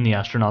 in the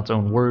astronaut's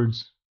own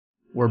words,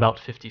 were about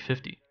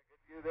 50-50.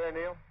 You there,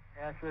 Neil?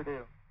 Yeah, I sure do.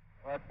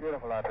 Well, that's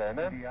beautiful out there, isn't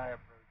it?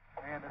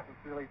 Man, this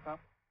is really something.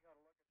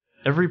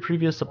 Every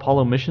previous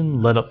Apollo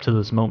mission led up to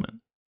this moment.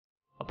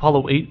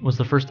 Apollo 8 was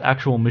the first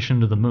actual mission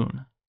to the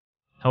moon.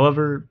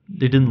 However,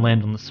 they didn't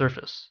land on the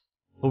surface,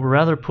 but were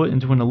rather put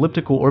into an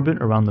elliptical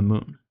orbit around the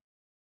moon.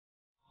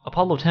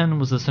 Apollo 10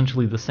 was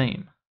essentially the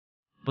same,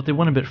 but they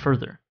went a bit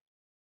further.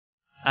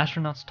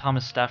 Astronauts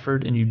Thomas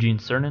Stafford and Eugene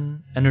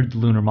Cernan entered the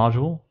lunar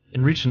module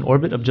and reached an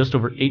orbit of just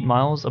over 8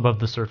 miles above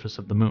the surface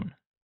of the moon,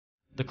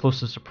 the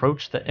closest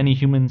approach that any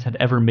humans had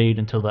ever made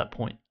until that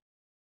point.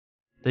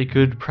 They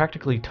could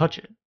practically touch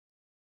it.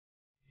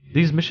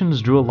 These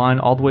missions drew a line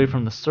all the way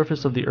from the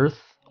surface of the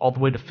Earth all the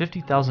way to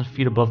 50,000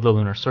 feet above the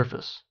lunar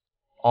surface.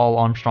 All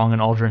Armstrong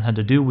and Aldrin had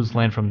to do was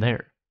land from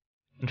there,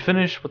 and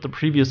finish what the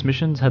previous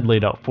missions had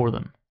laid out for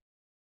them.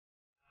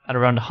 At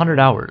around 100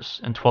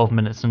 hours and 12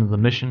 minutes into the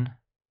mission,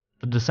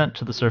 the descent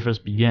to the surface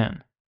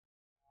began.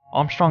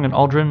 Armstrong and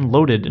Aldrin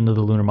loaded into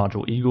the lunar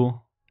module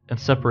Eagle and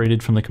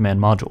separated from the command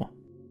module.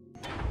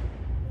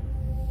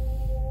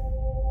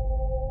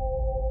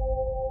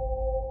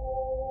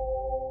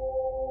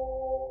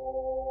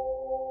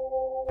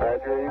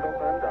 Roger, Eagle,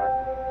 I'm done.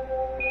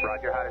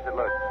 Roger, how does it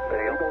look?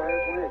 Eagle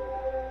has rig.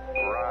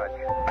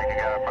 Roger. I think you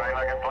got a fine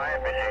looking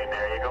flying machine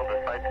there, Eagle,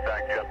 despite the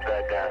fact you're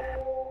upside down.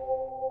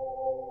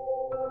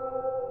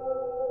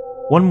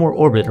 One more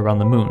orbit around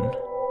the moon,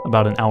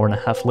 about an hour and a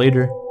half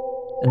later,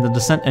 and the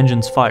descent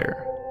engines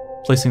fire,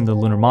 placing the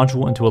lunar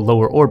module into a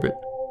lower orbit,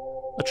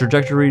 a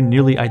trajectory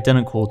nearly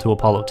identical to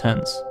Apollo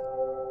 10's.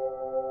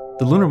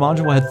 The lunar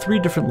module had 3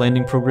 different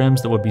landing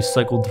programs that would be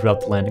cycled throughout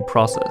the landing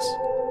process.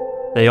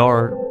 They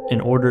are, in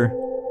order,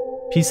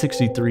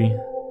 P-63,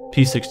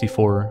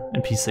 P-64,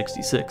 and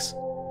P-66.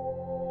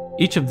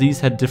 Each of these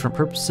had different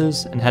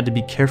purposes and had to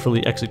be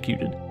carefully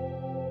executed.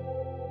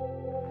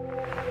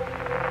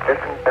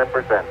 Mission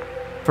 10%.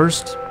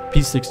 First,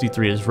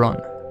 P-63 is run.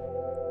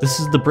 This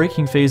is the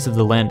braking phase of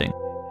the landing.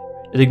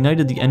 It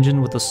ignited the engine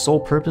with the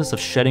sole purpose of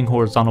shedding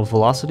horizontal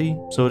velocity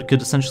so it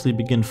could essentially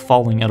begin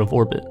falling out of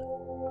orbit.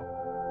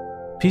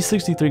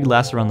 P-63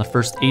 lasts around the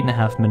first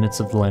 8.5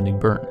 minutes of the landing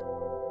burn.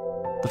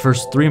 The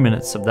first 3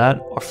 minutes of that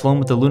are flown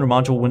with the lunar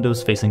module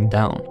windows facing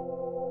down.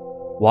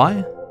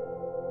 Why?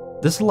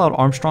 This allowed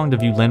Armstrong to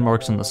view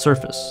landmarks on the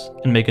surface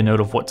and make a note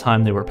of what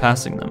time they were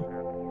passing them.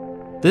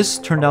 This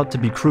turned out to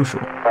be crucial.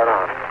 Right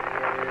on.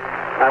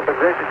 Our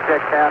position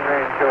check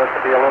downrange shows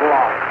to be a little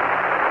off.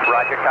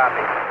 Roger,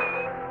 copy.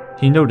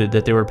 He noted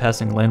that they were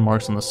passing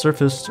landmarks on the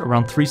surface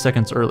around 3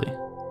 seconds early.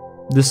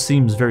 This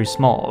seems very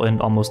small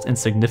and almost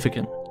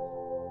insignificant,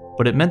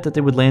 but it meant that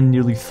they would land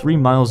nearly 3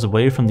 miles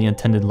away from the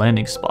intended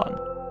landing spot,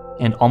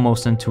 and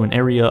almost into an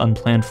area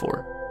unplanned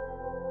for.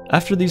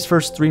 After these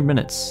first 3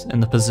 minutes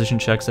and the position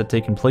checks had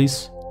taken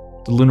place,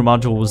 the lunar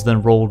module was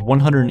then rolled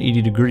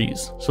 180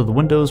 degrees, so the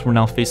windows were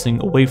now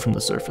facing away from the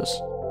surface.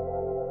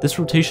 This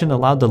rotation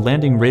allowed the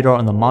landing radar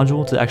on the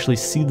module to actually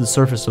see the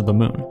surface of the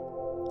moon,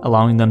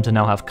 allowing them to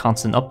now have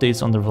constant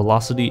updates on their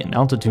velocity and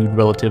altitude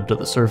relative to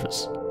the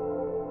surface.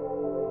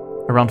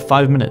 Around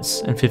 5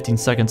 minutes and 15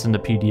 seconds into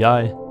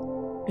PDI,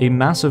 a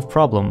massive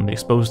problem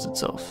exposed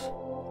itself.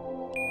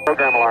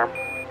 Program alarm.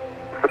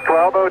 It's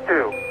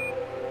 1202.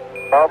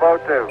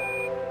 1202.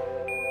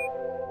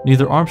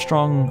 Neither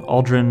Armstrong,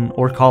 Aldrin,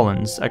 or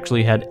Collins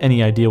actually had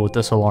any idea what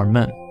this alarm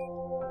meant,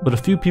 but a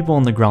few people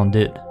on the ground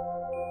did.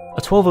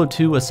 A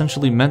 1202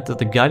 essentially meant that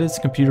the guidance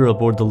computer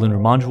aboard the lunar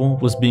module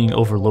was being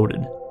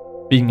overloaded,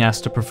 being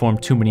asked to perform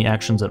too many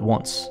actions at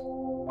once.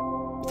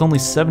 With only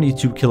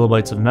 72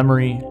 kilobytes of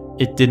memory,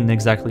 it didn't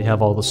exactly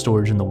have all the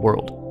storage in the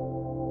world.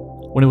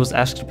 When it was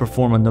asked to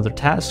perform another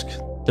task,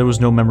 there was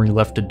no memory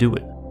left to do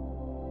it.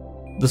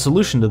 The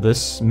solution to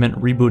this meant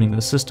rebooting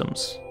the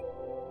systems,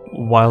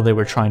 while they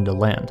were trying to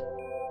land.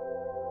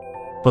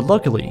 But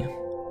luckily,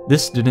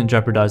 this didn't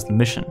jeopardize the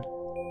mission.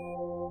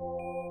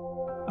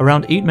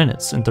 Around 8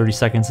 minutes and 30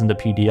 seconds into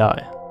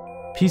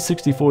PDI,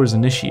 P-64 is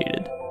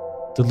initiated.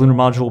 The lunar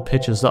module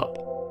pitches up,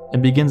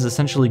 and begins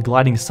essentially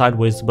gliding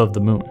sideways above the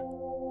moon.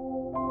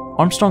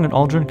 Armstrong and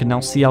Aldrin could now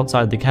see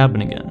outside the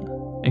cabin again,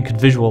 and could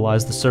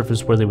visualize the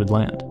surface where they would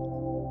land.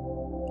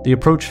 The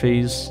approach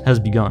phase has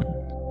begun.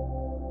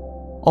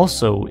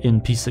 Also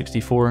in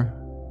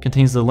P-64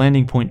 contains the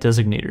Landing Point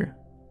Designator,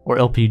 or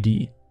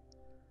LPD.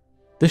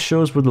 This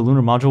shows where the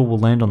lunar module will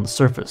land on the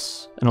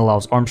surface, and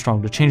allows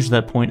Armstrong to change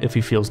that point if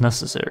he feels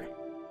necessary.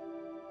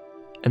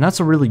 And that's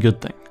a really good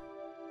thing.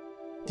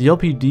 The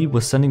LPD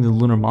was sending the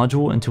lunar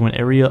module into an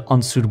area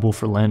unsuitable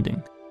for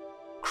landing.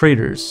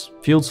 Craters,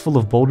 fields full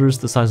of boulders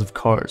the size of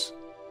cars.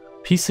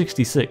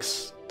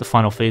 P-66, the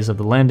final phase of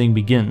the landing,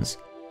 begins.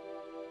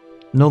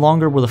 No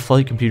longer were the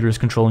flight computers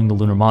controlling the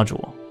lunar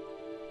module.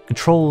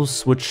 Controls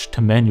switched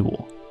to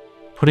manual,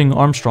 putting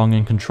Armstrong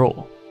in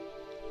control.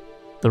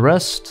 The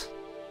rest,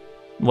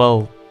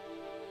 well,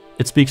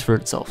 it speaks for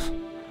itself.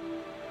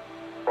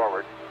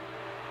 Forward.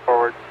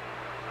 Forward.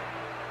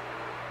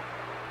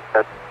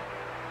 That's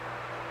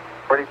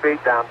 40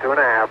 feet down,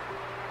 2.5.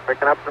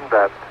 Picking up some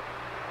dust.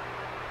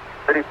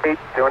 30 feet,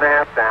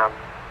 2.5 down.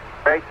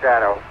 Straight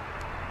shadow.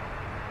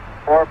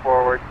 4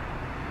 forward.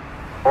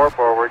 4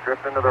 forward.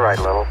 Drift into the right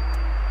a little.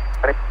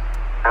 20,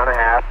 down a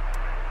half.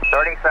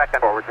 30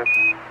 seconds. Forward. Just.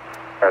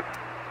 Good.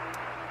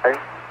 Okay.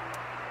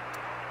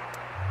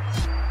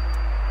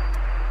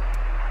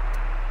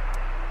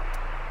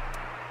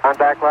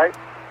 Contact light.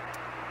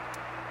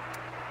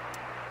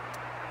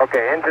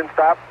 Okay, engine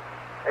stop.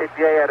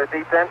 APA at a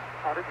descent.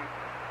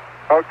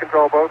 Mode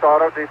control both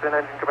auto. Descent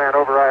engine command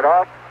override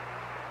off.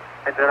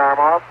 Engine arm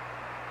off.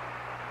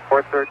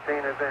 Port 13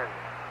 is in.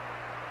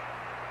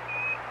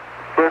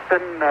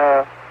 Houston,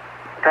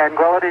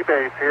 Tranquility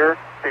Base here.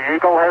 The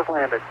Eagle has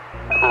landed.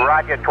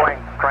 Roger,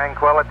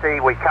 Tranquility.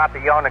 We copy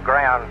you on the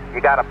ground.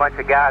 You got a bunch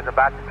of guys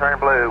about to turn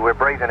blue. We're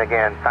breathing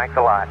again. Thanks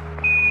a lot.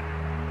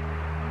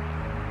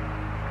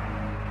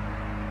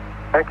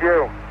 Thank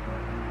you.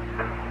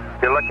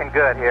 You're looking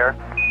good here.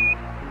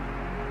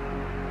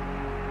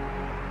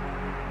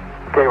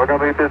 Okay, we're going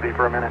to be busy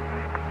for a minute.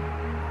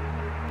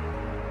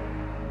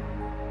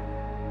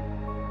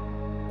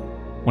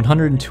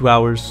 102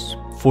 hours,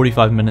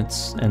 45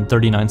 minutes, and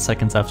 39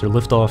 seconds after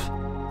liftoff,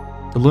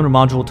 the lunar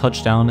module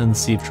touched down in the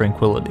Sea of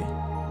Tranquility.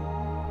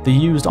 They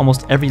used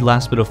almost every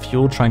last bit of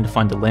fuel trying to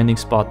find a landing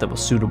spot that was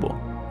suitable.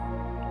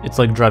 It's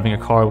like driving a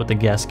car with the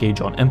gas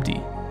gauge on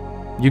empty.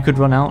 You could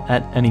run out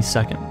at any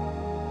second.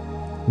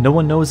 No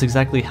one knows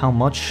exactly how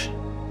much,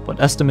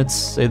 but estimates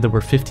say there were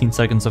 15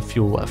 seconds of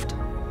fuel left.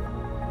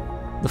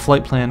 The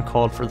flight plan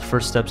called for the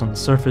first steps on the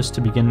surface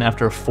to begin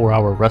after a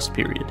 4-hour rest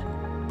period,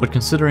 but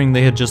considering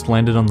they had just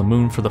landed on the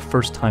moon for the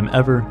first time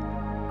ever,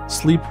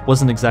 sleep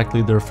wasn't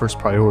exactly their first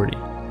priority.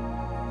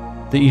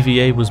 The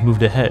EVA was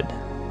moved ahead,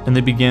 and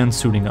they began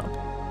suiting up.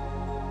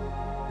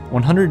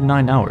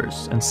 109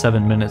 hours and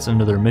 7 minutes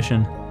into their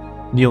mission,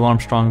 Neil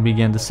Armstrong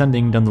began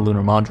descending down the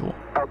lunar module.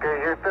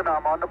 Okay, Houston,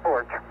 I'm on the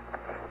porch.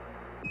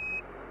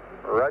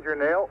 Roger,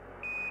 Neil.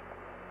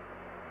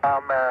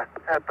 I'm at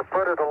the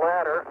foot of the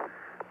ladder.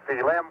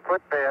 The LEM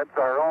footbeds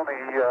are only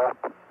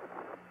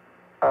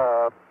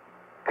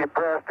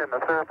depressed in the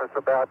surface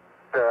about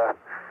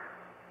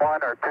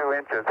 1 or 2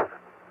 inches,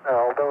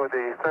 although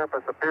the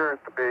surface appears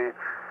to be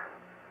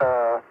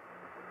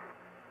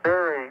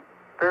very,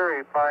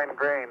 very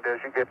fine-grained, as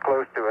as you get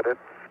close to it. It's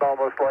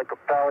almost like a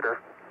powder.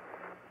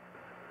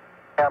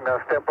 I'm going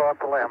to step off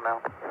the limb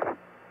now.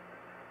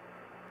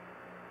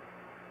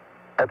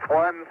 That's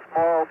one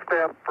small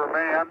step for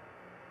man,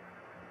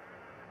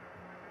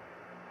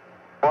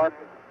 one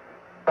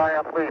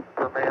giant leap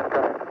for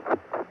mankind.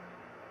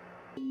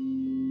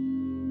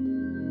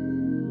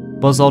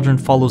 Buzz Aldrin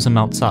follows him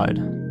outside,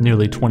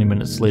 nearly 20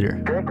 minutes later.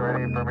 Jake,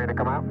 ready for me to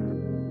come out?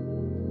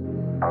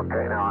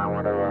 Okay, now I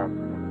want to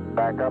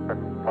back up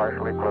and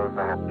partially close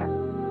the hatch.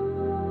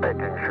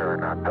 Making sure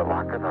not to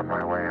lock it on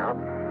my way out.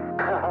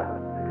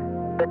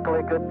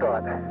 Particularly good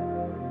thought.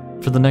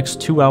 For the next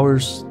 2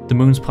 hours, the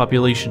moon's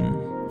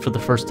population, for the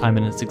first time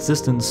in its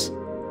existence,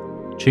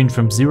 changed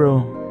from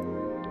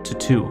 0 to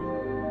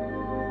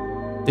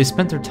 2. They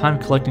spent their time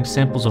collecting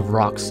samples of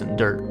rocks and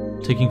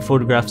dirt, taking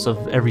photographs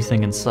of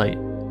everything in sight,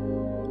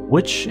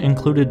 which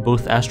included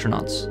both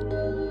astronauts.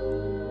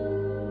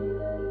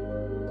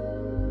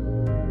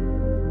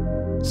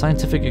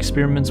 Scientific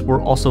experiments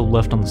were also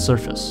left on the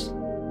surface.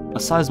 A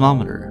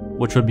seismometer,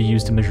 which would be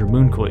used to measure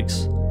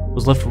moonquakes,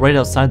 was left right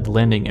outside the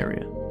landing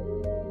area.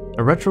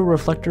 A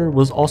retroreflector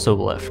was also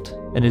left,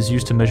 and is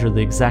used to measure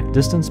the exact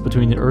distance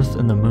between the Earth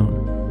and the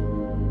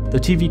Moon. The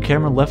TV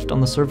camera left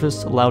on the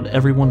surface allowed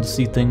everyone to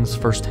see things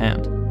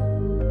firsthand.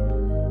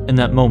 In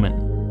that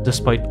moment,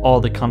 despite all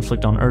the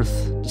conflict on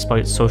Earth,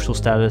 despite social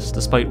status,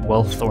 despite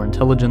wealth or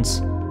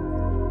intelligence,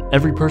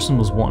 every person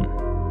was one.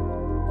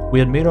 We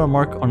had made our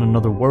mark on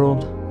another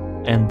world,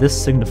 and this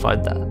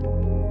signified that.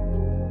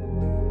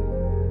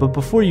 But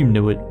before you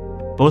knew it,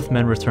 both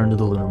men returned to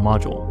the lunar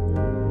module.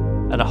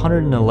 At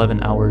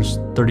 111 hours,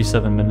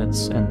 37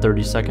 minutes, and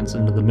 30 seconds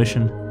into the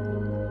mission,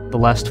 the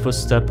last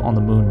footstep on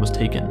the moon was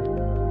taken.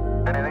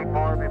 Anything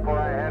more before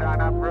I head on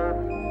up, Bruce?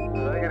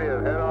 I think it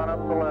is. Head on up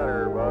the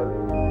ladder, Buzz.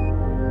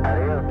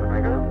 Adios,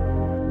 amigo.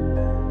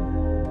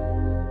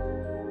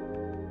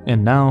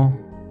 And now,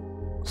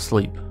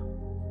 sleep.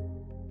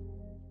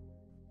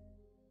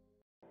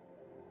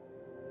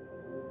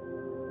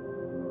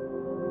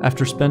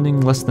 After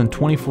spending less than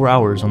 24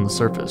 hours on the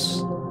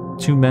surface,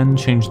 2 men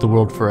changed the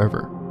world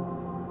forever.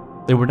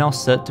 They were now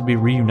set to be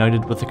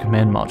reunited with the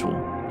command module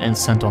and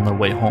sent on their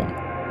way home.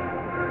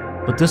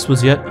 But this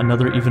was yet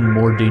another even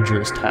more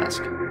dangerous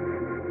task.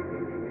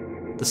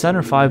 The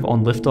Saturn V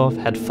on liftoff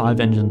had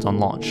 5 engines on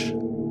launch,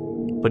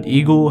 but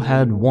Eagle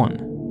had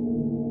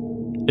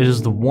 1. It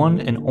is the one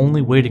and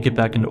only way to get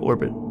back into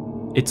orbit.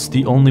 It's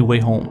the only way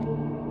home.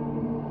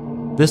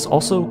 This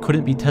also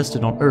couldn't be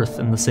tested on Earth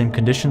in the same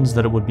conditions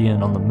that it would be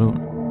in on the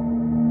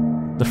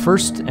Moon. The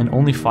first and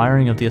only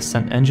firing of the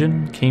Ascent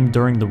engine came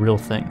during the real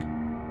thing.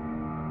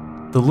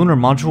 The lunar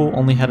module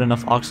only had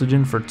enough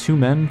oxygen for 2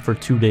 men for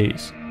 2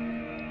 days.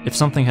 If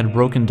something had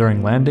broken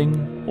during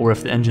landing, or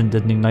if the engine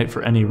didn't ignite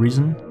for any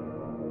reason,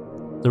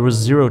 there was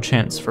 0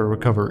 chance for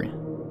recovery.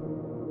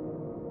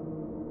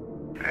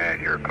 And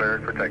you're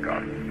cleared for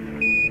takeoff.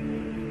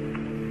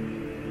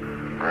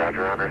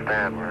 Roger,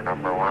 understand. We're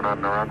number 1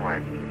 on the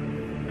runway.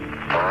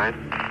 9,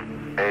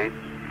 8,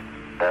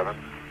 7,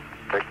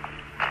 6,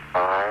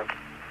 5,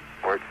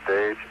 port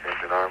stage,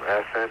 engine arm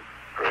ascent,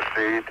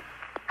 proceed.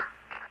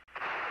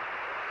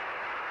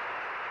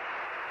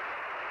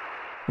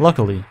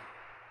 Luckily,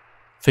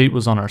 fate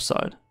was on our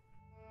side.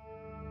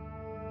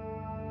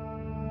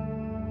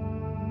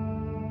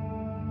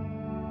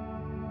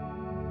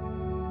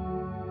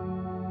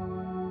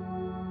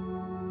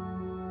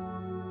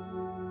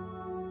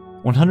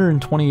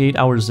 "128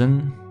 hours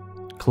in,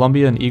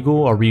 Columbia and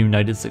Eagle are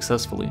reunited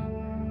successfully.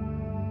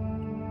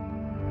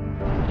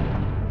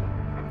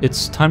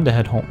 It's time to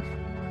head home.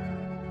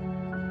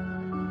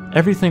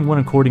 Everything went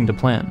according to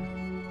plan.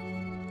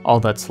 All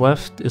that's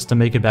left is to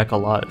make it back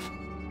alive.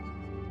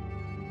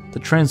 The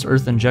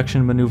trans-Earth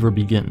injection maneuver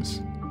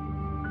begins.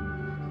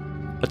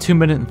 A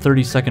 2-minute and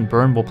 30-second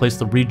burn will place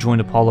the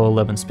rejoined Apollo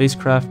 11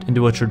 spacecraft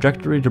into a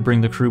trajectory to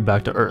bring the crew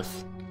back to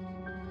Earth.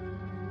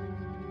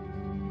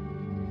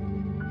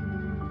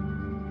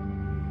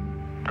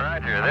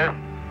 Roger, this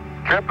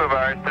trip of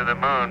ours to the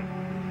moon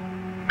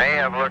may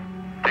have looked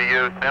to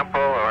you simple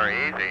or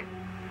easy.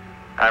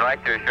 I'd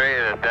like to assure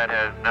you that that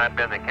has not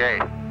been the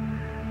case.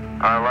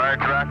 Our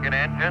large rocket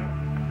engine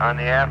on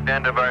the aft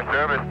end of our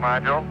service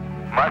module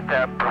must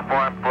have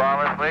performed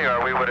flawlessly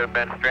or we would have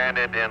been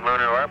stranded in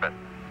lunar orbit.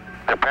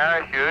 The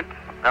parachutes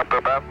up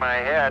above my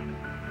head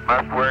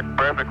must work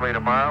perfectly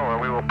tomorrow or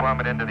we will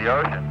plummet into the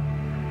ocean.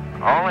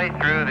 Only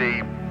through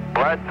the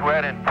blood,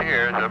 sweat, and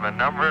tears of a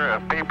number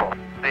of people,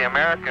 the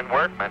American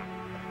workmen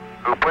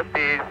who put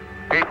these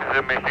pieces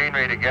of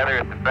machinery together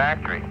at the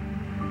factory.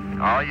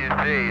 All you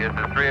see is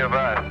the 3 of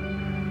us,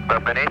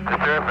 but beneath the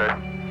surface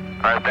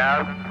are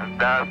thousands and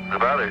thousands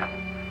of others.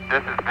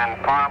 This has been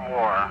far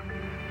more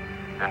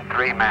than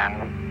 3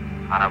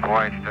 men on a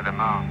voyage to the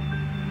moon.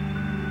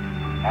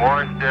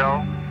 More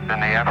still than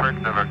the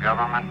efforts of a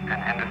government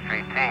and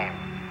industry team.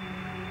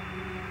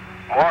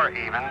 More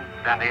even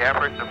than the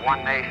efforts of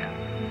one nation.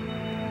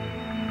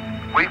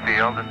 We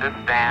feel that this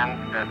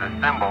stands as a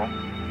symbol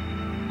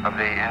of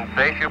the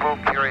insatiable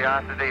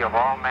curiosity of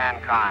all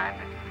mankind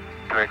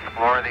to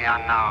explore the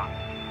unknown.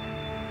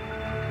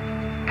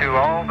 to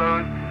all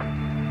those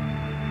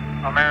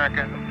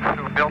Americans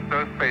who built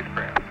those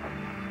spacecraft,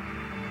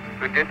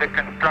 who did the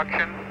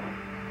construction,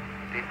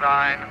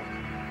 design,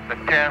 the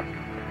test,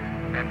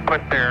 and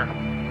put their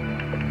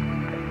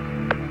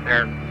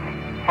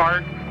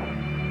heart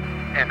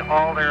and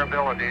all their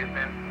abilities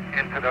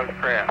into those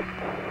crafts.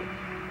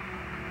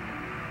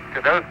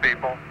 To those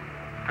people,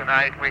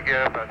 tonight we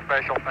give a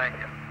special thank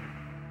you.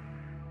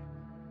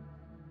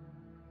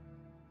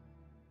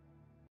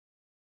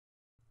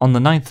 On the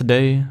 9th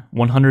day,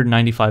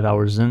 195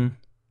 hours in,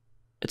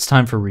 it's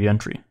time for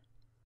re-entry.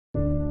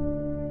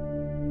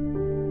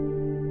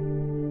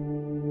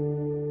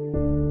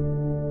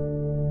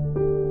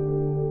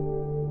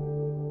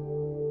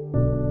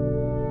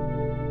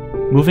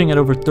 Moving at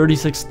over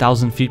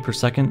 36,000 feet per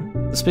second,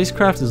 the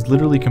spacecraft is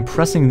literally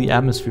compressing the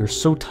atmosphere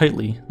so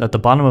tightly that the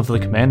bottom of the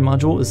command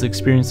module is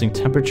experiencing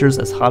temperatures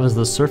as hot as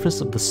the surface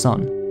of the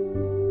sun.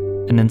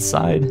 And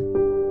inside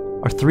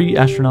are 3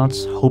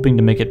 astronauts hoping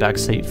to make it back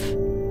safe.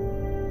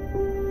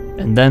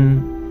 And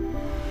then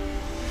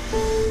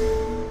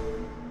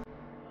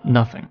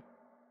nothing.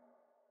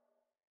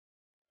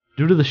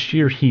 Due to the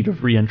sheer heat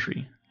of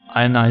re-entry,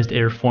 ionized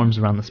air forms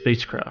around the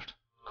spacecraft,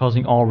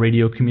 causing all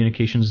radio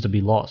communications to be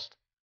lost.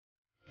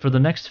 For the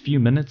next few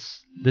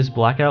minutes, this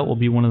blackout will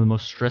be one of the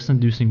most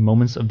stress-inducing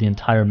moments of the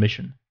entire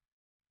mission.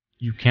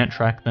 You can't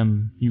track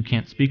them, you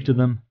can't speak to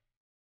them.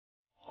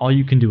 All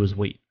you can do is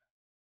wait.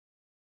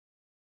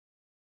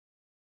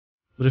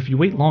 But if you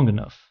wait long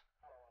enough,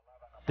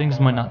 things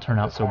might not turn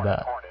out so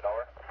bad.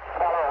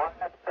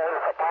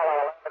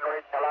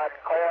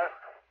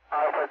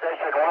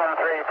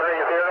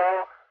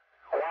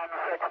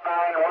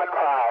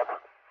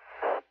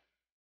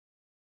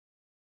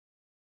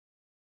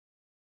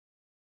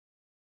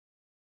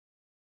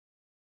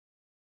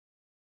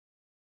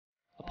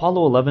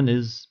 Apollo 11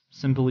 is,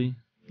 simply,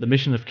 the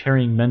mission of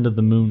carrying men to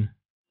the moon,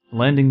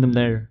 landing them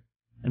there,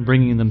 and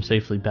bringing them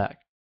safely back.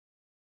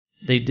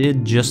 They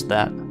did just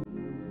that.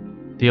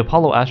 The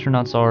Apollo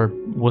astronauts are,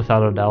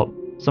 without a doubt,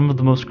 some of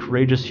the most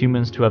courageous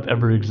humans to have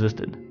ever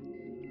existed.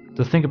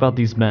 To think about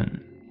these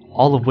men,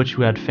 all of which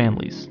who had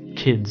families,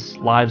 kids,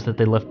 lives that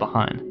they left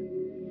behind,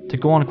 to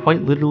go on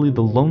quite literally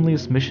the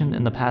loneliest mission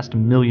in the past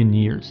 1,000,000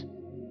 years.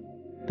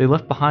 They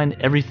left behind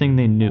everything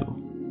they knew,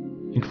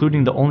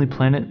 including the only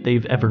planet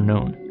they've ever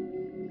known.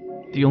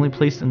 The only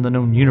place in the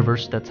known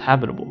universe that's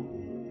habitable.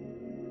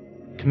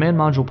 Command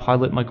Module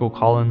pilot Michael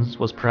Collins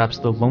was perhaps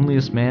the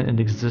loneliest man in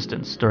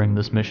existence during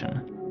this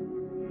mission.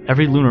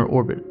 Every lunar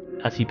orbit,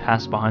 as he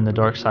passed behind the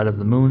dark side of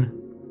the moon,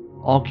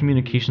 all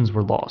communications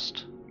were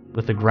lost,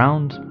 with the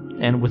ground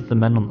and with the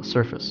men on the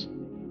surface.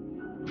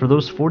 For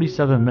those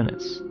 47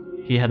 minutes,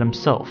 he had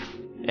himself,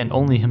 and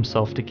only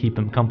himself, to keep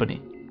him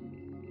company.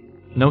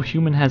 No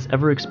human has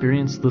ever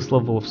experienced this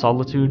level of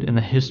solitude in the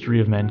history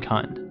of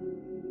mankind.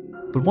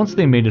 But once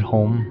they made it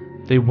home,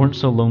 they weren't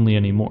so lonely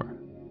anymore.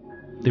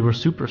 They were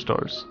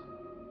superstars.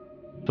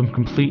 From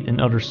complete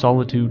and utter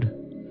solitude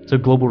to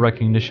global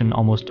recognition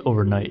almost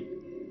overnight.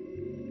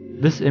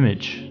 This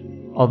image,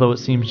 although it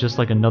seems just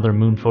like another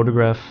moon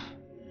photograph,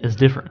 is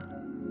different.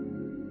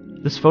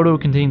 This photo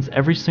contains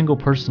every single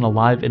person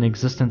alive in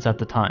existence at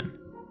the time,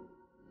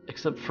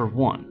 except for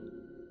one.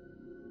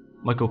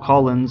 Michael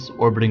Collins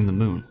orbiting the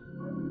moon.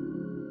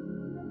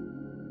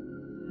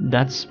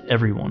 That's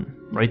everyone,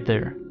 right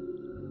there.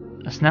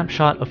 A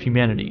snapshot of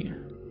humanity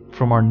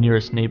from our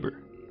nearest neighbor.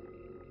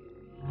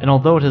 And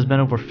although it has been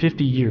over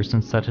 50 years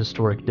since that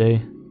historic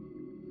day,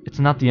 it's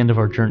not the end of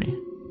our journey.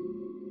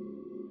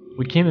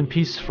 We came in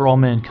peace for all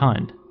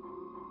mankind,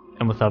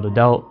 and without a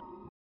doubt,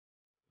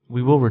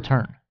 we will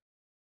return.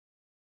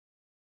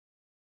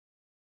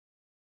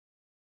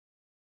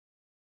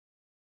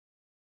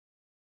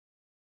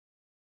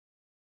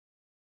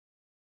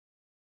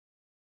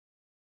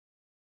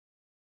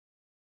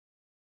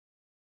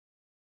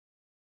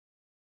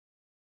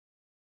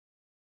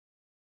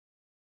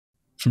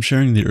 From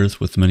sharing the Earth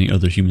with many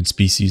other human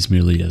species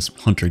merely as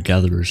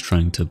hunter-gatherers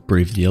trying to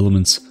brave the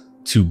elements,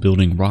 to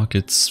building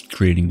rockets,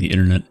 creating the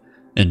internet,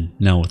 and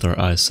now with our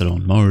eyes set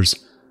on Mars,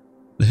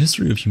 the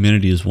history of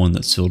humanity is one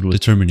that's filled with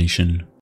determination,